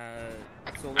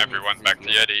 Everyone back to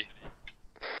Yeti.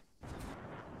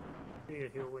 Yeah,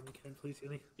 heal when you can, please,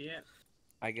 Yeti. Yeah.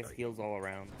 I guess heals all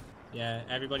around. Yeah,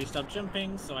 everybody stop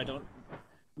jumping so I don't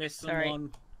miss Sorry.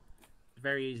 someone.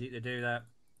 Very easy to do that.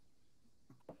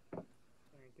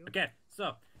 Okay,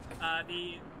 so, I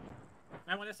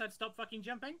want to say stop fucking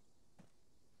jumping?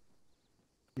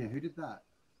 Yeah, who did that?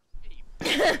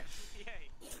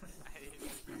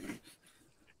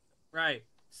 Right,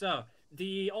 so,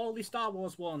 all the Star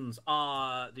Wars ones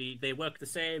are, they work the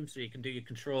same, so you can do your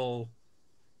control,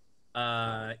 you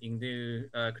can do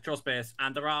control space,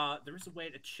 and there is a way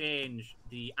to change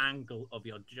the angle of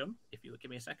your jump. If you give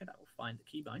me a second, I will find the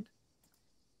keybind.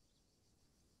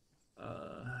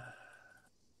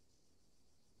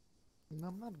 No,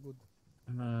 I'm not good.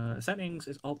 Settings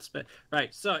is Alt space.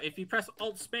 Right, so if you press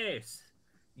Alt space,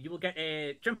 you will get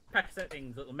a jump pack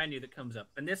settings little menu that comes up,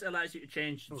 and this allows you to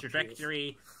change the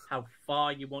trajectory, how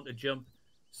far you want to jump.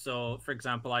 So, for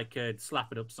example, I could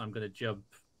slap it up, so I'm going to jump.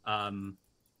 I'm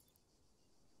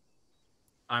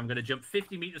going to jump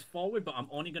 50 meters forward, but I'm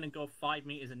only going to go 5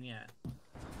 meters in the air.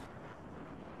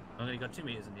 I've only got 2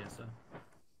 meters in the air, so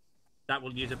that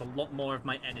will use up a lot more of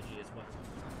my energy as well.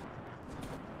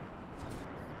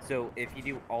 So if you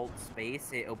do Alt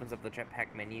space, it opens up the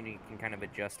jetpack menu and you can kind of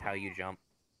adjust how you jump.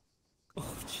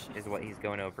 Oh damage is what he's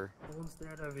going over. Someone's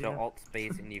dead over So here. alt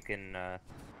space and you can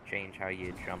change how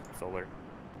you jump solar.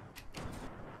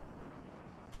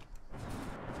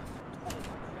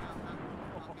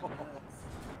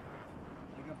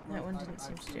 That one didn't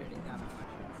seem to do anything.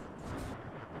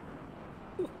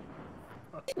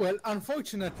 Well,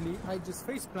 unfortunately, I just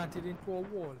face planted into a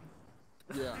wall.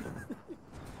 Yeah.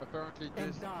 Apparently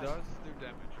this does do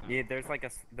damage. Yeah, there's like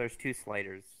there's two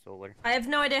sliders, solar. I have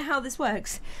no idea how this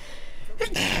works.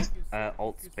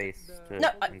 Alt space to No,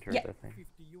 enter yeah. the thing.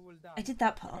 I did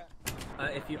that part.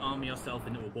 If you arm yourself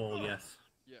into a wall, yes.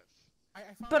 Yes.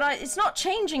 But it's not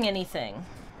changing anything.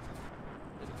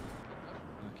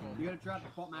 You gotta drop the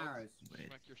bottom arrows.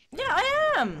 Yeah,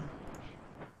 I am.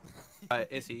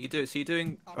 Izzy, you do. So you're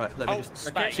doing. Right, let me Alt just.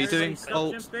 space. So you're doing Stop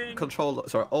alt jumping. control.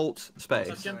 Sorry, alt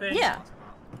space. Yeah.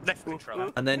 Left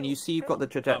controller. And then you see you've got the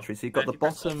trajectory. So you've got the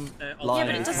bottom line.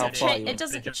 Yeah, but it is how doesn't, far you it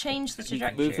doesn't change the You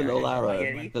trajectory. move the little arrow.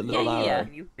 The little arrow.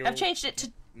 I've changed it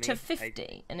to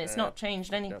 50, and it's not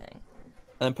changed anything. And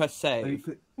then press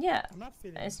save. Yeah,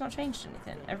 it's not changed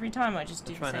anything. Every time I just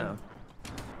do the Try same. now.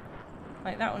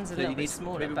 Like that one's a So little you bit need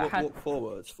smaller, maybe but walk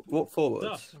forwards. Walk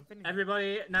forwards. So,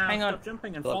 everybody now Hang on. stop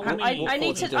jumping and Look, follow walk- me. I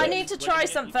need to. I need to try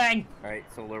something. Alright,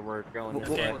 solar, we're going this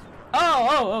Okay. way.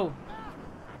 Oh.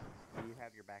 You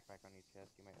have your backpack on your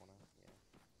chest. You might wanna.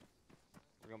 Yeah.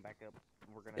 We're going back up.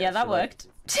 We're gonna. Yeah, that worked.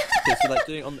 So like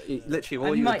doing on literally I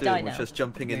all you were might die doing was now. just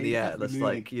jumping in the air. That's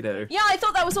like Yeah, I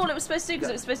thought that was all it was supposed to do because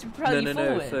it was supposed to propel you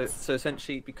forward. So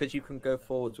essentially, because you can go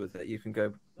forwards with it, you can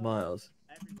go miles.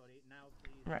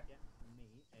 Right.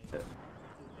 Yeah.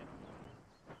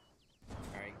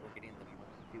 Alright, we're getting the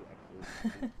Mark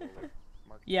 2 exos.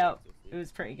 Yeah, it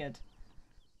was pretty good.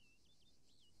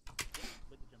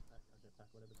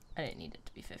 I don't need it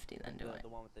to be 50 then, do I? The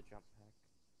one with the jump pack.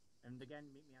 And again,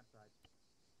 meet me outside.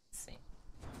 Let's see.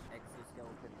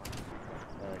 Exoskeleton Mark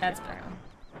 2. That's better.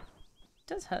 It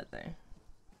does hurt though.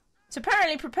 So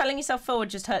apparently propelling yourself forward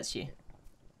just hurts you.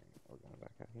 We're going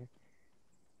back out here.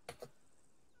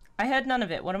 I heard none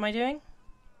of it. What am I doing?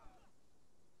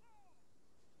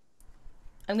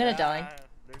 I'm gonna die.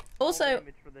 Also,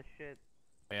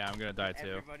 Yeah, I'm gonna die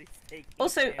too.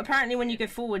 apparently when you go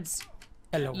forwards,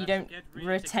 you don't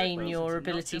retain your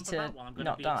ability to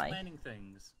not die.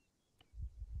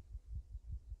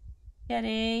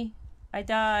 Yeti, I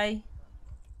die.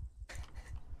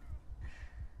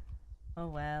 Oh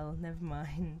well, never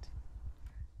mind.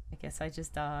 I guess I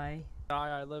just die.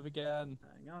 Die, I live again.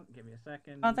 Hang on, give me a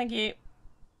second. Oh, thank you.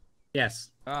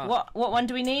 Yes. What one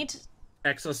do we need?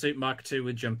 Exosuit Mark II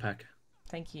with jump pack.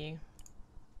 Thank you.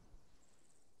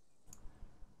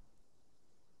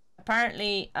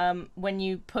 Apparently, when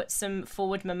you put some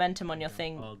forward momentum on your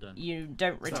thing, you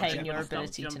don't retain your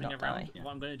ability to not die.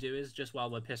 What I'm going to do is, just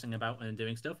while we're pissing about and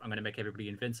doing stuff, I'm going to make everybody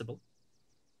invincible.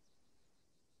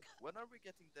 When are we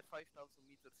getting the 5,000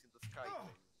 meters in the sky thing?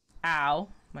 Ow,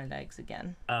 my legs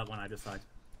again. When I decide.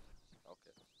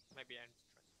 Okay. Maybe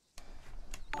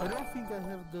I don't think I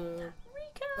have the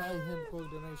hand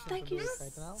coordination. Thank to do you it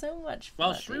right now. so much. Well,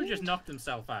 Flooded. Shrew just knocked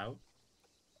himself out.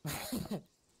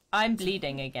 I'm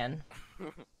bleeding again.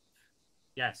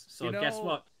 Yes, so You guess know-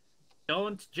 what?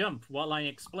 Don't jump while I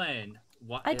explain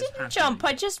what I is didn't happening. jump.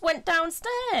 I just went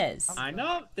downstairs. I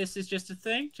know, this is just a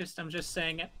thing. I'm just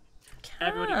saying it.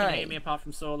 Everybody can hear me apart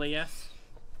from Solar, yes?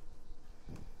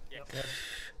 Yeah.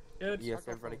 Good. Yes,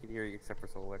 everybody can hear you except for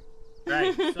solar.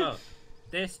 Right, so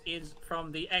this is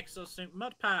from the Exosuit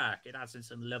mod pack. It adds in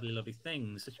some lovely, lovely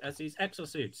things, such as these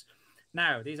exosuits.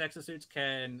 Now, these exosuits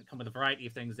can come with a variety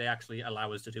of things. They actually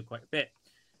allow us to do quite a bit.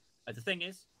 The thing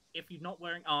is, if you're not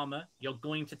wearing armor, you're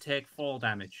going to take fall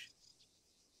damage.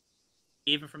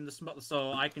 Even from the spot,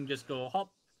 so I can just go hop,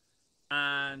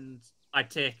 and I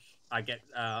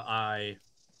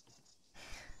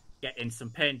get in some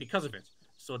pain because of it.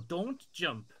 So don't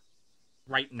jump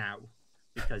right now,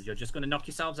 because you're just going to knock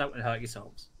yourselves out and hurt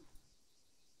yourselves.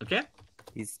 Okay?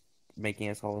 He's making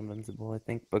us all invincible, I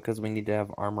think, because we need to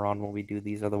have armor on when we do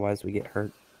these, otherwise we get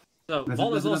hurt. So, There's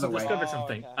Vol has also another way. discovered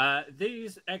something.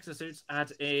 These exosuits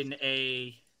add in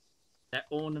their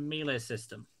own melee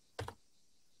system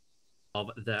of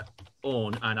their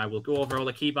own, and I will go over all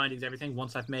the key bindings, everything,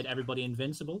 once I've made everybody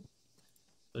invincible.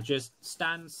 So just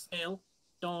stand still,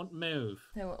 don't move.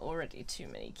 There were already too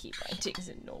many key bindings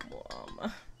in normal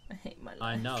armor. I hate my life.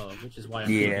 I know, which is why I'm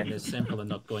keeping this simple and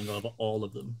not going over all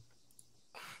of them.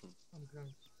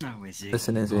 Oh, Izzy.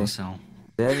 Listen, Izzy. Also.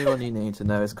 The only one you need to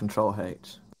know is Control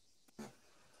H.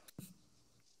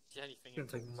 It's gonna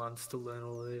take months to learn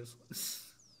all of these.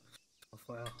 Off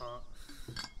by heart.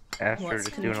 Astro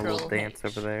just doing a little dance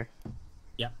over there.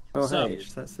 Yeah. Oh, so, hey,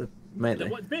 that's a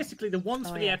melee. basically, the ones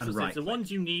for the yeah. explosives, Right. the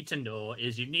ones you need to know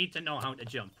is you need to know how to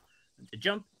jump. And to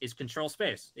jump is control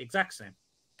space. The exact same.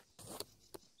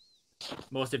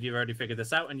 Most of you already figured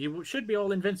this out, and you should be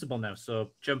all invincible now,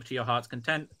 so jump to your heart's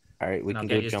content. Alright, we and I'll can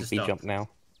get go used to jumpy stuff. jump now.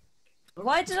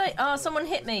 Why did I? Oh, someone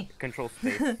hit me. Control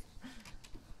space.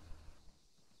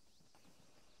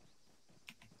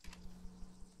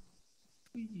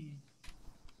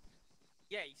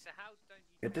 Yeah, so how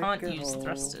don't You can't use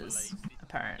thrusters,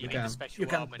 apparently. You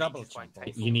can double jump.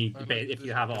 You need, if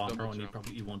you have armor on,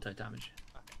 you won't take damage.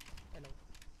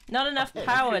 Not enough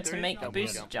power to make the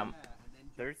boost jump.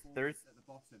 There's at the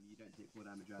bottom, you don't take full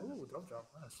damage either. Ooh, double jump,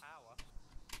 nice.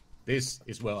 This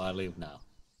is where I live now.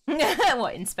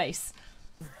 What, in space?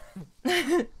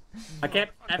 Okay,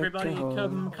 everybody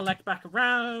come collect back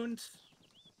around.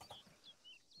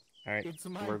 Alright,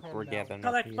 we're gathering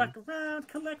up Collect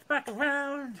here. back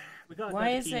around. We got Why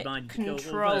another is it keybind to go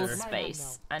control over.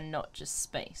 space and not just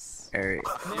space? Alright.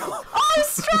 Oh,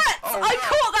 strats! I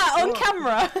caught that on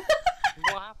camera!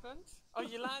 What happened? Oh,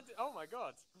 you landed. Oh my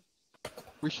god.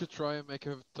 We should try and make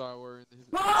a tower in his.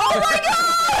 Oh my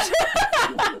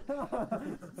god!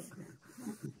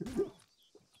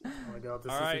 Oh my god,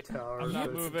 this Alright, is a tower. I'm not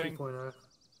so it's moving. 2.0.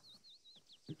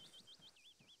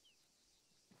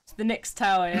 It's the next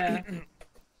tower, yeah.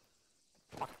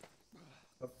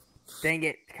 Dang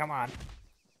it, come on.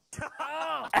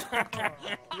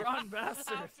 Run,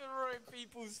 bastard! After ruin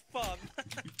people's fun.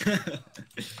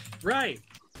 Right.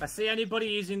 If I see anybody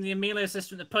using the melee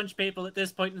system to punch people at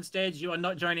this point in the stage, you are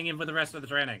not joining in for the rest of the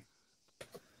training.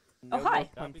 Oh, hi.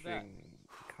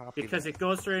 Because it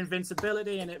goes through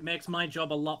invincibility and it makes my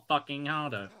job a lot fucking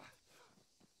harder.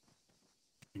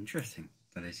 Interesting.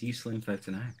 That is useful info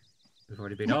to know. We've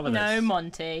already been over this. No,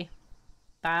 Monty.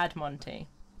 Bad Monty.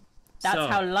 That's So-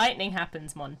 how lightning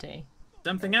happens, Monty.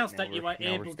 Something else Now that you we're- are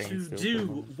now we're able staying to still for a do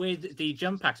moment. with the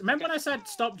jump packs. Remember when I said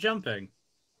stop jumping?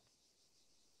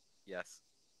 Yes.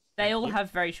 They all have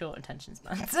very short attention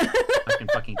spans. I can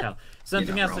fucking tell.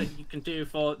 Something You're else not that you can do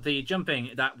for the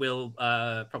jumping that will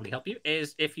probably help you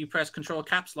is if you press Control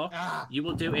Caps Lock, you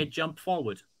will do a jump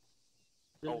forward.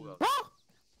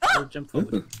 Or jump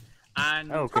forward.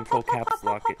 And Oh, control caps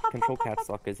lock. Control caps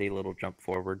lock is a little jump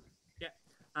forward. yeah,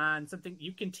 and something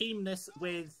you can team this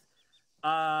with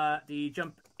the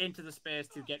jump into the space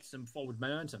to get some forward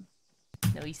momentum.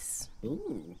 Nice.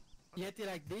 Ooh. Get it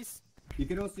like this. You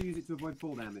can also use it to avoid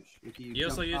fall damage. If You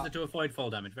also jump use up. it to avoid fall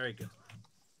damage. Very good.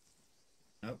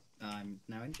 Oh, I'm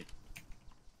now injured.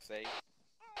 Say.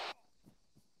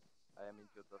 I am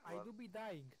injured as I well. do be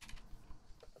dying.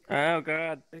 Oh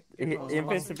god.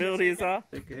 Invincibility is off.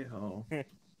 Okay, oh.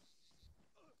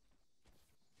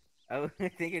 Oh, I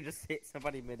think it just hit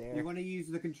somebody midair. You want to use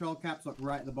the control caps lock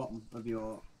right at the bottom of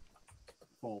your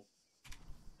fall.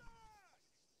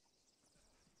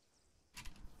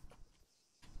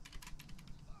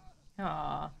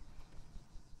 Aww.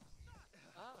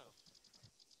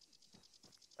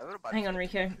 Everybody Hang on,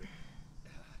 Rico.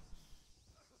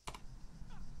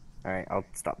 Alright, I'll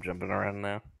stop jumping around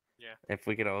now. Yeah. If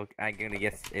we could all, I'm gonna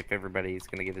guess if everybody's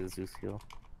gonna get a Zeus heal.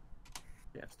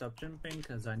 Yeah, stop jumping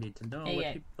because I need to know There you what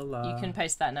go. people are. You can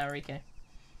post that now, Rico.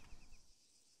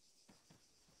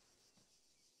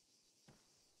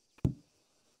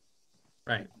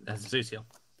 Right, that's Zeus heal.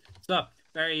 So,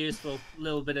 very useful,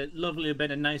 lovely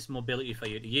bit of nice mobility for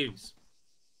you to use.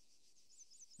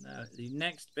 Now, the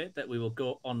next bit that we will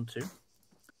go on to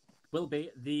will be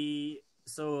the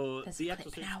There's the a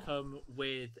clip exosuits now. come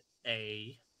with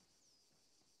a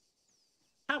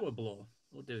power blow.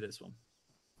 We'll do this one.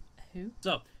 Who?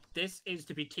 So this is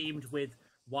to be teamed with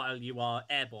while you are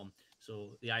airborne.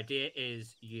 So the idea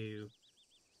is you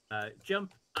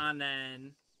jump and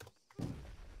then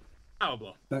power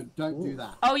blow. Don't do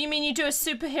that. Oh, you mean you do a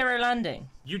superhero landing?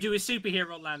 You do a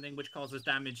superhero landing, which causes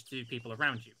damage to people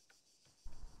around you.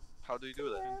 How do you do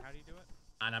that? How do you do it?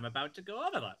 And I'm about to go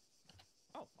over that.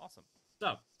 Oh, awesome.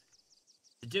 So,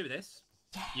 to do this,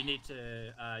 you need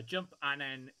to jump and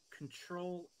then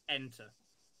control enter.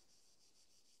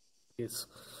 It's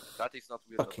That is not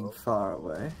weird at fucking all. far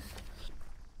away.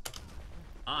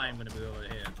 I'm going to be over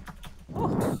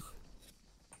here.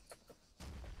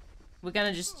 We're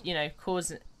gonna just, you know,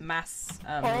 cause mass.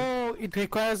 Oh, it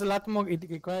requires a lot more. It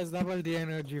requires double the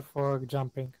energy for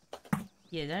jumping.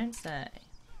 You don't say.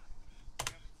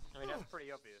 I mean, that's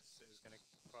pretty obvious. It was going to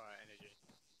require energy.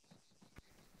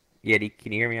 Yeti,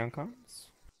 can you hear me on comms?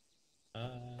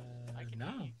 I can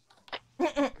no.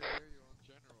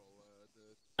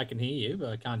 I can hear you, but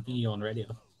I can't hear you on radio.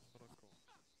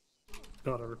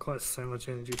 God, it requires so much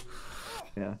energy.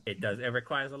 Yeah. It does. It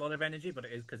requires a lot of energy, but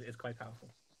it is because it is quite powerful.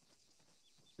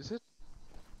 Is it?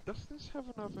 Does this have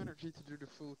enough energy to do the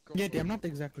full? Yeah, I'm not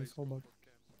exactly sold out.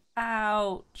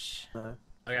 Ouch. No.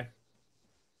 Okay.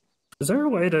 Is there a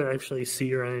way to actually see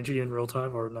your energy in real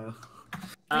time or no?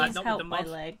 Please not help with the my mod.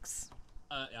 legs.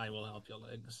 I will help your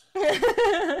legs.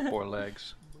 4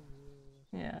 legs.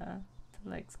 Yeah, the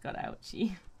legs got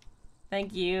ouchy.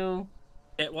 Thank you.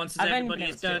 Once I've only everybody been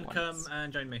is able to done, do it come once.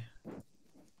 and join me.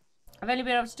 I've only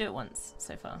been able to do it once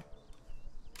so far.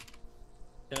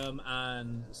 Come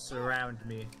and surround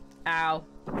me. Ow.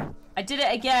 I did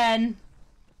it again.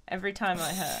 Every time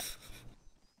I hurt.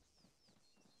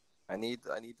 I need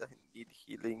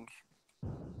healing.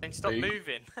 Then stop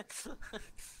moving.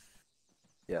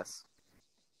 Yes.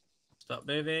 Stop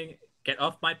moving. Get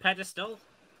off my pedestal.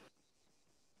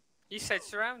 You said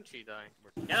surround you, though.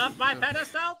 Get off my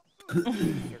pedestal!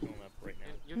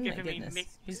 You're Oh my giving me goodness.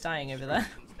 mixed Who's dying over there?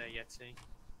 there, Yeti.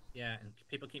 Yeah, and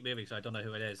people keep moving, so I don't know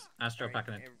who it is. Astro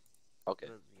packing it. Okay.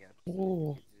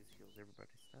 Oh.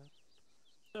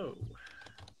 So,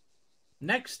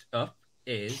 next up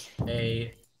is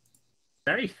a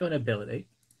very fun ability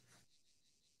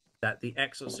that the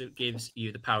exosuit gives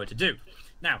you the power to do.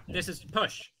 Now, this is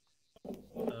push.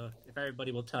 If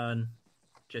everybody will turn,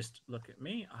 just look at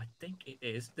me. I think it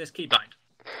is this keybind.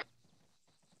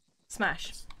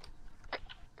 Smash.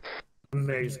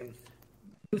 Amazing.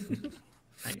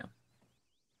 Hang on.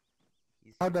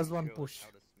 How does one push? How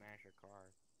to smash a car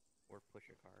or push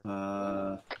a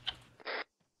car.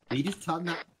 Did you just turn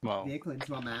that vehicle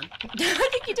into a man? I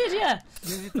think you did, yeah.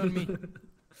 Use it on me.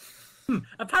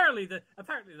 Apparently the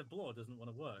blow doesn't want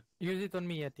to work. Use it on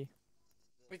me, Yeti.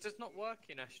 It does not work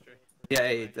in Astro.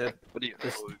 Yeah, the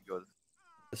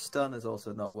stun is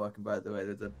also not working, by the way.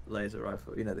 The laser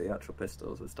rifle, you know, the actual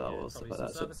pistols with Star Wars stuff Probably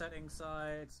like some that. server settings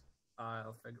sides.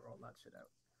 I'll figure all that shit out.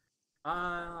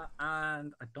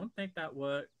 And I don't think that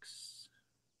works.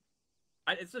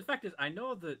 It's the fact is, I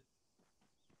know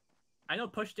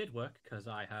push did work because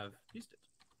I have used it.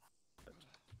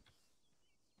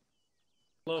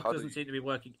 Cloak doesn't seem to be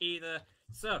working either.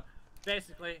 So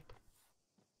basically,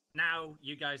 now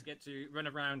you guys get to run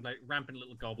around like rampant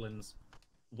little goblins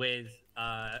with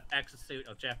exosuit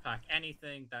or jetpack,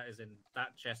 anything that is in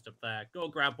that chest up there. Go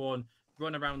grab one,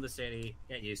 run around the city,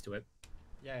 get used to it.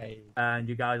 Yay. And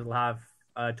you guys will have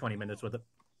 20 minutes with it.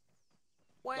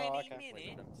 20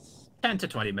 minutes? 10 to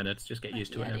 20 minutes, just get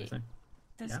used to it and everything.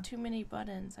 There's too many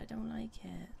buttons. I don't like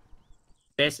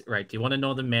it. Right, do you want to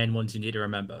know the main ones you need to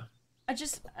remember?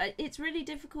 It's really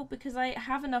difficult because I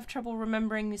have enough trouble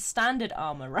remembering standard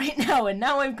armor right now, and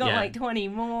now I've got like 20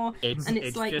 more, and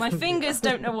it's like my fingers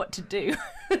don't know what to do.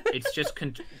 It's just,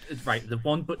 right, the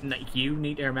one button that you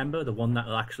need to remember, the one that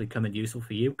will actually come in useful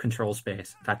for you, control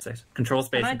space. That's it. Control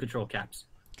space and control caps.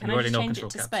 Can I just change it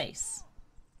to space?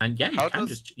 And yeah,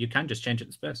 you can just change it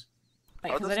to space.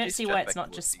 Because I don't see why it's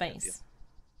not just space.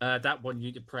 That one you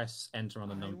need to press enter on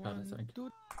the numpad, I think.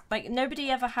 Like, nobody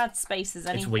ever had space as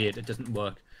anything. It's weird, it doesn't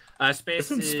work.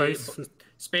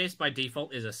 Space by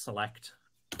default is a select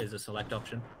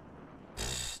option.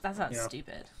 That sounds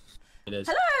stupid. It is.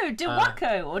 Hello,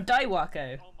 Dewako or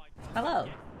Daiwako. Hello.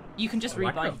 You can just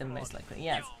rebind them most likely.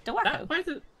 Yes.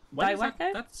 Dewako.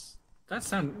 Daiwako?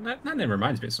 That name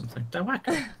reminds me of something.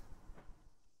 Daiwako.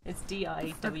 It's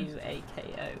Diwako.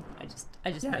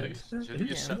 I just made.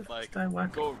 You said like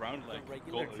go around like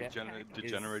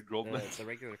degenerate goblins.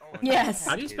 Yes.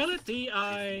 How do you spell it?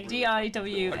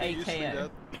 Diwako.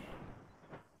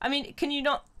 I mean, can you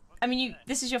not? I mean,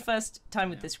 this is your first time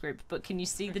with this group, but can you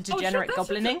see the degenerate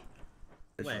goblining?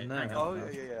 Wait, Oh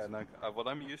yeah. No, what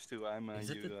I'm used to,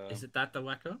 is it that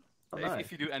Daiwako?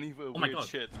 If you do any weird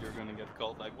shit, you're gonna get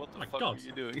called like, what the fuck are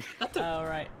you doing? Oh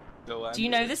right. So do you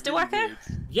know this Dewako?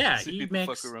 Yeah, he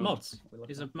makes mods.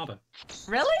 He's a modder.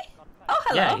 Really? Oh,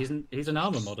 hello. Yeah, he's an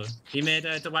armor modder. He made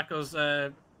Dewako's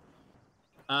oh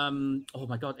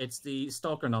my god, it's the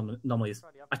Stalker anomalies.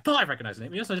 I thought I recognized the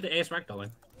name. He also did the Ace Ragdolling.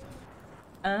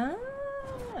 Ah.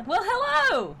 Well,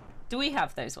 hello. Do we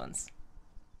have those ones?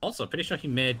 Also, pretty sure he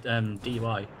made DUI.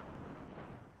 I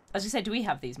was gonna say, do we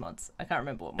have these mods? I can't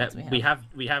remember what mods we have.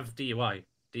 We have DUI.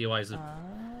 DUI is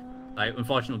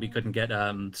unfortunately, we couldn't get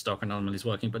Stalker anomalies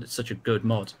working, but it's such a good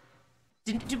mod.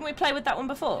 Didn't we play with that one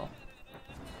before?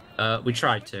 We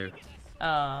tried to.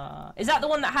 Is that the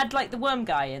one that had like the worm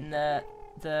guy in the?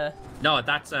 No,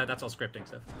 that's all scripting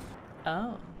stuff.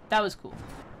 Oh, that was cool.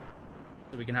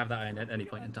 So we can have that in at any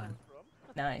point in time.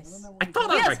 Nice. I thought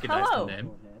I recognized the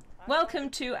name. Welcome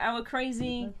to our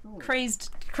crazy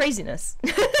craziness.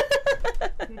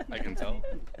 I can tell.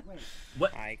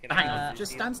 What? Hang on,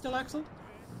 just stand still, Axel.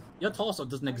 Your torso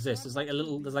doesn't exist. There's like a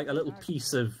little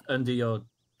piece of under your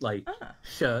like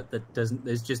shirt that doesn't.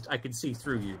 There's just I can see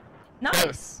through you.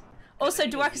 Nice. Also,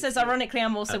 Dwaka says, ironically,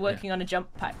 I'm also working on a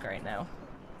jump pack right now.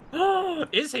 Oh,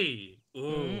 is he?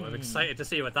 Ooh, I'm excited to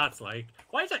see what that's like.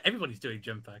 Why is that everybody's doing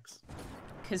jump packs?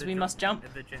 Because we must jump.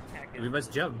 We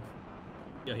must jump.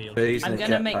 You're healed. I'm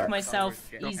gonna make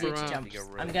myself easy to jump.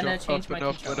 I'm gonna change my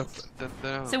controls.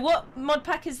 So what mod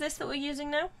pack is this that we're using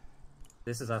now?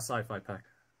 This is our sci-fi pack.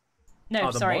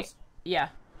 No, the sorry. mod? Yeah.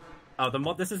 Oh, the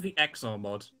mod. This is the EXO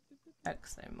mod.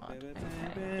 EXO mod.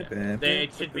 Okay. There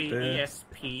it should be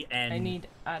ESPN. I need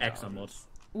EXO mod.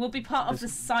 We'll be part of the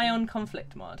Scion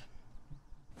conflict mod.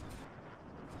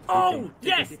 Oh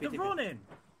yes, the Ronin.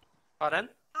 Pardon?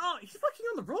 Oh, he's working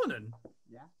on the Ronin.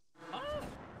 Yeah. Oh.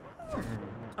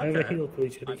 I have a heal,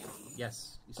 please, Eddie.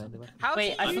 Yes. How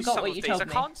Wait, do you I use forgot some what of you these? told I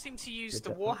me. can't seem to use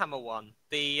the Warhammer one,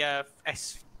 the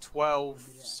S12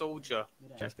 soldier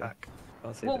jetpack.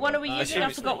 What one are we using?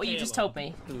 I forgot what you just told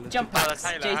me. Jump packs,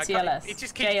 JTLS. It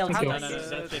just keeps JLT. No,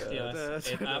 that's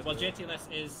JTLS. Well,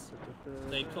 JTLS is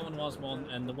the Clone Wars one,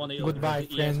 and the one that Goodbye,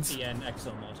 the friends. ESPN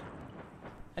EXO mod.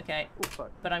 Okay,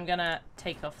 but I'm gonna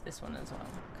take off this one as well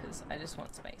because I just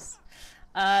want space.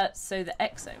 So the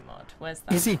EXO mod, where's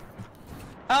that? Easy.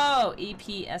 Oh,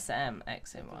 EPSM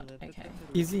EXO mod. Okay.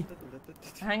 Easy.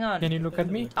 Hang on. Can you look at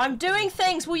me? I'm doing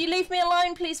things. Will you leave me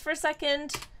alone, please, for a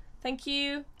second? Thank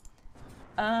you.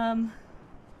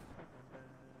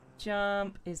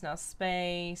 Jump is now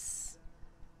space.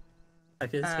 I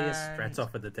can see a Stretch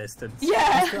off in the distance.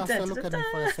 Yeah. Just look at me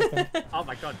for a second. Oh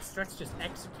my god, Stretch just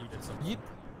executed something.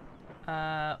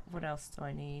 What else do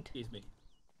I need? Excuse me.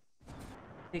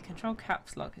 The control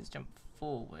caps lock has jumped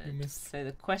forward. You missed. So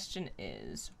the question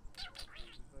is,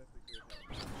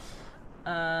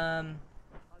 yeah,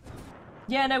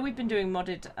 no, we've been doing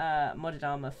modded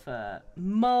armor for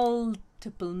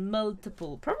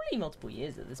multiple, probably multiple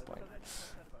years at this point,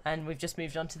 and we've just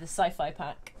moved on to the Sci-Fi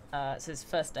pack. So it's the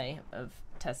first day of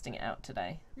testing it out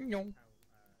today. No.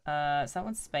 So that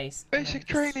one's space. Basic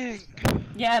training.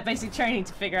 Yeah, basic training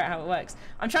to figure out how it works.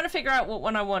 I'm trying to figure out what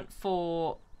one I want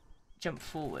for jump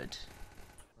forward.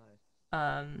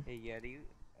 Hey Yeti,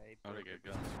 I get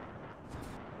guns.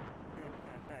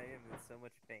 I am in so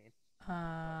much pain.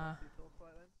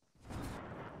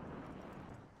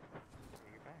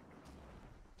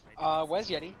 Where's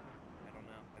Yeti? I don't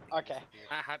know. Okay.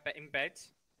 I have it in bed.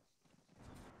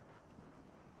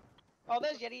 Oh,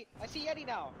 there's Yeti. I see Yeti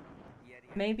now.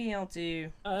 Maybe I'll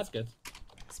do. Oh, that's good.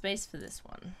 Space for this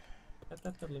one. We've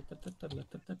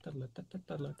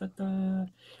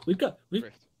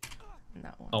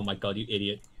That one. Oh my god, you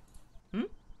idiot!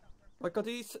 My god,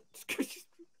 he's.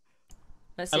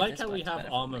 Let's I see if like this how we works have better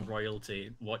for Armor me.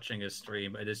 royalty watching a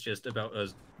stream, and it's just about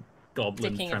us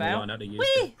goblins Dicking trying to about? learn how to use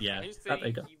Whee! it. Yeah, Who's there you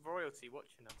the go. royalty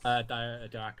watching us?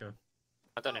 Darko.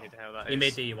 I don't know who the hell that is. He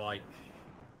made DUI.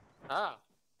 Ah.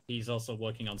 He's also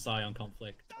working on Scion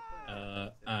Conflict,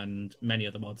 and many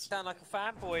other mods. Sound like a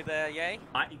fanboy there, yay?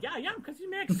 Yeah, I am, because he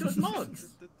makes good mods.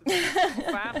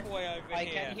 Fanboy over I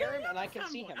here. can hear him and I can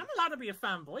see him. I'm allowed to be a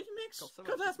fanboy. He makes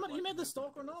good ass mod. He made the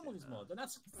Stalker Anomalies mod, and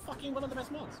that's fucking one of the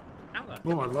best mods out there.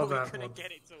 Oh, I love that Couldn't mod.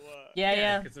 get it to work.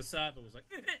 Yeah. Because the server was like.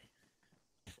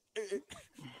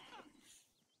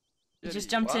 You just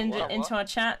jumped into our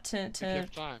chat to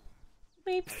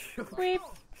weep, weep,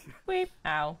 weep.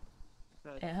 Ow.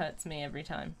 It hurts me every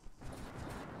time.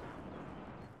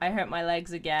 I hurt my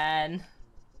legs again.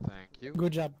 Thank you.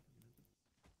 Good job.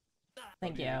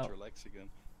 Thank you. Your legs again.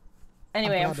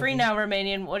 Anyway, I'm I'm proud free of you. now,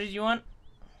 Romanian. What did you want?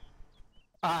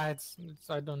 It's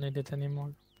I don't need it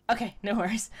anymore. Okay, no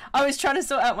worries. I was trying to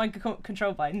sort out my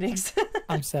control bindings.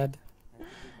 I'm sad.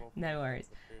 No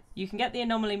worries. You can get the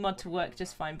anomaly mod to work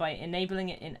just fine by enabling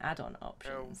it in add-on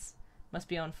options. Must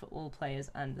be on for all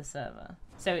players and the server.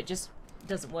 So it just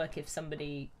doesn't work if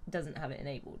somebody doesn't have it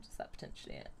enabled. Is that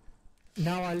potentially it?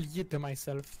 Now I'll yeet to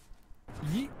myself.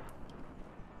 Yeet.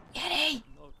 Yeti!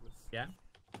 Yeah?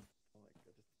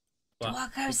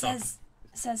 Dwako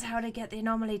says how to get the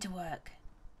anomaly to work.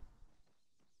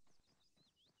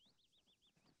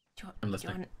 I'm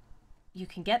listening. You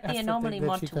can get the That's the anomaly thing that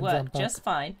mod you to can work jump up. just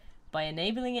fine by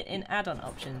enabling it in add-on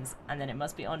options, and then it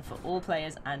must be on for all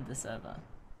players and the server.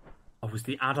 Oh, was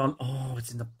the add-on? Oh,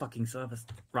 it's in the fucking service.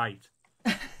 Right.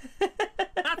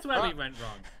 That's where we went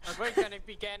wrong. We're going to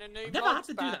be getting a new Never had mod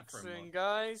to do that back for a soon, mod.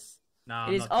 guys. No,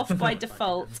 It is off by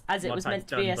default, as it was meant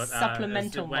to be a Mod pack's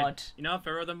supplemental done, but, mod. You know,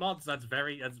 for other mods, that's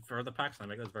for other packs, I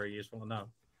think that's very useful to know.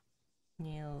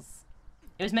 Niels.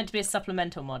 It was meant to be a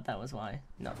supplemental mod, that was why.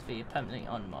 Not to be a permanently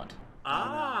on mod.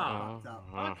 Ah!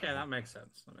 Okay, that makes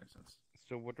sense. That makes sense.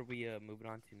 So what are we moving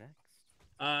on to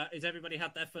next? Has everybody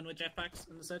had their fun with jetpacks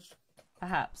and such?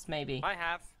 Perhaps, maybe. I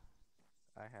have.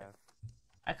 I have.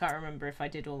 I can't remember if I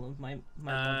did all of my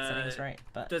mod settings right,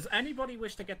 but Does anybody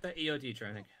wish to get the EOD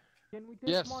training? Can we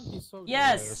Yes.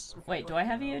 yes. Wait, do I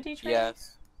have EOD training?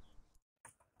 Yes.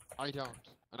 I don't,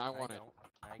 and I want it.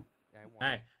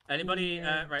 Hey, anybody?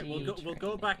 Right, EOD we'll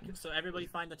go back. So everybody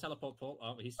find the teleport pole.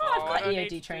 Oh, he's. Oh, I've got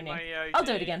EOD training. I'll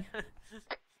do it again.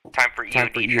 Time for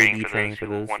EOD training for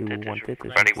those who wanted. If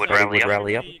anybody would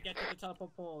rally up. Get to the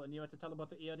teleport pole, and you have to tell about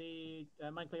the EOD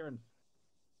mine clearance.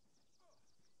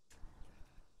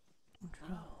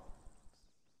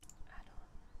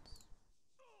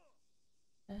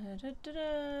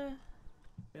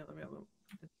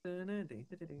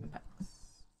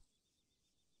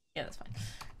 Yeah, that's fine.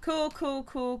 Cool.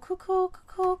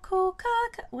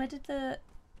 Where did the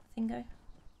thing go?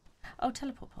 Oh,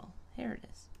 teleport pole. Here it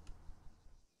is.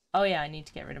 Oh yeah, I need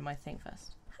to get rid of my thing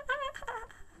first.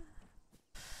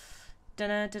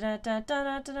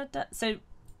 So,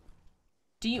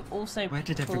 do you also Where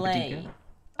did play? everybody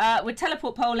go? With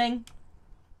teleport polling.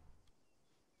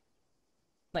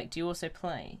 Like, do you also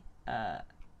play a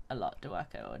lot,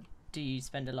 Duaco, or do you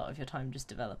spend a lot of your time just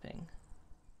developing?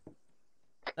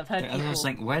 I've heard I was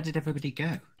like, where did everybody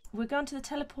go? We're going to the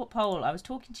teleport pole. I was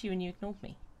talking to you and you ignored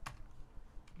me.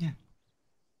 Yeah.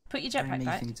 Put your jetpack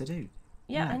back. Anything to do.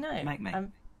 Yeah, No, I know. mate.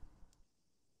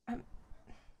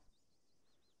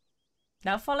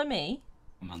 Now follow me.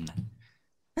 Come on then.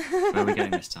 Where are we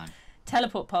going this time?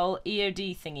 Teleport pole,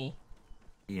 EOD thingy.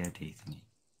 EOD thingy.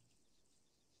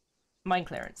 Mine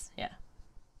clearance, yeah.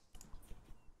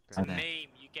 It's a meme,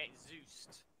 you get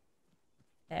Zeused.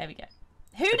 There we go.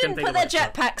 Who didn't put their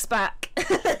jetpacks back?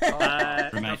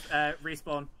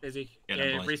 Respawn, Izzy.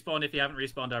 Boys. Respawn if you haven't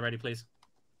respawned already, please.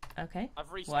 Okay. I've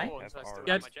respawned, Why? so I still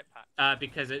have my jetpack.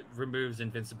 Because it removes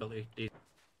invincibility.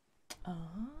 Oh,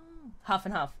 half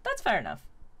and half. That's fair enough.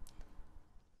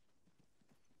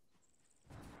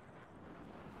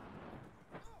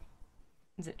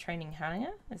 Is it training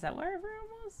hangar? Is that where everyone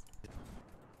was?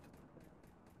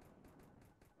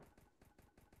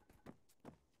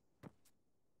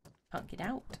 Can't get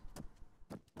out.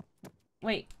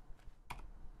 Wait.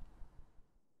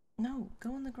 No,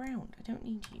 go on the ground. I don't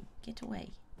need you. Get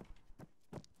away.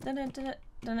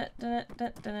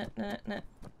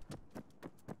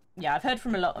 Yeah, I've heard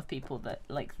from a lot of people that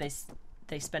like they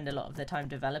spend a lot of their time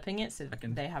developing it, so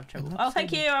they have trouble. Oh,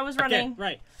 thank you. I was running. Okay,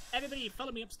 right. Everybody,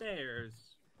 follow me upstairs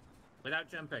without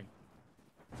jumping.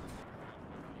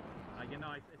 You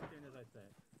know, as soon as I say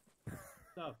it.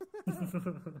 So,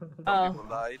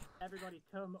 everybody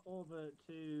come over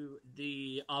to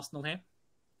the arsenal here.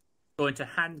 Go into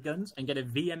handguns and get a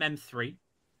VMM3.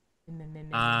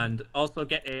 And also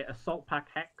get a assault pack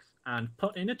hex and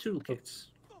put in a toolkit.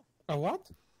 A what?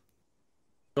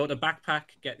 Go to backpack,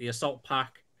 get the assault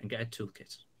pack, and get a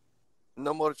toolkit.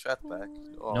 No more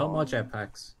jetpacks. Oh. No more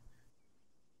jetpacks.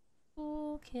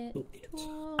 Toolkit.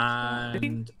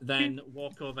 And then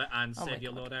walk over and Oh my save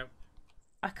your God. loadout.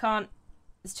 I can't.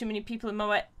 There's too many people in my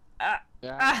way.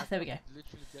 There we go.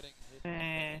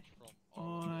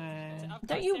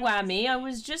 Don't you wham me. I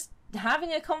was just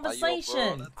having a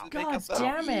conversation. God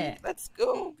damn it. Let's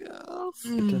go, girls.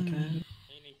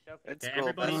 Let's go.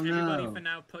 Everybody for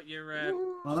now, put your.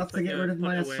 I'll have to get rid of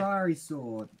my Asari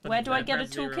sword. Where do I get a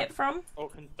toolkit from?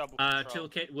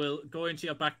 Toolkit will go into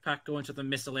your backpack, go into the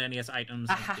miscellaneous items.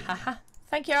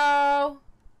 Thank you.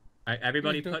 Right,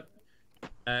 everybody put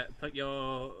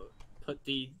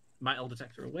the metal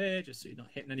detector away, just so you're not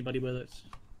hitting anybody with it.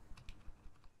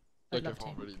 Like I've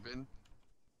already been.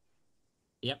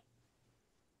 Yep.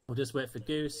 We'll just wait for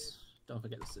Goose. Don't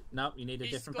forget this. No, you need a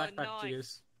different backpack to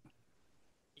use.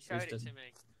 You showed it to me.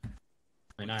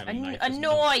 I mean, I have A knife.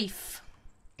 knife.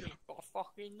 You've got a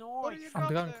fucking knife.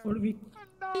 I'm going.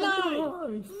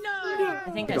 No!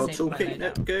 I think You I got a saved my toolkit in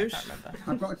loadout. it, Goose? I can't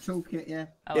remember. I've got a toolkit, yeah.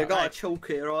 Oh, Yeah, got right. a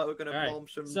toolkit, right? We're gonna Alright, bomb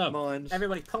some so, mines.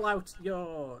 everybody pull out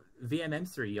your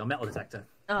VMM3, your metal detector.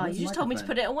 Oh, you just told me to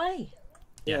put it away.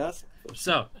 Yeah.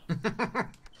 So,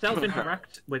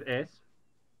 self-interact with Ace.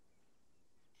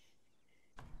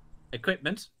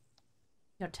 Equipment.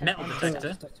 Metal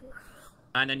detector.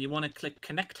 And then you want to click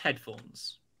connect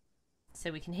headphones.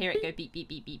 So we can hear it go beep beep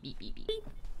beep beep beep beep beep.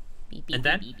 Beep beep And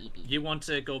then beep beep beep. you want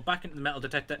to go back into the metal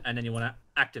detector and then you want to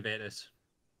activate it.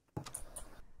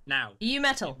 Now. You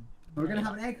metal. We're gonna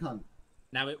have an egg hunt.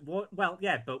 Now it won't. Well,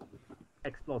 yeah, but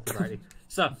explosive already.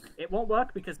 So it won't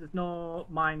work because there's no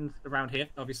mines around here,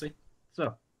 obviously.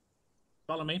 So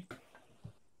follow me.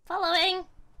 Following.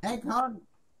 Egg hunt.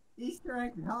 Easter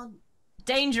egg hunt.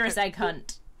 Dangerous egg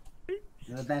hunt.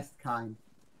 The best kind.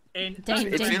 It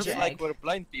feels like we're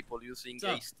blind people using So,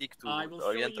 a stick to I will show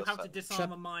orient you how to us.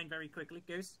 disarm a mine very quickly,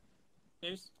 Goose.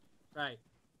 Goose. Right.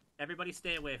 everybody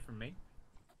stay away from me.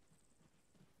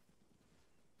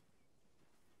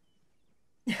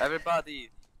 Everybody,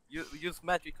 use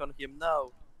magic on him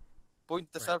now.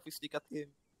 Point the selfie stick at him.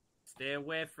 Stay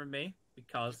away from me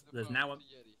because there's now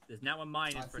a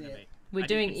mine in front of me. We're And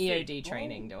doing you can EOD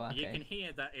training, Duake. You can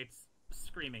hear that it's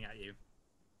screaming at you.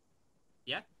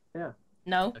 Yeah? Yeah.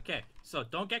 No. Okay, so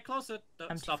don't get closer.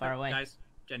 Don't I'm too stop far it, away. guys.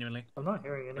 Genuinely. I'm not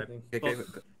hearing anything.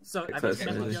 So have you connected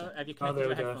there your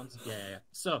we go. headphones? Yeah.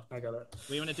 So I got it. what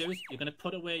you want to do is you're going to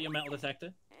put away your metal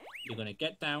detector. You're going to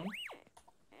get down.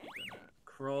 You're going to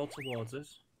crawl towards it.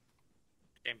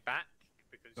 In back.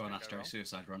 Go on, Astro,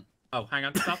 suicide run. Oh, hang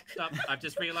on, stop. I've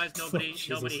just realised nobody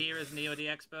here is an EOD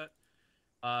expert.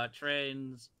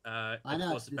 Trains,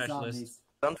 explosive specialist.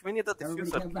 Don't we need a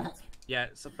diffuser? Yeah,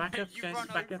 so back up, You guys, run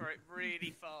back over up. it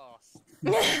really fast.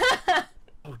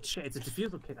 Oh shit, it's a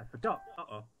diffusal kit, I forgot.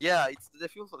 Uh-oh. Yeah, it's the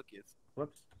diffuser kit.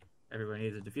 Whoops. Everyone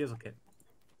needs a diffusal kit.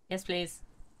 Yes, please.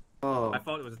 Oh. I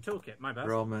thought it was a toolkit, my bad.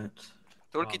 Roll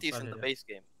Toolkit is in the base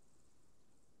game.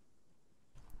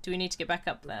 Do we need to get back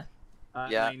up there?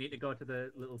 Yeah. No, you need to go to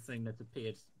the little thing that's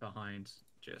appeared behind.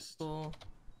 Just. Cool.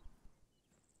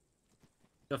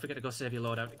 Don't forget to go save your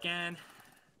loadout again.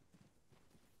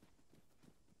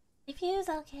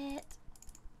 Diffusal kit.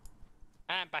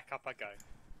 And back up I go.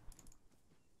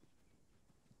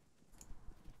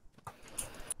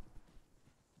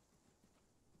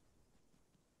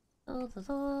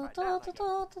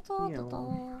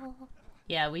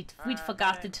 Yeah, we'd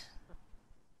forgotten.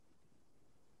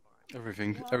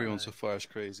 Everyone so far is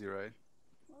crazy, right?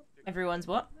 Everyone's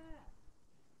what?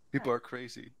 People are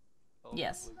crazy.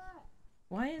 Yes.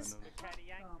 Why is...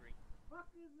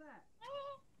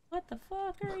 What the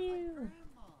fuck are you?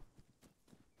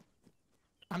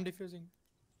 I'm defusing.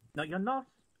 No, you're not.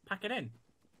 Pack it in.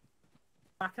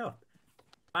 Back up.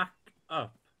 Back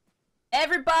up.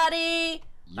 Everybody!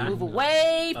 Move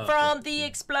away from the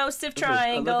explosive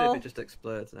triangle! I love it if it just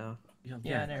explodes now.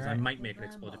 Yeah, I know, I right? might make it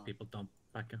explode if people don't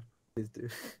back up. Please do.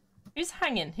 Who's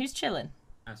hanging? Who's chilling?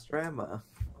 Grandma.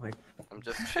 Like, I'm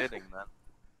just chilling, man.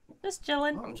 Just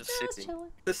chilling. I'm just sitting.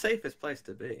 chilling. the safest place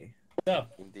to be. So,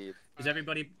 Indeed. is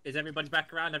everybody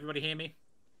back around? Everybody hear me?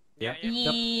 Yeah.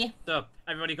 Yeah. So,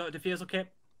 everybody got a diffusal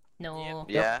kit? No.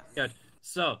 Yeah. Good.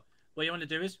 So, what you want to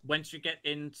do is, once you get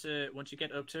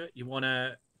up to it, you want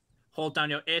to hold down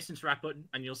your ace interact button,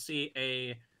 and you'll see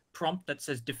a prompt that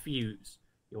says diffuse.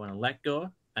 You want to let go,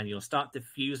 and you'll start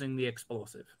diffusing the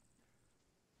explosive.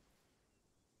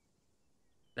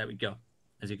 There we go.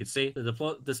 As you can see, the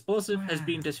explosive has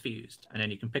been diffused, and then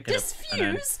you can pick it up.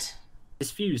 Diffused?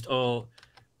 Diffused, or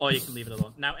you can leave it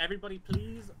alone. Now, everybody,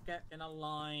 please get in a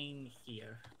line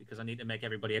here, because I need to make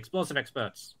everybody explosive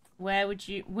experts.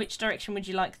 Which direction would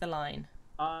you like the line?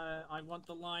 I want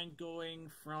the line going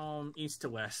from east to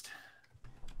west.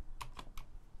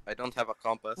 I don't have a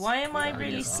compass. Why am I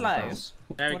really slow?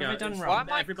 There we What go. have I done wrong?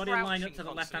 Everybody line up to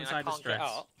the left-hand side of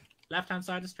Strets. Left-hand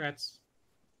side of Strets.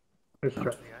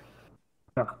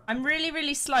 I'm really,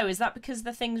 really slow. Is that because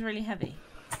the thing's really heavy?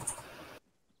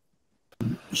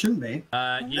 Shouldn't be.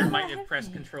 You might have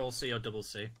pressed Control C or Double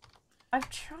C. I've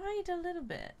tried a little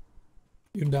bit.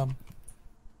 You dumb.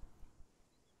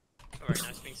 Very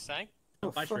nice thing to say.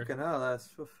 Oh, fucking hell, that's...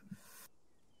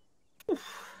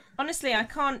 Honestly, I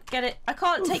can't get it. I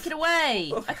can't take it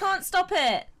away. I can't stop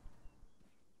it.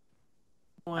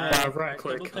 Right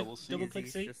click. Double click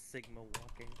C. Just Sigma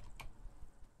walking.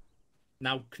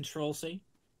 Now Control C.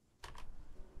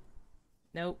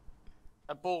 Nope.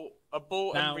 Abort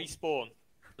Now- and respawn.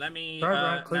 Let me.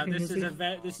 Right, Now clicking this is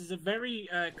easy. this is a very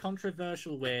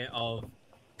controversial way of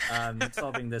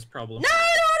solving this problem. No,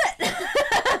 I don't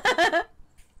want it.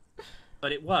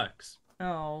 But it works.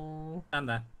 Oh. Stand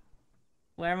there.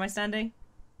 Where am I standing?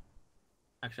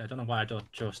 Actually, I don't know why I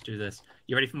don't just do this.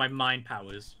 You ready for my mind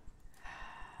powers?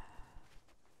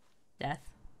 Death.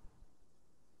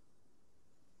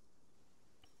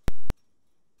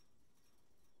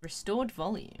 Restored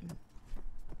volume.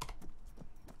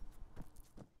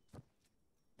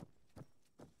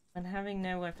 When having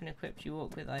no weapon equipped, you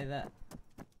walk with either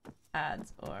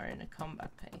ads or in a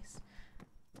combat pace.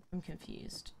 I'm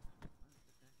confused.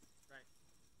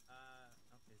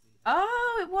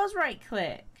 Oh, it was right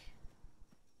click.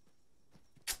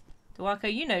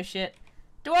 Duaco, you know shit.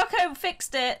 Duaco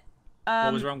fixed it.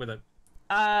 What was wrong with it?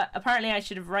 Apparently I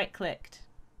should have right clicked.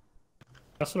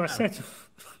 That's what I said.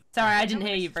 Sorry, I didn't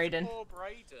hear you, Brayden.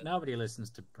 Nobody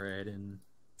listens to Braden.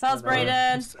 Sounds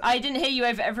Brayden. I didn't hear you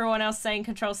over everyone else saying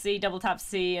Control C, double tap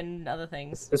C, and other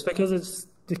things. It's because it's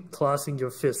classing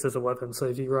your fist as a weapon, so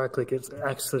if you right click, it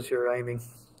acts as you're aiming.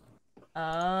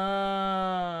 Oh.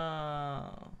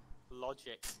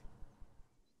 Logic.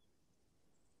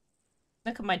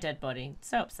 Look at my dead body.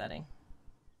 So upsetting.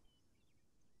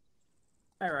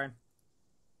 Hey, Ryan.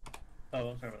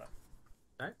 Oh, sorry about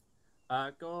that.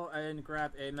 Right. Go and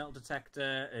grab a metal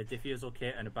detector, a diffusal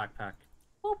kit, and a backpack.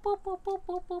 Boop, boop, boop, boop,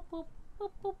 boop, boop, boop.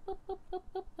 Boop, boop, boop, boop, boop,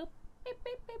 boop, boop. Beep,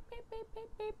 beep, beep, beep, beep,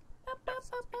 beep, beep. Boop, boop,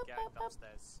 boop, boop, boop, boop.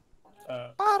 Upstairs.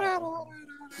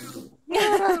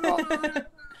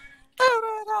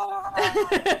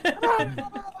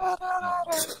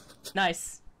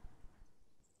 Nice.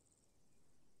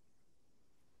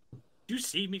 Do you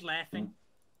see me laughing?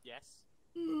 Yes.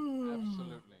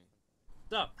 Absolutely.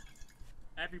 So,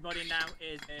 everybody now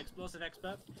is an explosive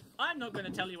expert. I'm not going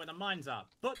to tell you where the mines are,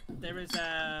 but there is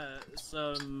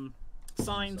some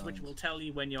signs which will tell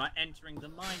you when you are entering the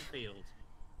minefield.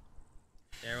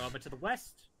 They're over to the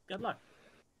west. Good luck.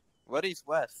 Where is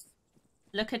west?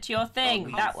 Look at your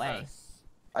thing that way.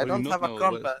 I don't have a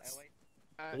compass.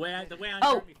 The way I'm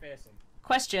currently facing.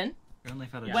 Question.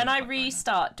 When I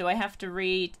restart, do I have to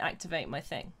reactivate my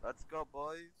thing? Let's go,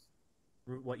 boys.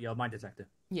 What, your mine detector?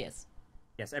 Yes.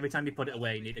 Yes, every time you put it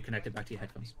away, you need to connect it back to your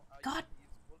headphones. God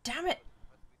damn it.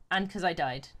 And because I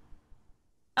died.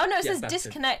 Oh no, it says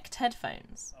disconnect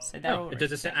headphones. So they're all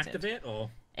does it say reconnected. activate or?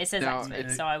 It says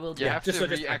activate, so I will do You it. have to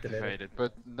reactivate it,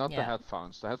 but not the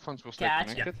headphones. The headphones will stay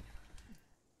connected.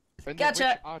 And then which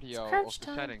audio of the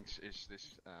settings is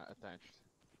this attached?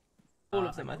 All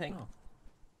of them, I think.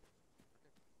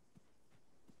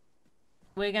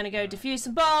 We're gonna go defuse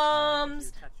some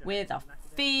bombs with our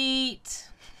feet.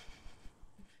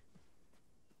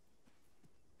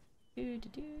 I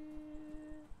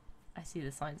see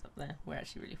the signs up there. We're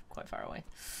actually really quite far away.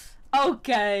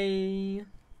 Okay.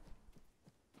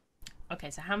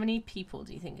 Okay, so how many people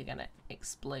do you think are gonna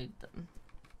explode them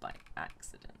by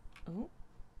accident? Ooh.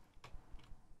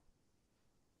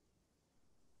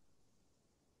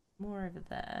 More over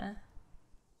there.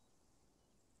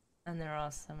 And there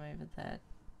are some over there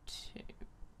too.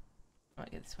 I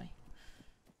might go this way.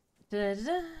 Da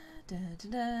da da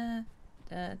da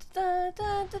da da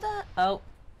da da da. Oh.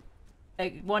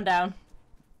 Hey, one down.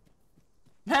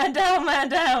 Man down, man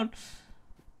down.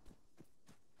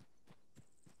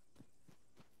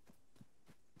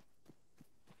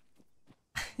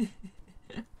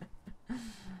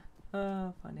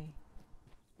 Oh, funny.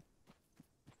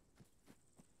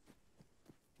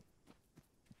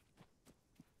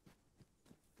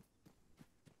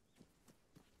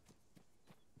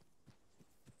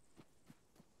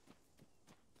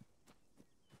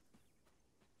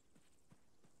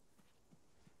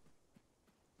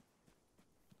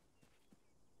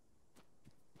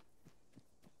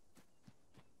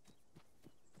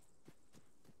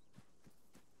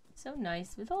 So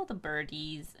nice with all the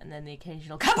birdies and then the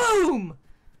occasional kaboom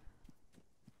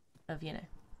of, you know,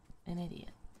 an idiot.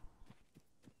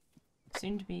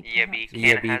 Soon to be. Ken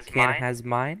has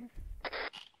mine.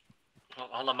 Well,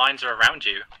 all the mines are around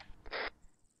you.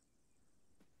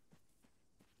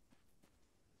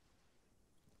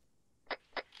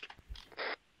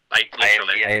 Like,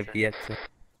 literally. I have yet to.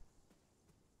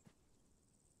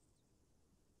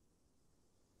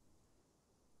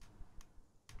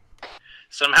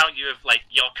 Somehow you have, like,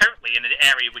 you're currently in an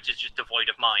area which is just devoid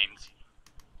of mines.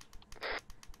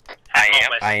 I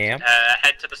am.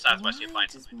 Head to the southwest, you'll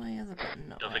find something. My other button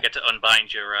not Don't forget to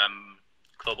unbind your,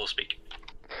 global speak.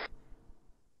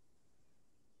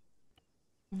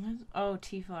 Oh,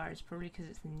 T4 is probably because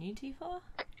it's the new T4?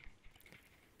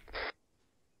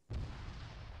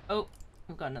 Oh,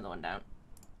 we've got another one down.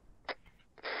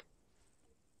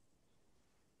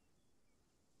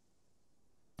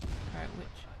 Alright, which?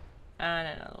 And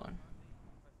another one.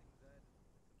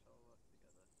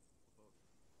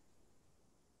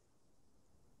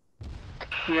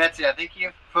 Yeah, I think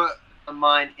you've put a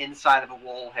mine inside of a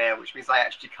wall here, which means I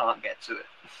actually can't get to it.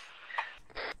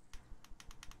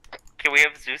 Can we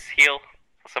have Zeus heal?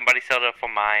 Somebody set up for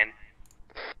mine.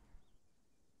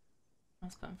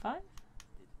 That's button 5.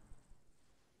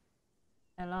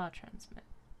 LR transmit.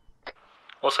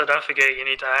 Also, don't forget you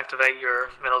need to activate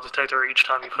your metal detector each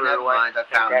time you put it away. Never mind, I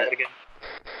found it. Again.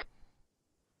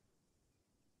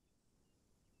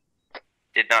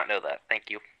 Did not know that.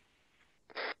 Thank you.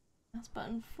 That's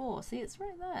button 4. See, it's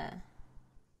right there.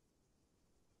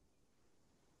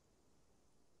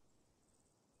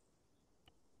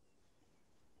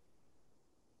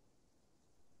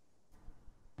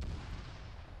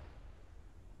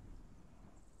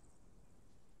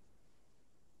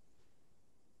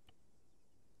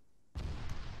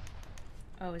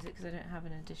 Oh, is it because I don't have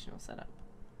an additional setup?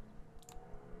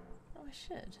 Oh, I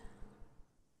should.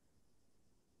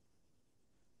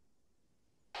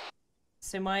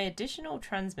 So my additional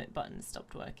transmit button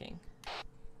stopped working.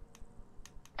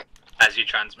 As you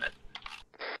transmit?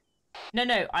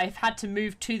 No, I've had to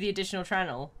move to the additional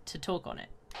channel to talk on it.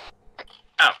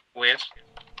 Oh, weird.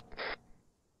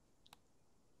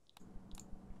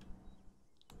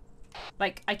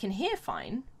 Like, I can hear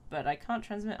fine, but I can't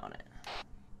transmit on it.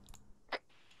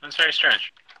 That's very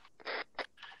strange.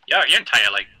 Your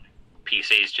entire, like,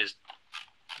 PC is just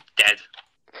dead.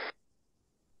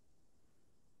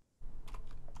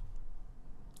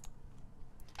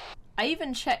 I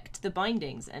even checked the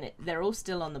bindings, and they're all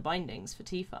still on the bindings for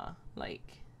Tifa.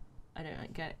 Like, I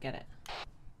don't get it.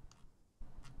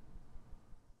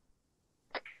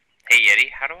 Hey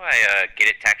Yeti, how do I get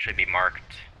it to actually be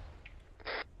marked?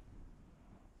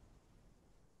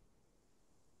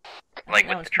 Like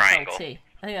with the triangle. T.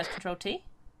 I think that's Control T.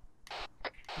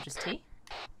 Or just T.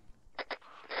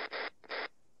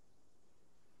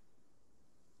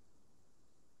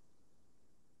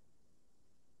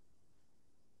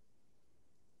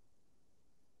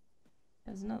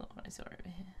 There's another one I saw over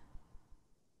here.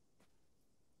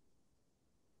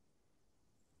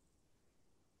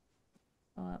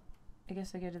 Oh well, I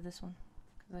guess I go to this one,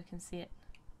 because I can see it.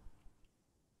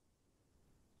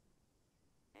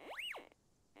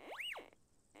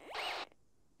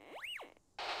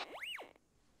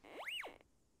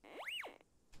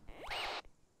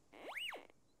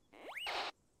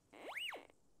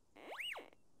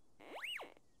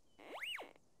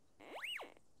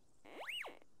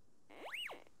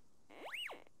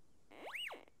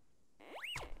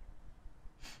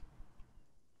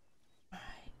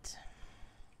 Right.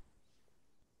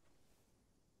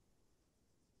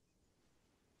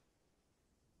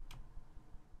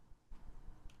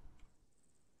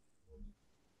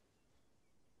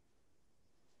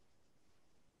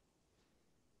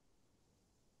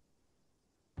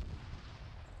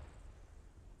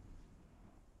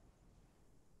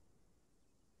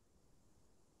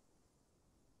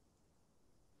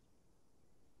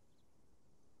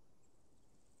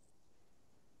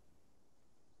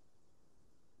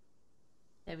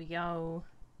 There we go.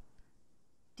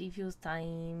 Defuse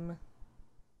time.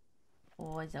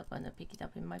 Oh, is that gonna pick it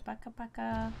up in my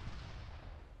backpack?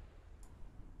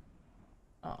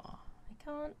 Oh, I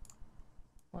can't.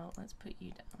 Well, let's put you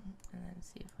down and then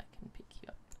see if I can pick you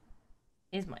up.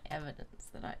 Here's my evidence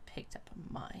that I picked up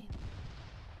a mine.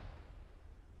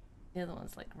 The other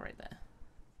one's like right there.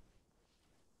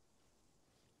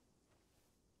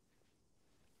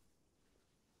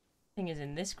 Thing is,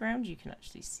 in this ground, you can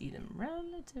actually see them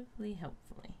relatively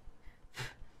helpfully.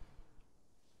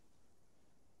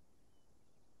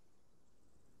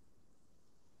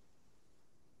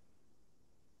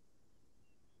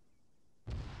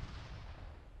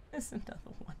 There's another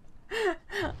one.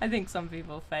 I think some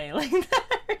people failing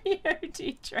their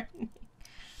EOD training.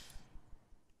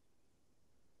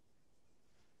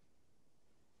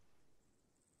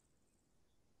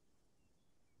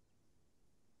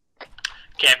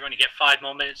 Okay, everyone, you get 5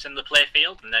 more minutes in the play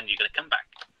field, and then you're going to come back.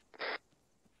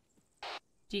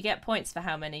 Do you get points for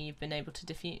how many you've been able to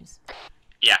defuse?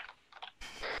 Yeah.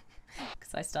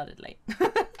 Because I started late.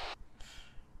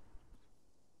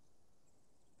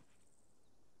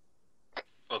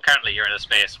 Well, currently you're in a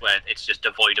space where it's just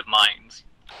devoid of mines.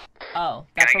 Oh,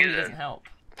 that probably doesn't help.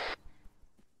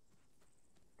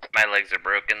 My legs are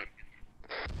broken.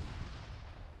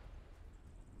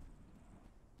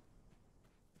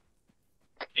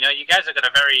 You know, you guys have got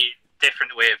a very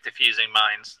different way of diffusing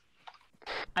mines.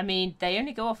 I mean, they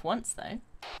only go off once, though.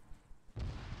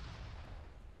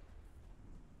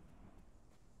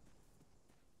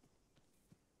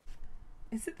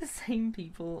 Is it the same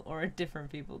people or are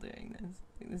different people doing this?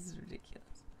 I think this is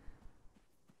ridiculous.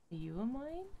 Are you a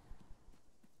mine?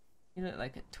 You look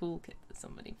like a toolkit that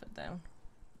somebody put down.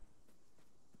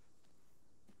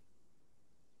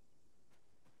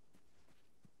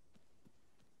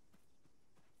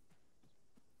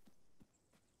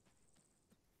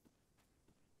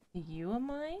 Are you a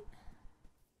mine?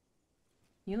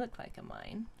 You look like a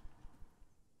mine.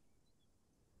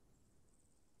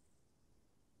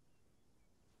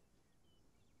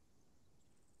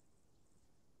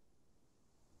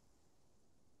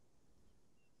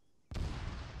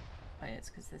 Oh yeah, it's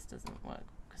because this doesn't work,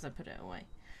 because I put it away.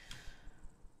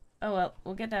 Oh well,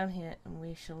 we'll get down here and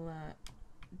we shall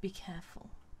be careful.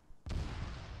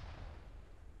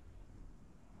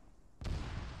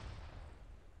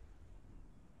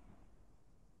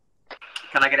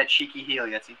 Can I get a cheeky heal,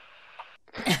 Yeti?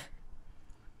 I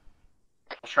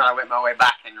was trying to whip my way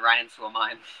back and ran into a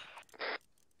mine.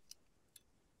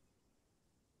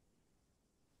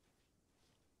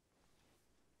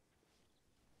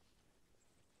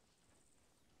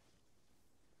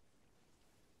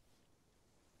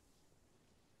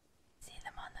 See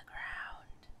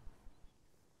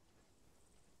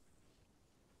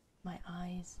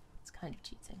ways, it's kind of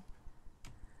cheating.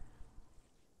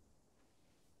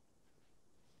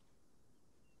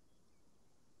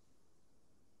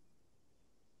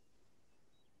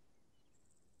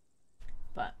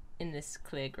 But in this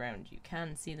clear ground, you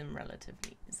can see them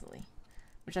relatively easily,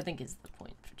 which I think is the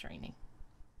point for training.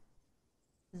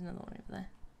 There's another one over there.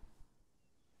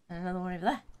 And another one over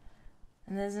there.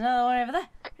 And there's another one over there.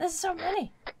 There's so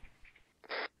many.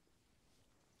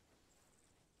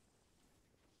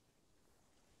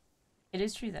 It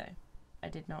is true though, I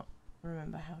did not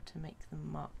remember how to make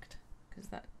them marked, because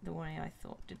that the way I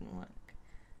thought didn't work.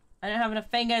 I don't have enough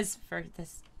fingers for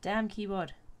this damn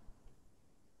keyboard.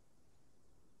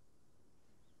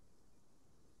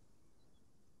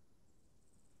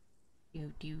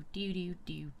 Do do do do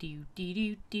do do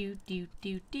do do do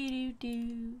do do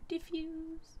do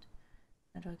diffused.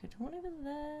 How do I go to one over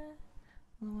there?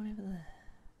 And one over there.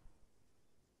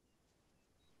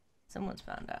 Someone's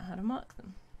found out how to mark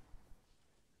them.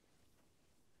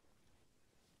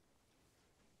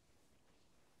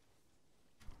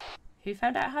 Who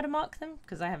found out how to mark them?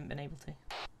 Because I haven't been able to.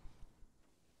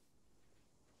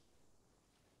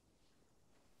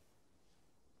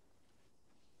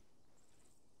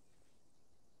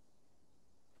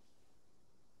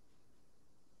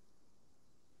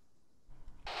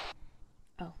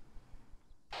 Oh.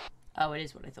 Oh, it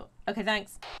is what I thought. Okay,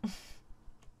 thanks.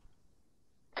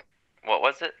 What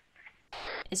was it?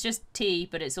 It's just T,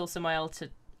 but it's also my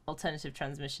alternative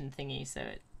transmission thingy, so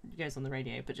it goes on the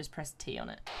radio, but just press T on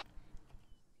it.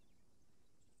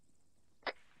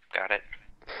 Got it.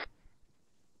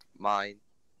 Mine.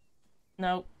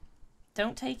 No,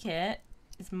 don't take it.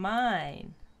 It's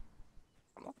mine.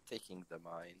 I'm not taking the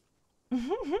mine.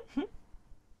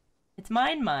 It's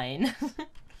mine.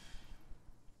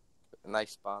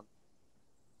 Nice spawn.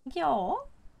 Yo,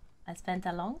 I spent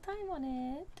a long time on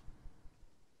it.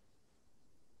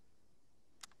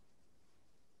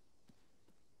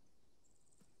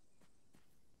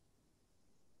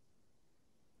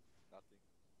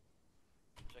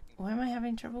 Why am I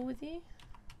having trouble with you?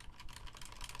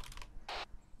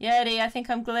 Yeti, I think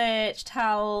I'm glitched.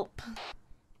 Help.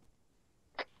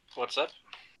 What's up?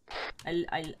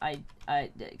 I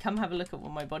come have a look at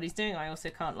what my body's doing. I also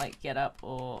can't like get up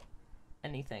or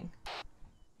anything.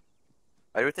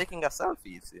 Are you taking a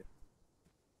selfie, Izzy?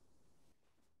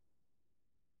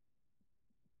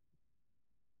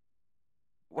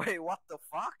 Wait, what the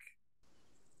fuck?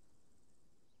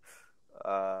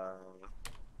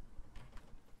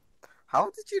 How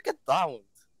did you get downed?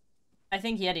 I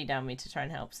think Yeti downed me to try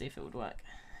and help, see if it would work.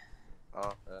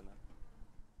 Oh, fair enough.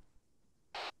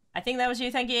 I think that was you,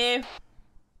 thank you.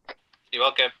 You're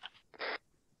welcome.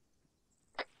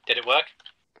 Did it work?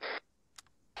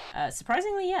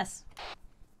 Surprisingly, yes.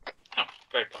 Oh,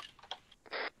 very good.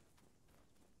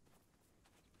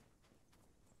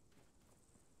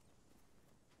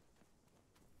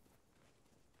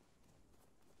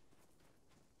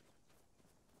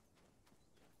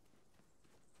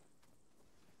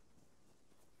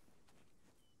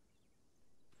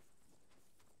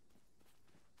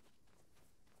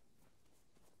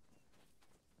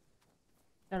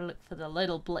 Gotta look for the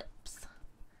little blips.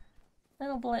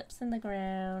 Little blips in the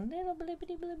ground. Little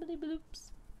blippity blippity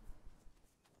bloops.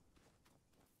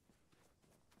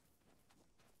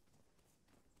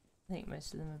 I think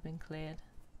most of them have been cleared.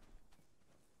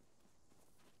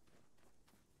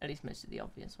 At least most of the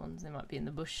obvious ones. They might be in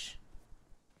the bush.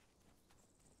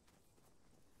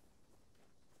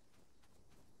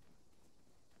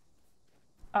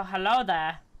 Oh, hello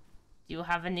there. Do you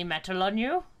have any metal on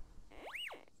you?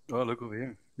 Oh, look over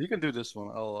here. You can do this one.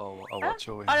 I'll watch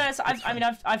over Oh here. no, so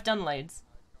I've done loads.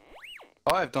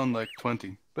 Oh, I've done like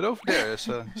 20. But over there is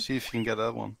see if you can get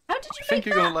that one. How did you I think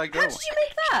make you're that? gonna like How that did one. you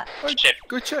make that?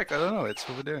 Go check. I don't know. It's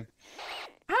over there.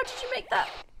 How did you make that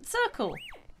circle?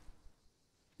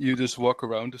 You just walk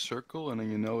around the circle and then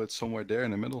you know it's somewhere there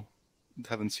in the middle.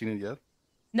 Haven't seen it yet.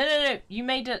 No. You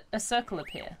made a circle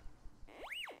appear.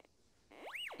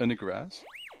 In the grass?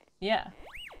 Yeah.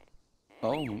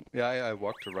 Oh, yeah. I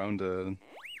walked around the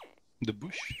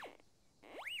bush.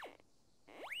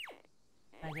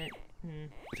 I don't.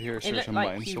 But here's It there's looked a like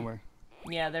mine you- somewhere.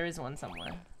 Yeah, there is one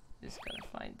somewhere. Just gotta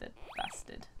find the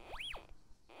bastard.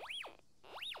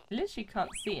 I literally can't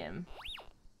see him.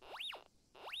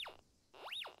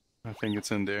 I think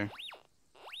it's in there.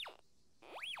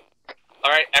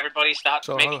 Alright, everybody start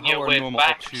So making how your are way normal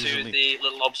back ops to usually? the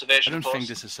little I observation don't post. think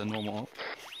this is a normal op.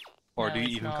 Or No, do you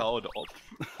it's even not. call it an op?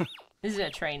 This is a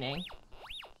training.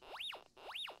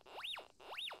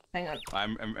 Hang on.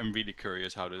 I'm really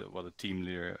curious what the team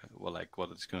leader, what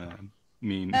it's gonna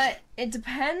mean? It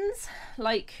depends,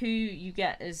 like who you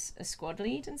get as a squad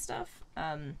lead and stuff.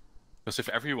 Because if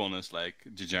everyone is like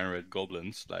degenerate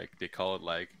goblins, like they call it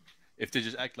like, if they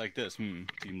just act like this, team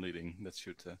leading, that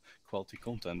should quality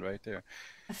content right there.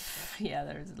 Yeah,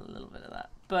 there is a little bit of that,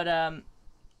 but I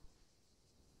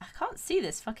can't see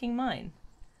this fucking mine.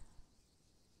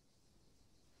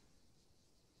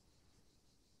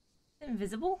 Is it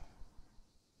invisible?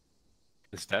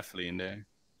 It's definitely in there.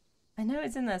 I know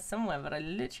it's in there somewhere, but I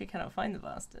literally cannot find the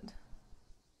bastard.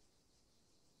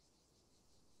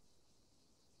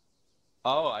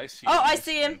 Oh, I see. Oh, I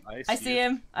see him. I see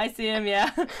him. I see him.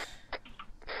 Yeah.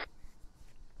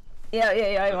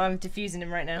 Yeah. I'm diffusing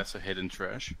him right now. That's a hidden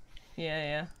trash.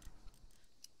 Yeah.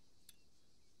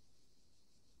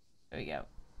 There we go.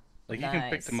 Like you can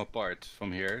pick them apart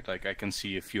from here. Like I can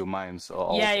see a few mines.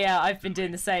 Yeah. I've been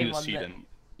doing the same You one. see them.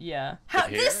 Yeah. But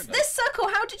here, This circle?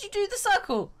 How did you do the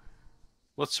circle?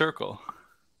 What circle?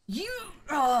 You.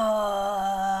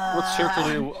 What circle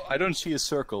do you... I don't see a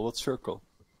circle. What circle?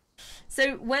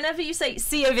 So whenever you say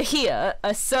 "see over here,"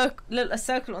 a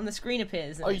circle on the screen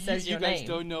appears and it says you your guys name.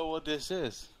 don't know what this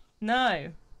is.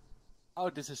 No. Oh,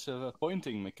 this is a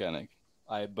pointing mechanic.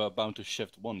 I bound to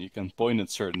shift 1. You can point at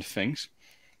certain things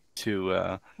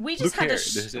to. We just look had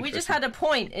here. we just had a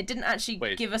point. It didn't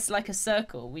actually give us like a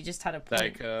circle. We just had a point.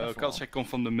 Like, because I come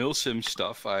from the milsim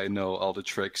stuff, I know all the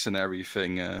tricks and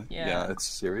everything. Yeah, it's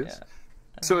serious. Yeah.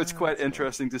 So it's quite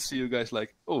interesting to see you guys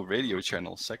like, radio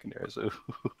channel secondary. So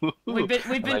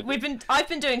I've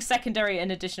been doing secondary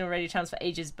and additional radio channels for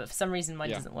ages, but for some reason mine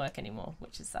doesn't work anymore,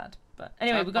 which is sad. But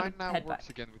anyway, we've got to now head works back.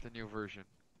 again with the new version.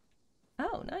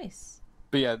 Oh, nice.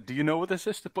 But yeah, do you know what this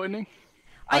is? The pointing?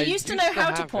 I used to know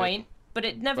how to point, but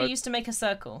it never used to make a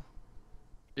circle.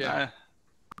 Yeah,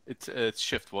 it's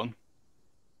shift 1.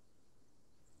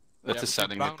 That's a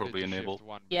setting that probably enabled.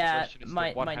 Yeah,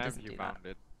 mine doesn't do that.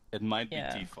 It might be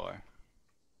T4.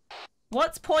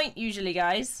 What's point usually,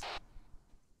 guys?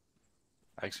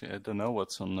 Actually, I don't know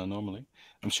what's on normally.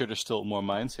 I'm sure there's still more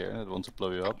mines here that want to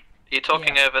blow you up. You're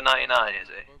talking over 99, is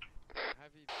it?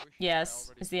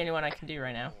 Yes, it's the only one I can do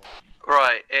right now.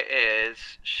 Right, it is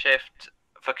shift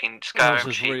fucking Skyrim this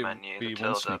is cheat really menu, be the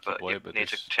one tilde, sneaky but boy, you but need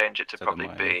to this change it to set of probably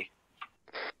mine. B.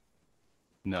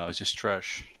 No, it's just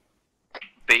trash.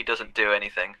 B doesn't do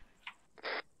anything.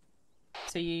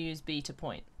 So you use B to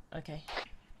point. Okay.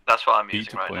 That's what I'm B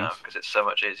using to right point. now, because it's so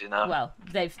much easier now. Well,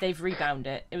 they've rebound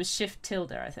it. It was shift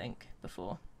tilde, I think,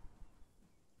 before.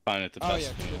 Fine at the Oh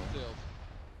best. yeah, shift tilde.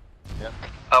 Yep.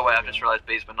 Oh wait, I've just realised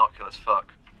B's binoculars,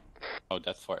 fuck. Oh,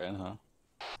 that far in, huh?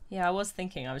 Yeah, I was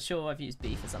thinking. I was sure I've used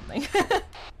B for something.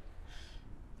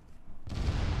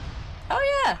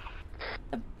 Oh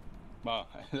yeah. Wow,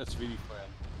 that's really far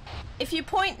in. If you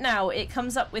point now, it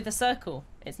comes up with a circle.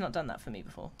 It's not done that for me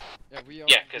before.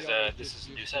 Yeah, because this is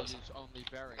new service. Only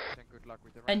bearings and good luck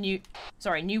with the A new,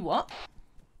 sorry, new what?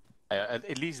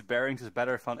 At least bearings is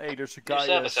better fun. Hey, there's a guy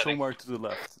service setting. somewhere to the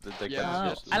left. That they can Yeah,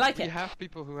 just- I like we it. have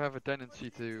people who have a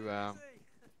tendency to.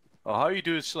 Oh, how you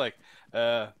do is like,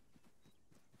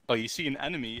 you see an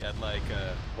enemy at like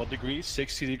what degrees?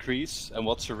 60 degrees, and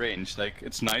what's the range? Like,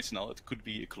 it's nice now. It could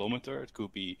be a kilometer. It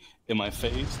could be in my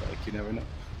face. Like, you never know.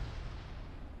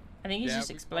 I think he's yeah, just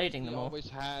we've exploding them mostly all. always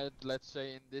had, let's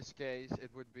say in this case,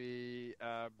 it would be.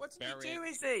 What did bearing you do,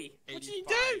 Izzy? What did you 85,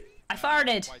 do? I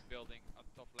farted. White building on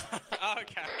top left.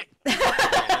 Okay.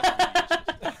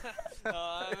 Oh,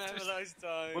 I remember those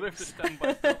times. What if the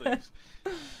standby buildings?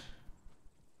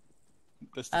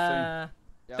 That's the thing. Yeah,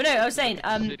 But no, I was if you saying, look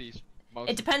at the cities, most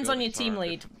it of the depends on your buildings team are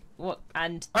lead, different. what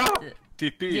and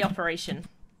TP. the operation.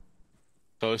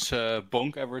 So is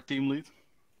Bonk ever team lead?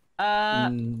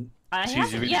 I He's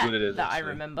haven't really yet good at it, that I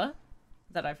actually. remember.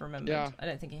 That I've remembered. Yeah. I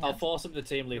don't think he I'll has. force him to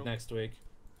team lead next week.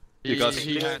 Because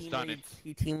he has done it.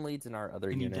 He team leads in our other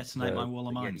Can you units. detonate my wall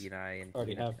of the mines? Yeti and I and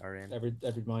Already Phoenix have. are in.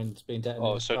 Every mine's been detonated.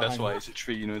 Oh, so that's Hang why on. it's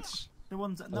 3 units. The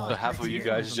ones that So half of you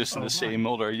guys is just in the same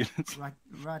other unit.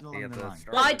 Right along the line.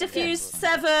 Light diffuse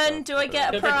 7. Do I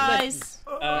get a prize?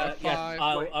 Yeah,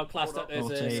 I'll class that as a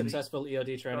 14. successful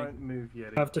EOD training. Move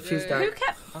Yeti. I've diffused Yeah.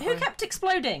 out. Who kept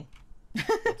exploding?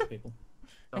 Lots of people.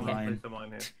 Ryan.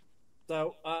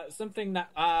 So, something that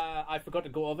I forgot to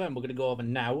go over, and we're going to go over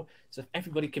now. So, if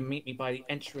everybody can meet me by the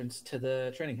entrance to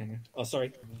the training hangar. Oh,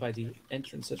 sorry, by the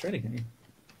entrance to the training hangar.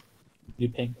 You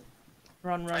ping.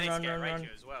 Run, I need run, to run, get run, radio run.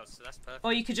 as well, so that's perfect.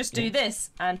 Or you could just do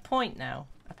this and point now,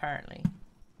 apparently.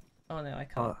 Oh no, I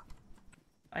can't.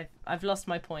 I've lost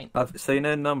my point. So you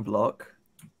know numblock,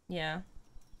 Yeah,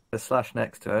 the slash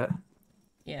next to it,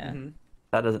 yeah,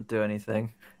 that doesn't do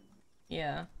anything.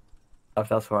 yeah.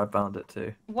 That's where I bound it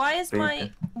to. Why is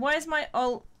my Beacon.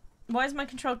 alt Why has my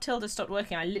control tilde stopped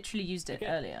working? I literally used it Okay,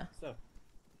 earlier. So,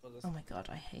 Oh my god,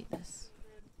 I hate this.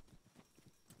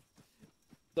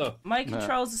 So my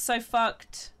controls are so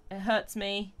fucked. It hurts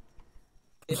me.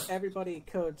 if everybody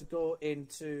could go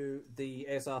into the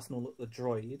Ace Arsenal at the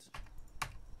Droid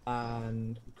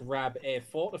and grab a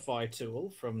Fortify tool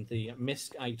from the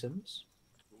MISC items.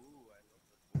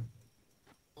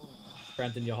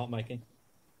 Brandon, you're hot miking.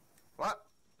 What?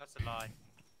 That's a lie.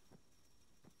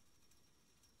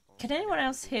 Can anyone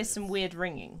else hear some weird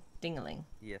ringing? Dingling?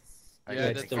 Yes.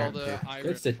 Yeah, that's all the iron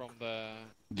It's the- from the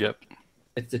Yep.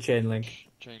 It's the chain link.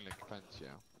 chain link fence, yeah.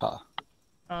 Ah.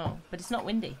 Oh, but it's not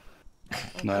windy.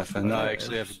 No, I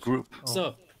actually have a group.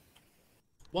 So,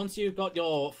 once you've got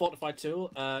your Fortify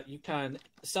tool, you can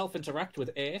self-interact with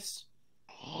Ace.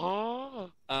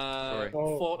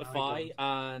 Fortify,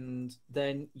 and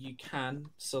then you can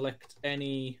select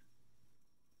any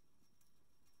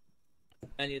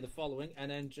of the following, and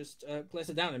then just place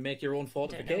it down and make your own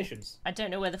fortifications. I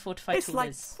don't know where the Fortify tool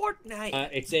is. Fortnite.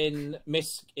 It's in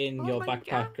MISC in your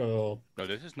backpack or No,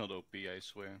 this is not OP, I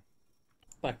swear.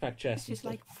 backpack chest. This is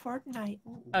like Fortnite.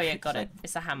 Oh yeah, got it.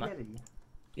 It's a hammer.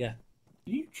 Yeah.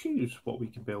 You choose what we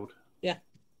can build. Yeah.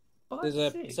 Oh, There's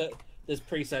that's sick. there's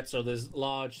presets, so there's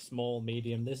large, small,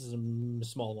 medium. This is a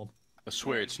small one. I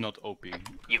swear it's not OP.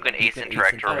 You can ace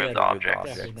interact to remove the objects.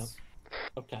 Definitely not.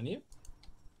 Oh, can you?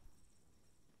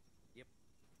 Oh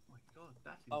my god,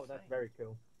 that's Oh, that's very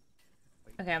cool.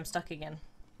 Okay, I'm stuck again.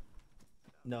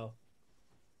 No.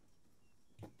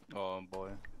 Oh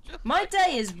boy. My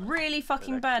day is really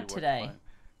fucking That bad actually worked today. fine.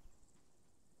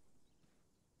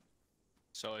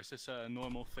 So is this a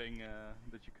normal thing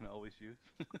that you can always use?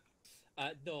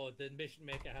 No, the mission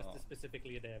maker has Oh. to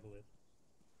specifically enable it.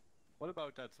 What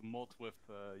about that mod with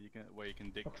where you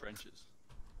can dig trenches?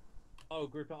 Oh,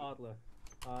 Grouper Adler.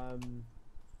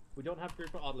 We don't have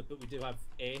Grouper Adler, but we do have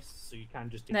Ace, so you can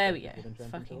just. There we go. dig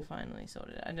trenches Fucking tools. finally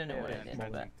sorted it. I don't know Yeah, what yeah, I did, yeah.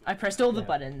 but I pressed all the Yeah.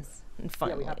 buttons and Yeah,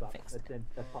 finally we have that. fixed it.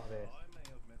 That's part of Ace.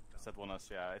 That one is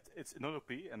it's not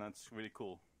OP and that's really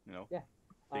cool. You know. Yeah.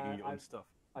 Digging your own stuff.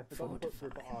 I forgot to put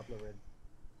Grouper Adler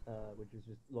in, which is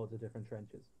just loads of different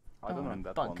trenches. I don't know in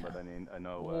that one, but bunker. I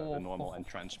know the normal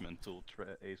entrenchment tool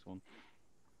Ace one.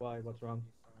 Why? What's wrong?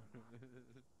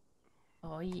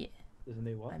 Oh yeah. There's a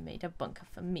new one. I made a bunker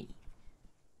for me.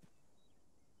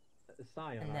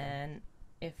 Scion. And then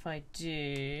if I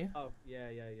do Oh yeah,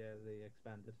 the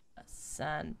expanded. a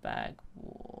sandbag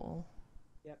wall.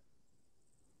 Yep.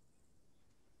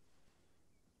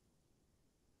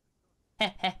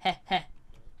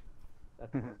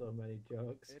 That's so many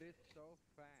jokes. It is so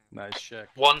fast. Nice check.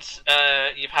 Once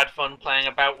you've had fun playing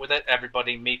about with it,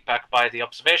 everybody meet back by the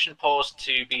observation post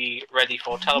to be ready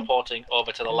for teleporting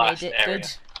over to the last made it area. good.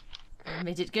 I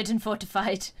made it good and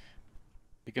fortified.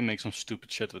 You can make some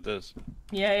stupid shit with this.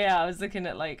 Yeah, I was looking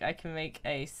at like I can make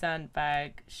a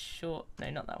sandbag short. No,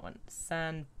 not that one.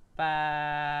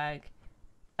 Sandbag.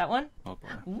 That one? Oh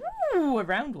boy. Ooh, a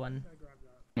round one.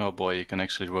 Oh boy, you can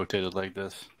actually rotate it like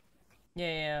this.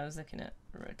 Yeah, I was looking at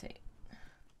rotate.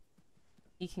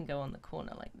 You can go on the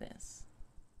corner like this.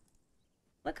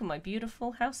 Look at my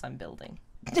beautiful house I'm building.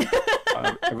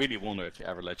 I really wonder if they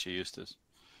ever let you use this.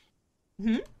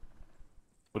 Hmm?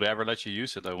 Would they ever let you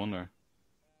use it? I wonder.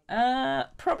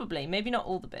 Probably. Maybe not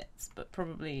all the bits, but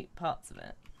probably parts of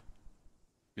it.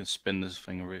 You can spin this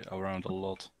thing around a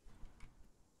lot.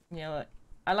 Yeah, look.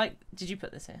 I like... Did you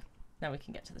put this here? Now we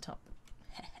can get to the top.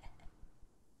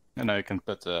 And now you can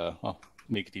put,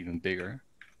 make it even bigger.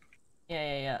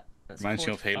 Yeah. That's Reminds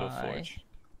me of Halo fortify. Forge.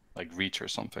 Like Reach or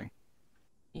something.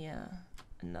 Yeah.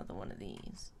 Another one of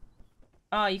these.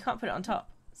 Oh, you can't put it on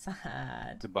top.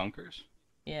 Sad. The bunkers?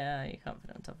 Yeah, you can't put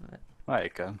it on top of it. Oh, you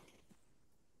can.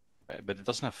 But it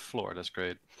doesn't have a floor, that's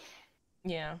great.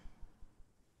 Yeah.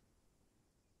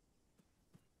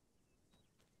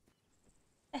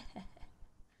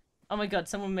 Oh my god,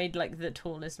 someone made like the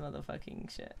tallest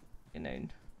motherfucking shit. You know.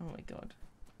 Oh my god.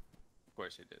 Of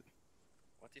course he did.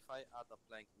 What if I add a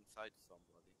plank inside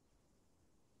somebody?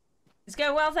 It's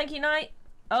going well, thank you, Knight.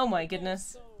 Oh my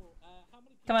goodness.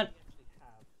 Come on.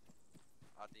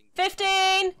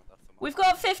 15! We've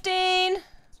got 15!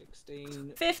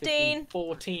 16, 15.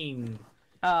 14.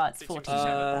 Ah, it's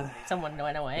 14. Someone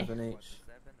went away. 7 each.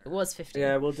 It was 15.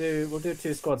 Yeah, we'll do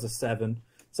 2 squads of 7.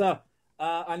 So,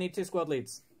 I need 2 squad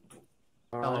leads.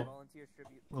 Alright.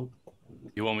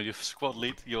 You want me to squad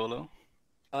lead, YOLO?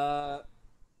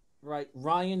 Right,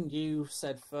 Ryan, you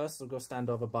said first. I'll go stand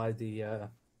over by the.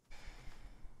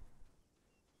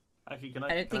 Actually, can I I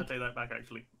don't think- take that back?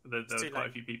 Actually, there's too quite a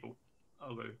late. few people.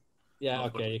 I'll go. Yeah, Last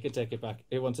okay, squad. you can take it back.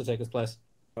 Who wants to take his place?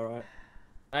 Alright.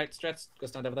 Alright, Stretz, go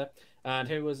stand over there. And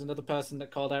who was another person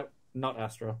that called out? Not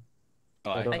Astro.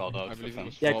 Oh, I Hold on. called out I for believe it them.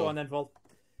 was Yeah, Vol. go on then, Vol.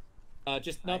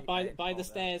 Just not by the called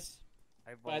stairs.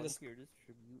 I By the volunteer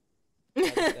distribute. by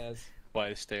the stairs. By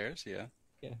the stairs, yeah.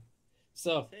 Yeah.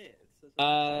 So,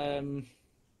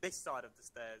 This side of the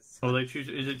stairs. Well, they choose.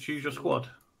 Is it choose your squad?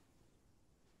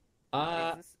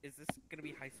 Is this gonna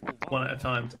be high school? One at a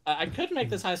time. I could make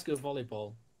this high school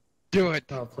volleyball. Do it.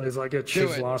 Oh, please, I get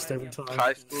choose last every time.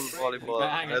 High school volleyball.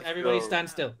 Hang on, Let's everybody go. stand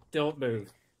still. Don't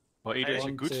move. Well, either it's a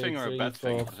 1, good 2, thing or a 3, bad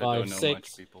thing, 4, because I don't 5, know 6.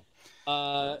 much people.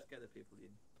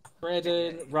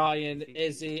 Braden, Ryan,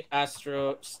 Izzy,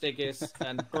 Astro, Stigis,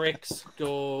 and Bricks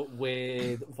go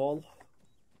with Vol.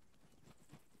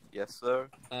 Yes, sir.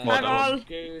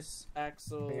 Goose,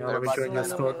 Axel, Yeah, we join your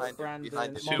squad. Brandon,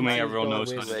 Assuming Monty everyone go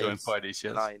knows how with to join parties,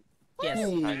 yes. 9. Yes.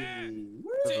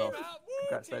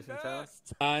 Congratulations, Charles.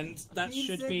 And that Team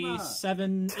should Sigma. be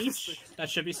 7 each. That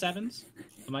should be 7s.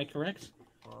 Am I correct?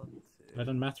 Have I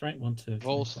done math right? 1, 2.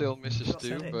 Vol still misses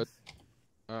 2, but...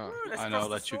 I know,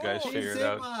 let you guys Team figure it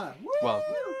out. Sigma. Well,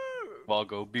 I'll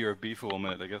go B or B for 1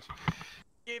 minute, I guess.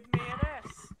 Give me an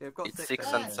S. Yeah, we've got It's 6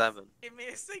 6 then. and 7. Give me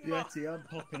a Sigma. Yeti, I'm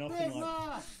popping off in like.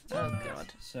 Oh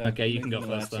god. So Okay, you can go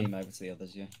moving our first then. Team over to the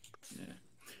others, yeah.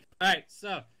 Alright,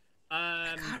 so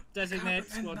designate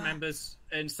squad members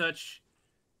and such.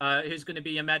 Who's going to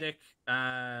be a medic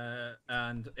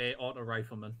and a auto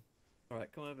rifleman?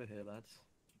 Alright, come over here, lads.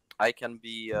 I can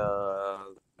be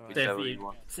whichever you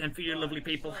want. Same for you lovely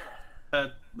people.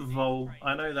 Vol.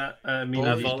 I know that. Me Vol,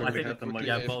 and Vol, you I probably think have the most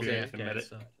yeah, Vol's experience in AFK, medic.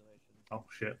 so. Oh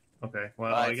shit. Okay.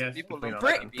 Well, Right, I guess. people between don't us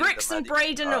like then. me. Bricks and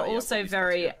Braden are yeah, also police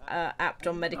very apt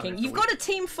on medicing. You've got a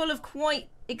team full of quite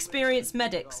experienced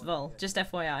medics, Vol. Just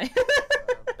FYI.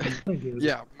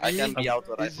 Yeah, I can be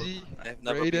auto rifle. Izzy, I have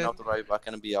never been Brayden. auto rifle. I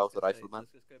can be auto rifleman.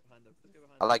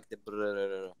 I like the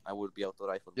brrrr. I will be auto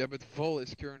rifle. Yeah, but Vol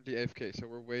is currently AFK, so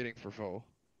we're waiting for Vol.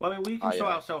 Well, I mean, we can Ah, sort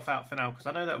yeah. ourselves out for now because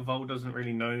I know that Vol doesn't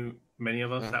really know many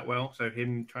of us Yeah. that well. So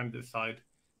him trying to decide,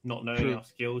 not knowing True. our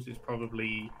skills, is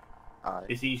probably Aye.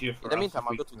 it's easier for In the us meantime, if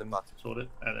I'll we go to the can bot. sort it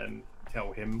and then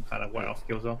tell him kind of what our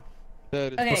skills are.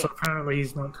 That is Okay. Also, apparently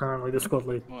he's not currently the squad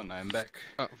lead. Come on, I'm back.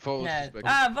 Vol No. is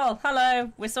back. Vol,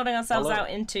 hello. We're sorting ourselves Hello. out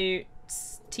into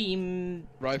team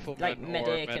Rifleman like or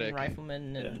medic and medic.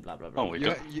 rifleman and blah blah blah. Oh, we You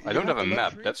don't, ha- you- I you don't have have a the map.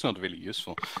 luxury? That's not really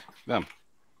useful. Damn.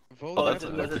 Vol Oh, has that's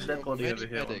the a luxury dead of body many over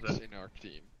here, medics wasn't in our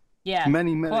team. Yeah.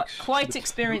 Many Quite, medics. quite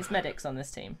experienced medics on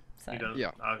this team. So. He does.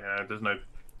 Yeah. Okay. There's no.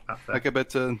 Map there. Okay, but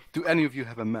do any of you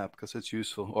have a map? Because it's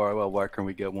useful. Or, well, where can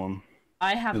we get one?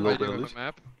 I have In I low do have builders? a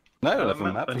map. No, I don't Well, have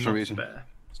a map but for some not reason. spare.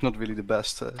 It's not really the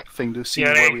best thing to see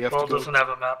Yeah, where we have Vol to go. doesn't have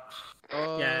a map.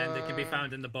 Yeah, and they can be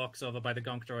found in the box over by the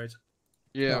gonk droid.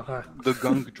 Yeah. Okay. The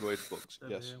gunk droid box,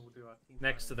 yes.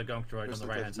 Next to the gonk droid Where's on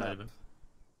the the right hand dead side of map? it.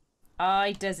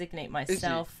 I designate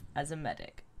myself as a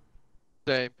medic.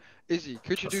 Same. Izzy,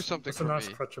 could you do something That's a for nice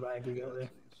me? crutch of bag you got there.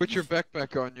 Put your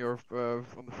backpack on your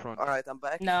on the front. Alright, I'm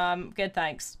back. No, I'm good,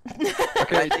 thanks.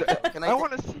 Okay, Can I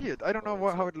want to see it. I don't know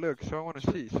how it looks, so I want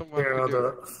to see. Someone Here, I'll could do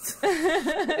do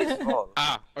it. It's Vol.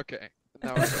 Ah, okay.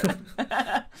 Now I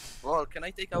know. Vol, can I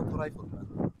take out the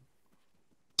rifleman?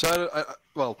 So,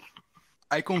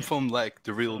 I come from like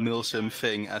the real Milsim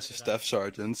thing as a staff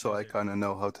sergeant, so I kind of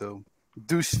know how to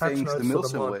do things notes the for the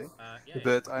Milsim mod. way.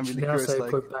 But I'm really Yeah, curious, say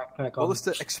like, put backpack what on. is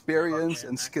the experience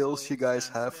and skills you guys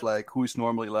have? Like, who's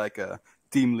normally like a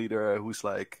team leader? Who's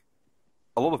like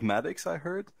a lot of medics? I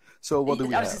heard. So what do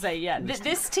we I was have? gonna say, yeah.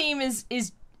 This team is.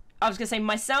 I was gonna say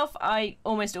myself. I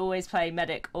almost always play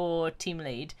medic or team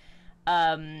lead.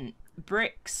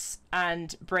 Bricks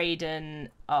and Braden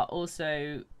are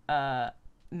also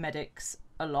medics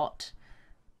a lot.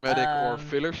 Medic or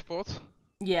filler spot?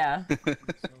 Yeah.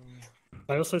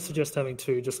 I also suggest having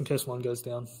two, just in case one goes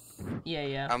down.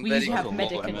 Yeah. I'm We very usually have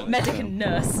good. medic and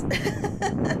nurse.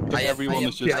 If everyone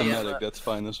is just a am, medic, that's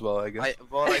fine as well, I guess.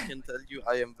 Well, I can tell you,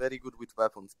 I am very good with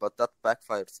weapons, but that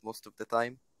backfires most of the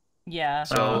time. Yeah.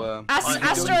 So,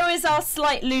 Astro is our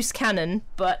slight loose cannon,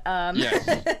 but Yes.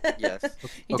 Yes.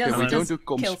 he okay, does, we he don't does do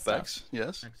comp kill specs, stuff.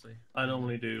 yes? I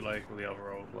normally do like all the other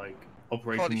roles, like Holy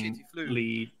operation shit, he flew.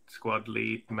 lead, squad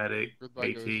lead, medic,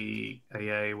 Goodbye, AT,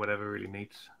 AA, whatever really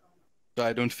needs. So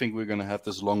I don't think we're gonna have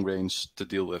this long range to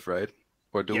deal with, right?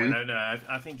 Or do Yeah, we? no,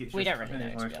 I think it's We just don't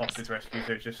really know, to be hostage rescue,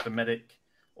 so it's just the medic,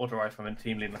 auto rifleman,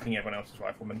 team lead, and I think everyone else is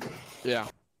rifleman. Yeah.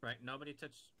 Right, nobody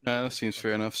touch. That seems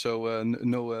fair enough. So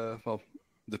no, well,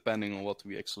 depending on what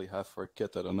we actually have for a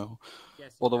kit, I don't know.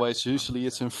 Yes, Otherwise, usually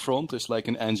it's in front. There's like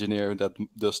an engineer that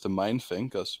does the mine thing,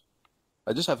 because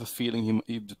I just have a feeling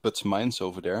he puts mines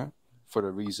over there for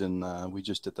the reason we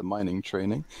just did the mining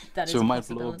training. That is so a it might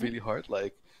blow up possibility. really hard.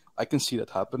 Like I can see that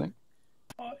happening.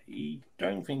 I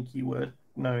don't think you would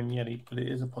know Yeti, but it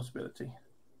is a possibility.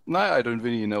 No, I don't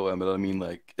really know him, but I mean,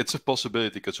 like, it's a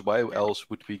possibility, because why else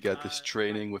would we get this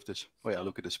training with this? Oh yeah,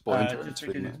 look at this pointer. Just It's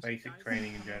because really it's nice. basic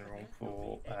training in general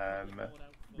for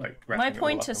like My wrapping it all up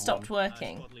pointer in stopped one.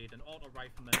 working.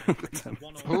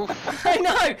 I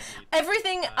know!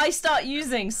 Everything I start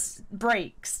using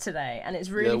breaks today, and it's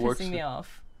really it works. pissing me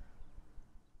off.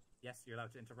 Yes, you're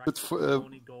allowed to interact. But for,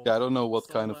 yeah, I don't know what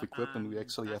kind of equipment we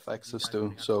actually have access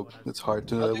to, so it's hard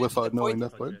to know without knowing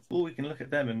that part. Well, we can look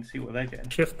at them and see what they're getting.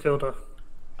 Shift tilde.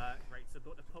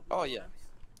 Oh yeah.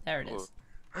 There it is.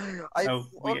 I Oh,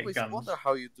 we get always guns. wonder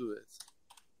how you do it.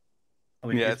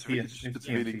 Yeah, it's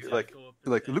really like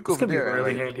look It's over gonna be there.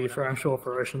 really Like, handy for actual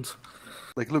operations.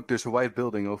 look, there's a white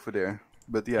building over there.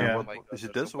 But yeah, Yeah. what, Oh my God, is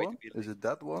it there's this a white one? building. Is it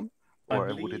that one? I Or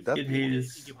would believe it that it be?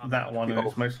 is that one, and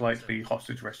it's most likely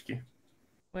hostage rescue.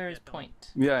 Where is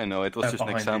point? Yeah, I know. It was just an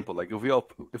behind you. example. Like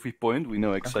if we point, we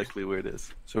know exactly where it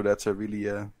is. So that's a really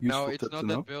useful No, it's tip not to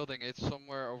that know. building. It's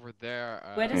somewhere over there.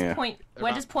 Where does Yeah. point?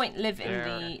 Where does around point live in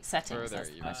there, the settings? further That's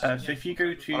the even. question. So if you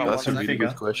go to Oh, that's a really configure,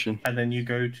 good question. and then you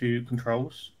go to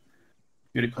controls,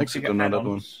 you go to I actually configure don't know that one.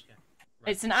 add-ons,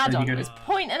 It's an and you add-on. go to- Is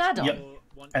point an add-on? Yep.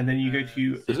 And then you go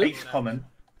to Is it? base common,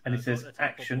 and it says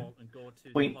action,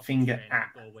 point finger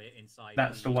at.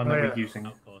 That's the one that Oh, we're yeah. using.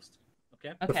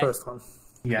 Okay. The Okay. first one.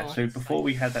 Yeah, Cool. so before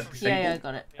we had that disabled, Yeah, I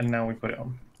got it. and now we've got it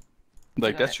on.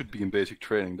 Like Got that it. should be in basic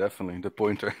training, definitely. The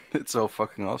pointer, it's so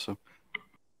fucking awesome.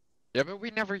 Yeah, but we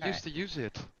never used to use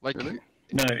it. Like Really?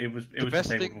 No, it was the best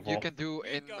disabled thing before. you can do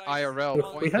in IRL We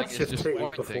pointing had is shift just T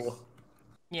pointing. before.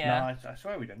 Yeah. No, I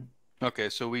swear we didn't. Okay,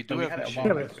 so we do we have had it a machine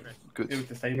while Yeah, ago. Good. It was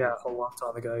disabled. Yeah, a long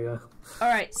time ago, yeah.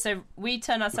 Alright, so we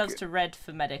turn ourselves to red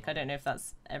for medic. I don't know if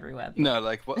that's everywhere. No,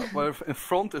 like what if in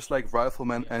front is like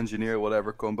rifleman, engineer,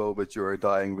 whatever combo, but you're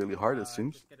dying really hard. It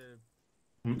seems.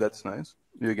 That's nice.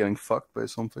 You're getting fucked by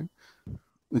something.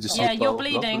 You just see Yeah, a you're pile of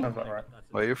blood. bleeding. Sounds about right.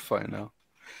 Well, you're fine now.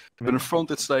 But in front,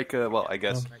 it's like, well, I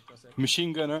guess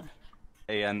machine gunner,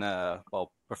 and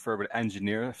well, preferably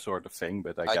engineer sort of thing.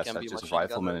 But I guess can that's be just machine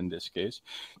rifleman gunner. in this case.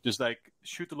 Just like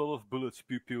shoot a lot of bullets,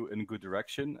 pew pew, in a good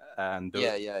direction, and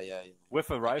Yeah.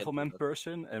 with a do rifleman that.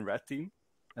 person and red team,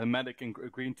 a medic and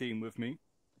green team with me.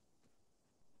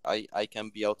 I can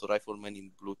be auto rifleman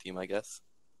in blue team, I guess.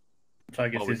 So I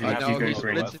guess Oh, this we is have No, to you go he go for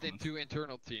green. splits it in two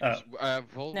internal teams.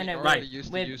 Vol, No, we no, normally right. used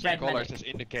to We're use red the colors medic. as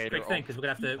indicator Quick thing, of because we're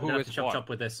gonna have to, who we're gonna have is to what. chop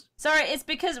with this. Sorry, it's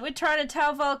because we're trying to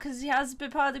tell Vol because he has been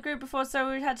part of the group before,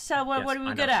 so we had to tell what Yes, are we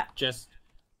I good know. at. Just,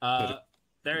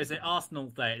 there is an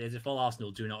arsenal there. It is a full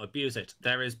arsenal. Do not abuse it.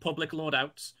 There is public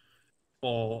loadouts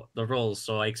for the roles,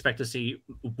 so I expect to see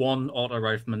one auto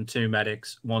rifleman, two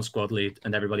medics, one squad lead,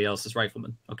 and everybody else is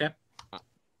rifleman. Okay?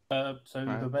 So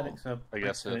the medics are. I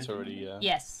guess that's already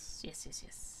Yes.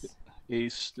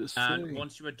 is this And thing.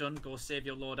 once you are done, go save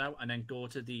your loadout, and then go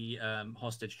to the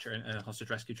hostage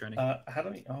rescue training. How do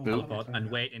we? Oh, teleport,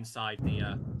 and wait inside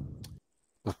the.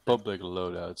 The public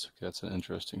loadouts. Okay, that's an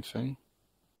interesting thing.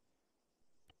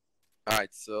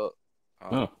 Alright, so.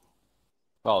 Oh.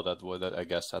 Well, that I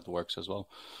guess that works as well.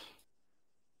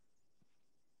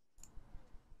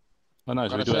 Oh, nice.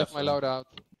 We Gonna do save have. my loadout.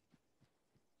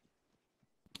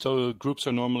 So groups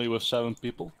are normally with 7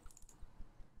 people.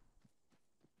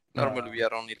 Normally we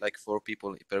are only like 4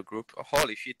 people per group. Oh,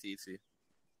 holy shit, easy.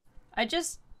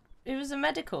 It was a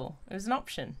medical. It was an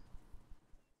option.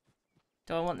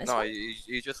 Do I want this No, one?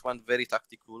 you just went very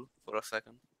tactical for a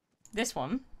second. This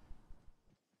one?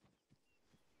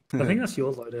 I think that's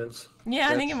your loadouts. Yeah,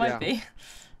 I think it might be.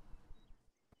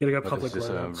 You gotta go But public it's just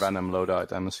a loadouts. random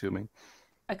loadout, I'm assuming.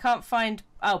 I can't find.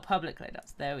 Oh, public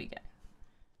loadouts. There we go.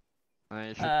 And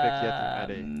you should pick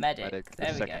Yeti Medic. the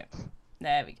There we go. second.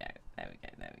 There we go. There we go.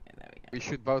 There we go. There we go. We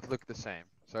should both look the same.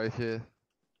 So if you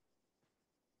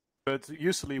But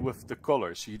usually with the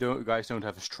colors, you guys don't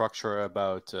have a structure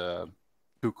about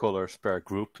 2 colors per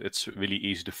group. It's really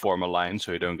easy to form a line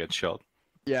so you don't get shot.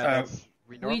 yeah,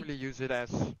 we normally use it as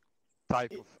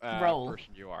type of Roll.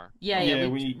 person you are. Yeah.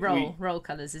 Roll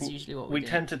colours is usually what we do. We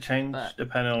tend to change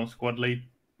depending on squad lead.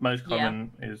 Most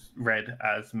common is red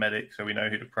as medic, so we know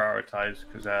who to prioritize.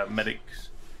 Because medics,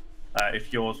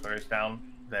 if yours goes down,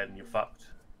 then you're fucked.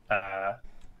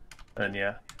 Then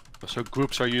yeah. So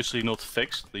groups are usually not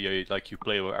fixed. You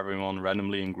play with everyone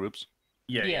randomly in groups.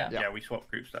 Yeah. We swap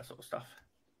groups, that sort of stuff.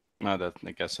 No,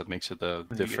 I guess that makes it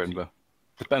different, but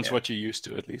depends what you're used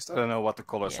to at least. I don't know what the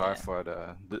colors are for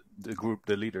the group,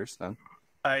 the leaders then.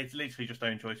 It's literally just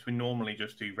own choice. We normally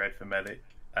just do red for medic,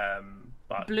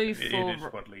 but Blue it for is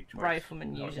squad lead choice.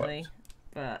 rifleman how it usually, works.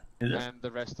 but And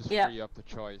the rest is Yeah. free up to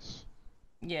choice.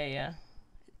 yeah.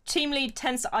 Team lead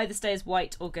tends to either stay as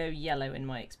white or go yellow in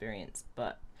my experience,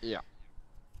 but Yeah.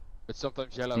 But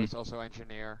sometimes yellow is also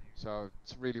engineer, so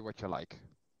it's really what you like.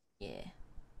 Yeah.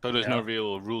 So there's no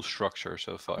real rule structure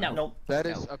so far. No. Nope. That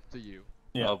is up to you.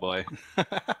 Yeah. Oh boy.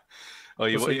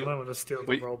 Also, you might want to steal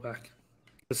the rollback.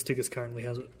 The Stiggers currently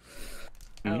has it.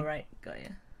 Oh, right. Got you.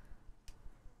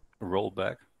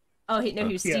 Rollback? Oh, he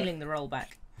was stealing the rollback.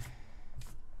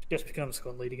 Just become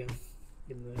squad lead again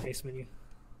in the ace menu.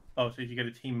 Oh, so if you go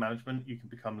to team management, you can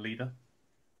become leader.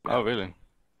 Oh, really?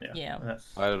 Yeah.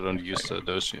 I don't use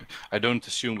those. I don't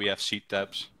assume we have seat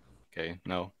tabs. Okay,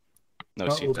 no. No Oh,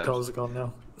 seat all the tabs. colours are gone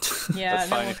now. Yeah, That's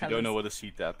no fine more if you don't colours. know what a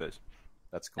seat tab is.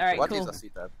 That's All right, completely cool. What is a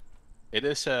C-tab? It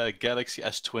is a Galaxy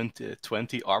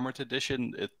S20 Armored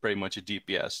Edition. It's pretty much a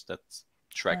DPS that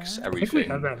tracks I think everything. we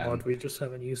have that mod, and we just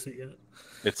haven't used it yet.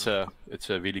 It's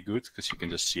really good because you can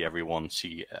just see everyone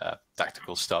see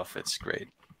tactical stuff. It's great.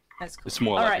 That's cool. It's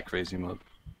more All like right. a crazy mod.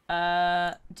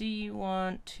 Do you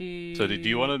want to? So do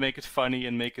you want to make it funny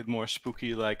and make it more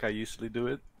spooky like I usually do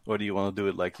it, or do you want to do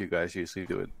it like you guys usually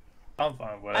do it? I'm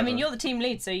fine. Whatever. I mean, you're the team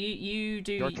lead, so you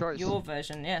do Your choice. your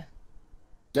version, yeah.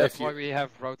 That's why we have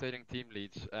rotating team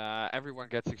leads. Everyone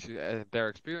gets their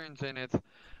experience in it.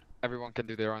 Everyone can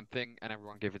do their own thing, and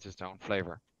everyone gives it its own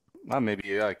flavor. Well, maybe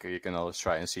you can always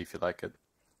try and see if you like it.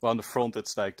 Well, on the front,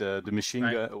 it's like the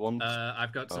machine gun one.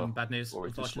 I've got some bad news, or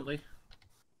just- unfortunately.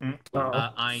 Uh-oh.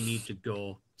 I need to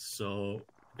go, so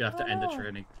we have to end the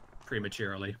training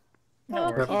prematurely. No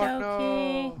worries.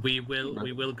 We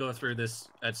will go through this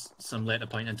at some later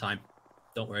point in time.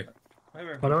 Don't worry. Why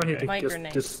do I hit My just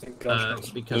grenade.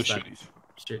 Because No they're shooties.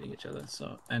 shooting each other.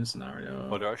 So end scenario.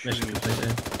 Oh, there are Mission shooties.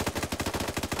 completed.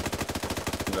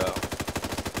 No.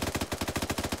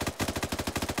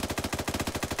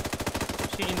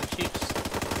 Shooting shoots.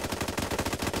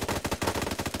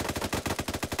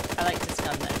 I like this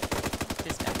gun though.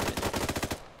 This gun's good.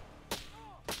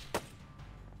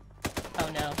 Oh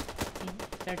no.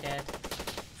 They're dead.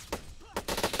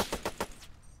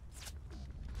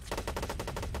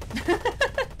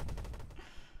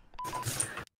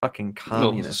 Fucking No,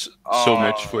 communist. so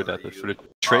much for that, for the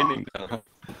training.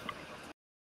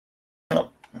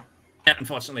 Yeah,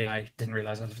 unfortunately, I didn't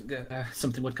realize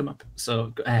something would come up.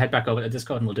 So head back over to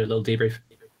Discord and we'll do a little debrief.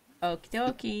 Okie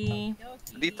dokie.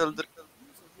 Little.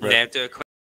 Yeah, do a quick.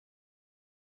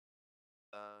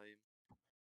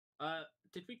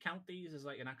 Did we count these as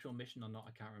like an actual mission or not?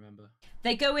 I can't remember.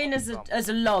 They go in as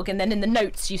a log, and then in the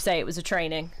notes you say it was a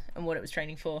training and what it was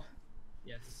training for.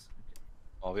 Yes.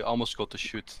 Oh, we almost got to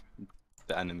shoot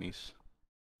the enemies.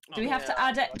 Do we have to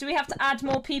add it? Do we have to add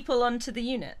more people onto the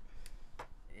unit?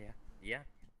 Yeah.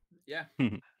 Yeah.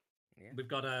 We've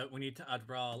got we need to add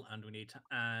Rawl and we need to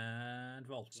add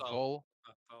Vol. Vol.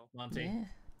 Monty.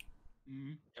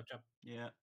 Yeah. Chop chop. Yeah.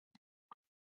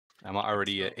 I'm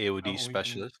already an AOD we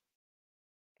specialist.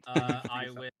 I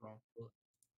will.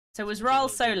 So it was Rawl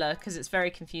Solar because it's very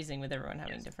confusing with everyone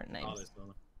having different names. Rawl is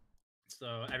Solar.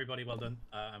 So everybody, well done.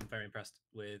 I'm very impressed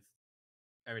with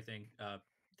everything.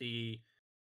 The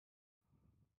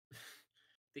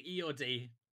EOD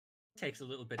takes a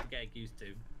little bit to get used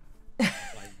to.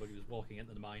 Like when he was walking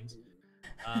into the mines.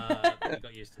 We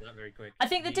got used to that very quick. I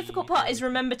think the difficult part is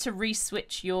remember to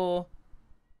re-switch your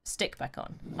stick back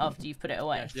on after you've put it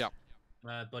away. Yeah.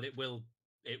 But it will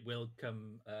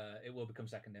come. It will become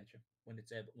second nature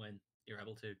when you're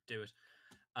able to do it,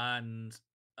 and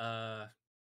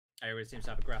everybody seems to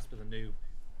have a grasp of the new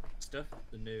stuff,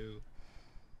 the new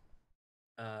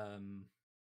things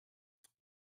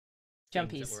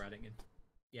Jumpies. that we're adding in.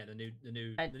 Yeah, the new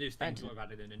things that we've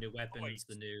added in, the new weapons,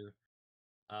 the new.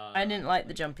 I didn't like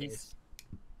the jumpies.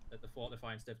 The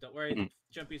fortifying stuff. Don't worry,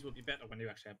 jumpies will be better when you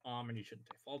actually have armor and you shouldn't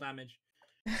take fall damage.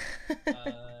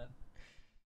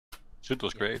 Shoot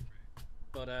was great.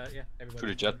 But yeah, everybody.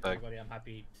 Through the jetpack. Everybody, I'm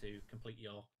happy to complete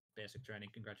your basic training.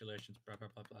 Congratulations, blah blah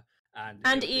blah blah.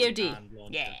 And EOD. And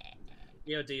launcher.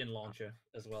 Yeah. EOD and launcher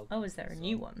as well. Oh, is there a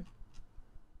new one?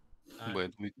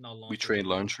 Wait, no, we launcher. train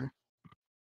launcher.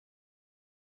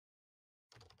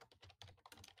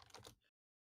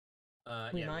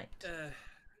 We Yeah, might.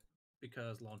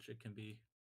 because launcher can be.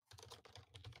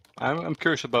 I'm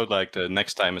curious about like the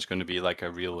next time is going to be like a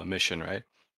real mission, right?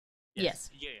 Yes.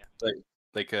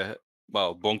 Yeah.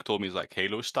 Well, Bonk told me it's like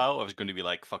Halo style, or it's going to be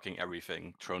like fucking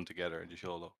everything thrown together in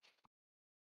YOLO.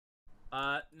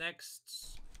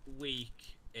 Next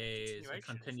week is a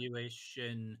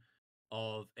continuation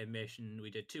of a mission we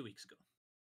did 2 weeks ago.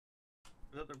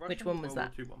 Is that the Which Russian one was or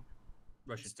that? World War II one?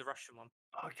 Russian. It's the Russian one.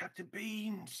 Oh, Captain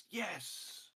Beans!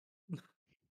 Yes!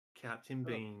 Captain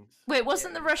Beans. Wait,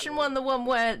 wasn't the Russian one the one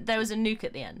where there was a nuke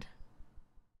at the end?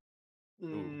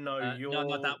 No, you're... No,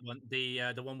 not that one.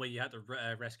 The one where you had to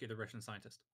rescue the Russian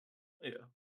scientist. Yeah.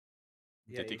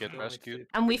 Did he get rescued?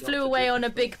 And we flew away on a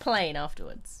big plane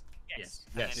afterwards. Yes.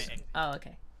 Yes. Oh,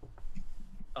 okay.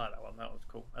 Oh, that was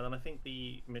cool. And then I think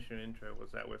the mission intro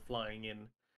was that we're flying in,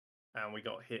 and we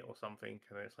got hit or something,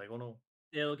 and it's like, oh no.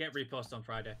 It'll get reposted on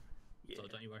Friday, so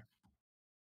don't you worry.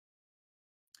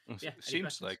 Yeah,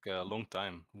 Seems like a long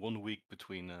time. 1 week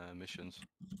between missions.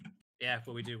 Yeah,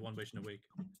 but we do one mission a week.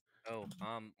 Oh,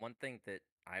 one thing that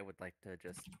I would like to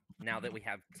just, now that we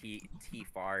have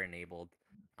T-FAR enabled,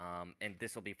 and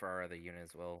this will be for our other unit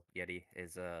as well, Yeti,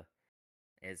 is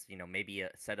you know, maybe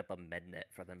set up a mednet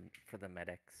for the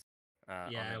medics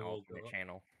on an alternate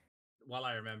channel. While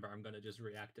I remember, I'm gonna just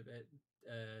reactivate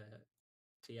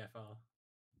TFR.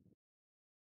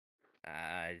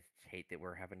 I hate that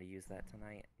we're having to use that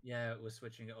tonight. Yeah, we're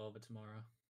switching it over tomorrow.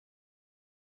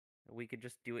 We could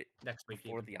just do it next week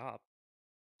before the op.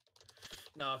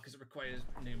 No, because it requires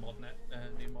new modpack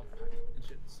and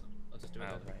shit. So I'll just do it.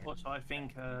 Right. Also, I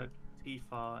think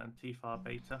TFAR and TFAR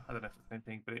beta. I don't know if it's the same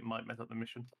thing, but it might mess up the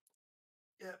mission.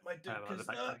 Yeah, it might do because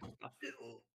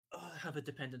it'll have a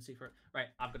dependency for it. Right,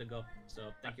 I'm gonna go.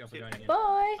 So thank you all for joining in.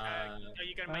 Bye. Are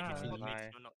you going to make it to the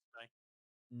meeting or not today?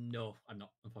 No, I'm not,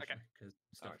 unfortunately, because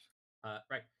stuff.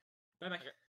 Right. Bye-bye.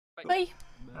 Bye.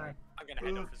 Bye. I'm going to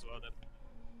head off as well then.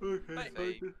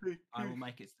 Okay. I will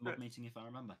make it to the mod meeting if I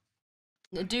remember.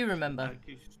 I do remember.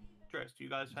 Stress, do you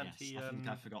guys fancy? Yes, I think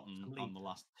I've forgotten on the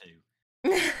last two.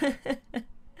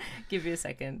 Give you a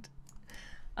second.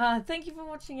 Thank you for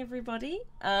watching, everybody.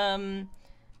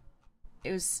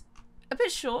 It was a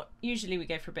bit short. Usually we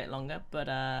go for a bit longer,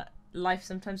 but life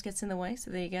sometimes gets in the way,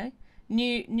 so there you go.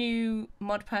 New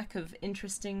mod pack of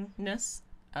interestingness.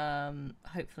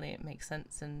 Hopefully it makes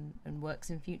sense and works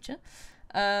in future.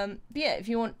 But yeah, if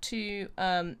you want to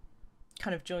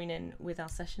kind of join in with our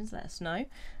sessions, let us know.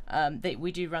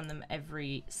 We do run them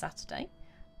every Saturday.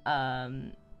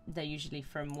 They're usually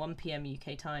from 1 PM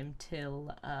UK time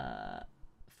till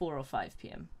 4 or 5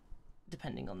 PM,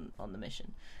 depending on the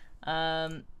mission.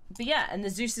 But yeah, and the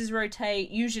Zeus's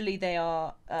rotate. Usually they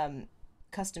are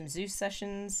custom Zeus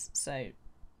sessions, so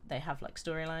they have like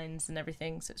storylines and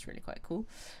everything, so it's really quite cool.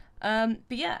 But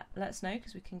yeah, let us know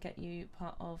because we can get you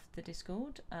part of the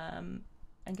Discord and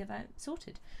get that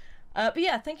sorted. But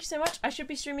yeah, thank you so much. I should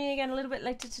be streaming again a little bit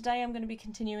later today. I'm going to be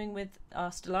continuing with our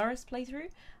Stellaris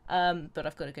playthrough, but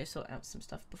I've got to go sort out some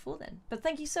stuff before then. But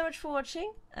thank you so much for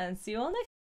watching, and see you all next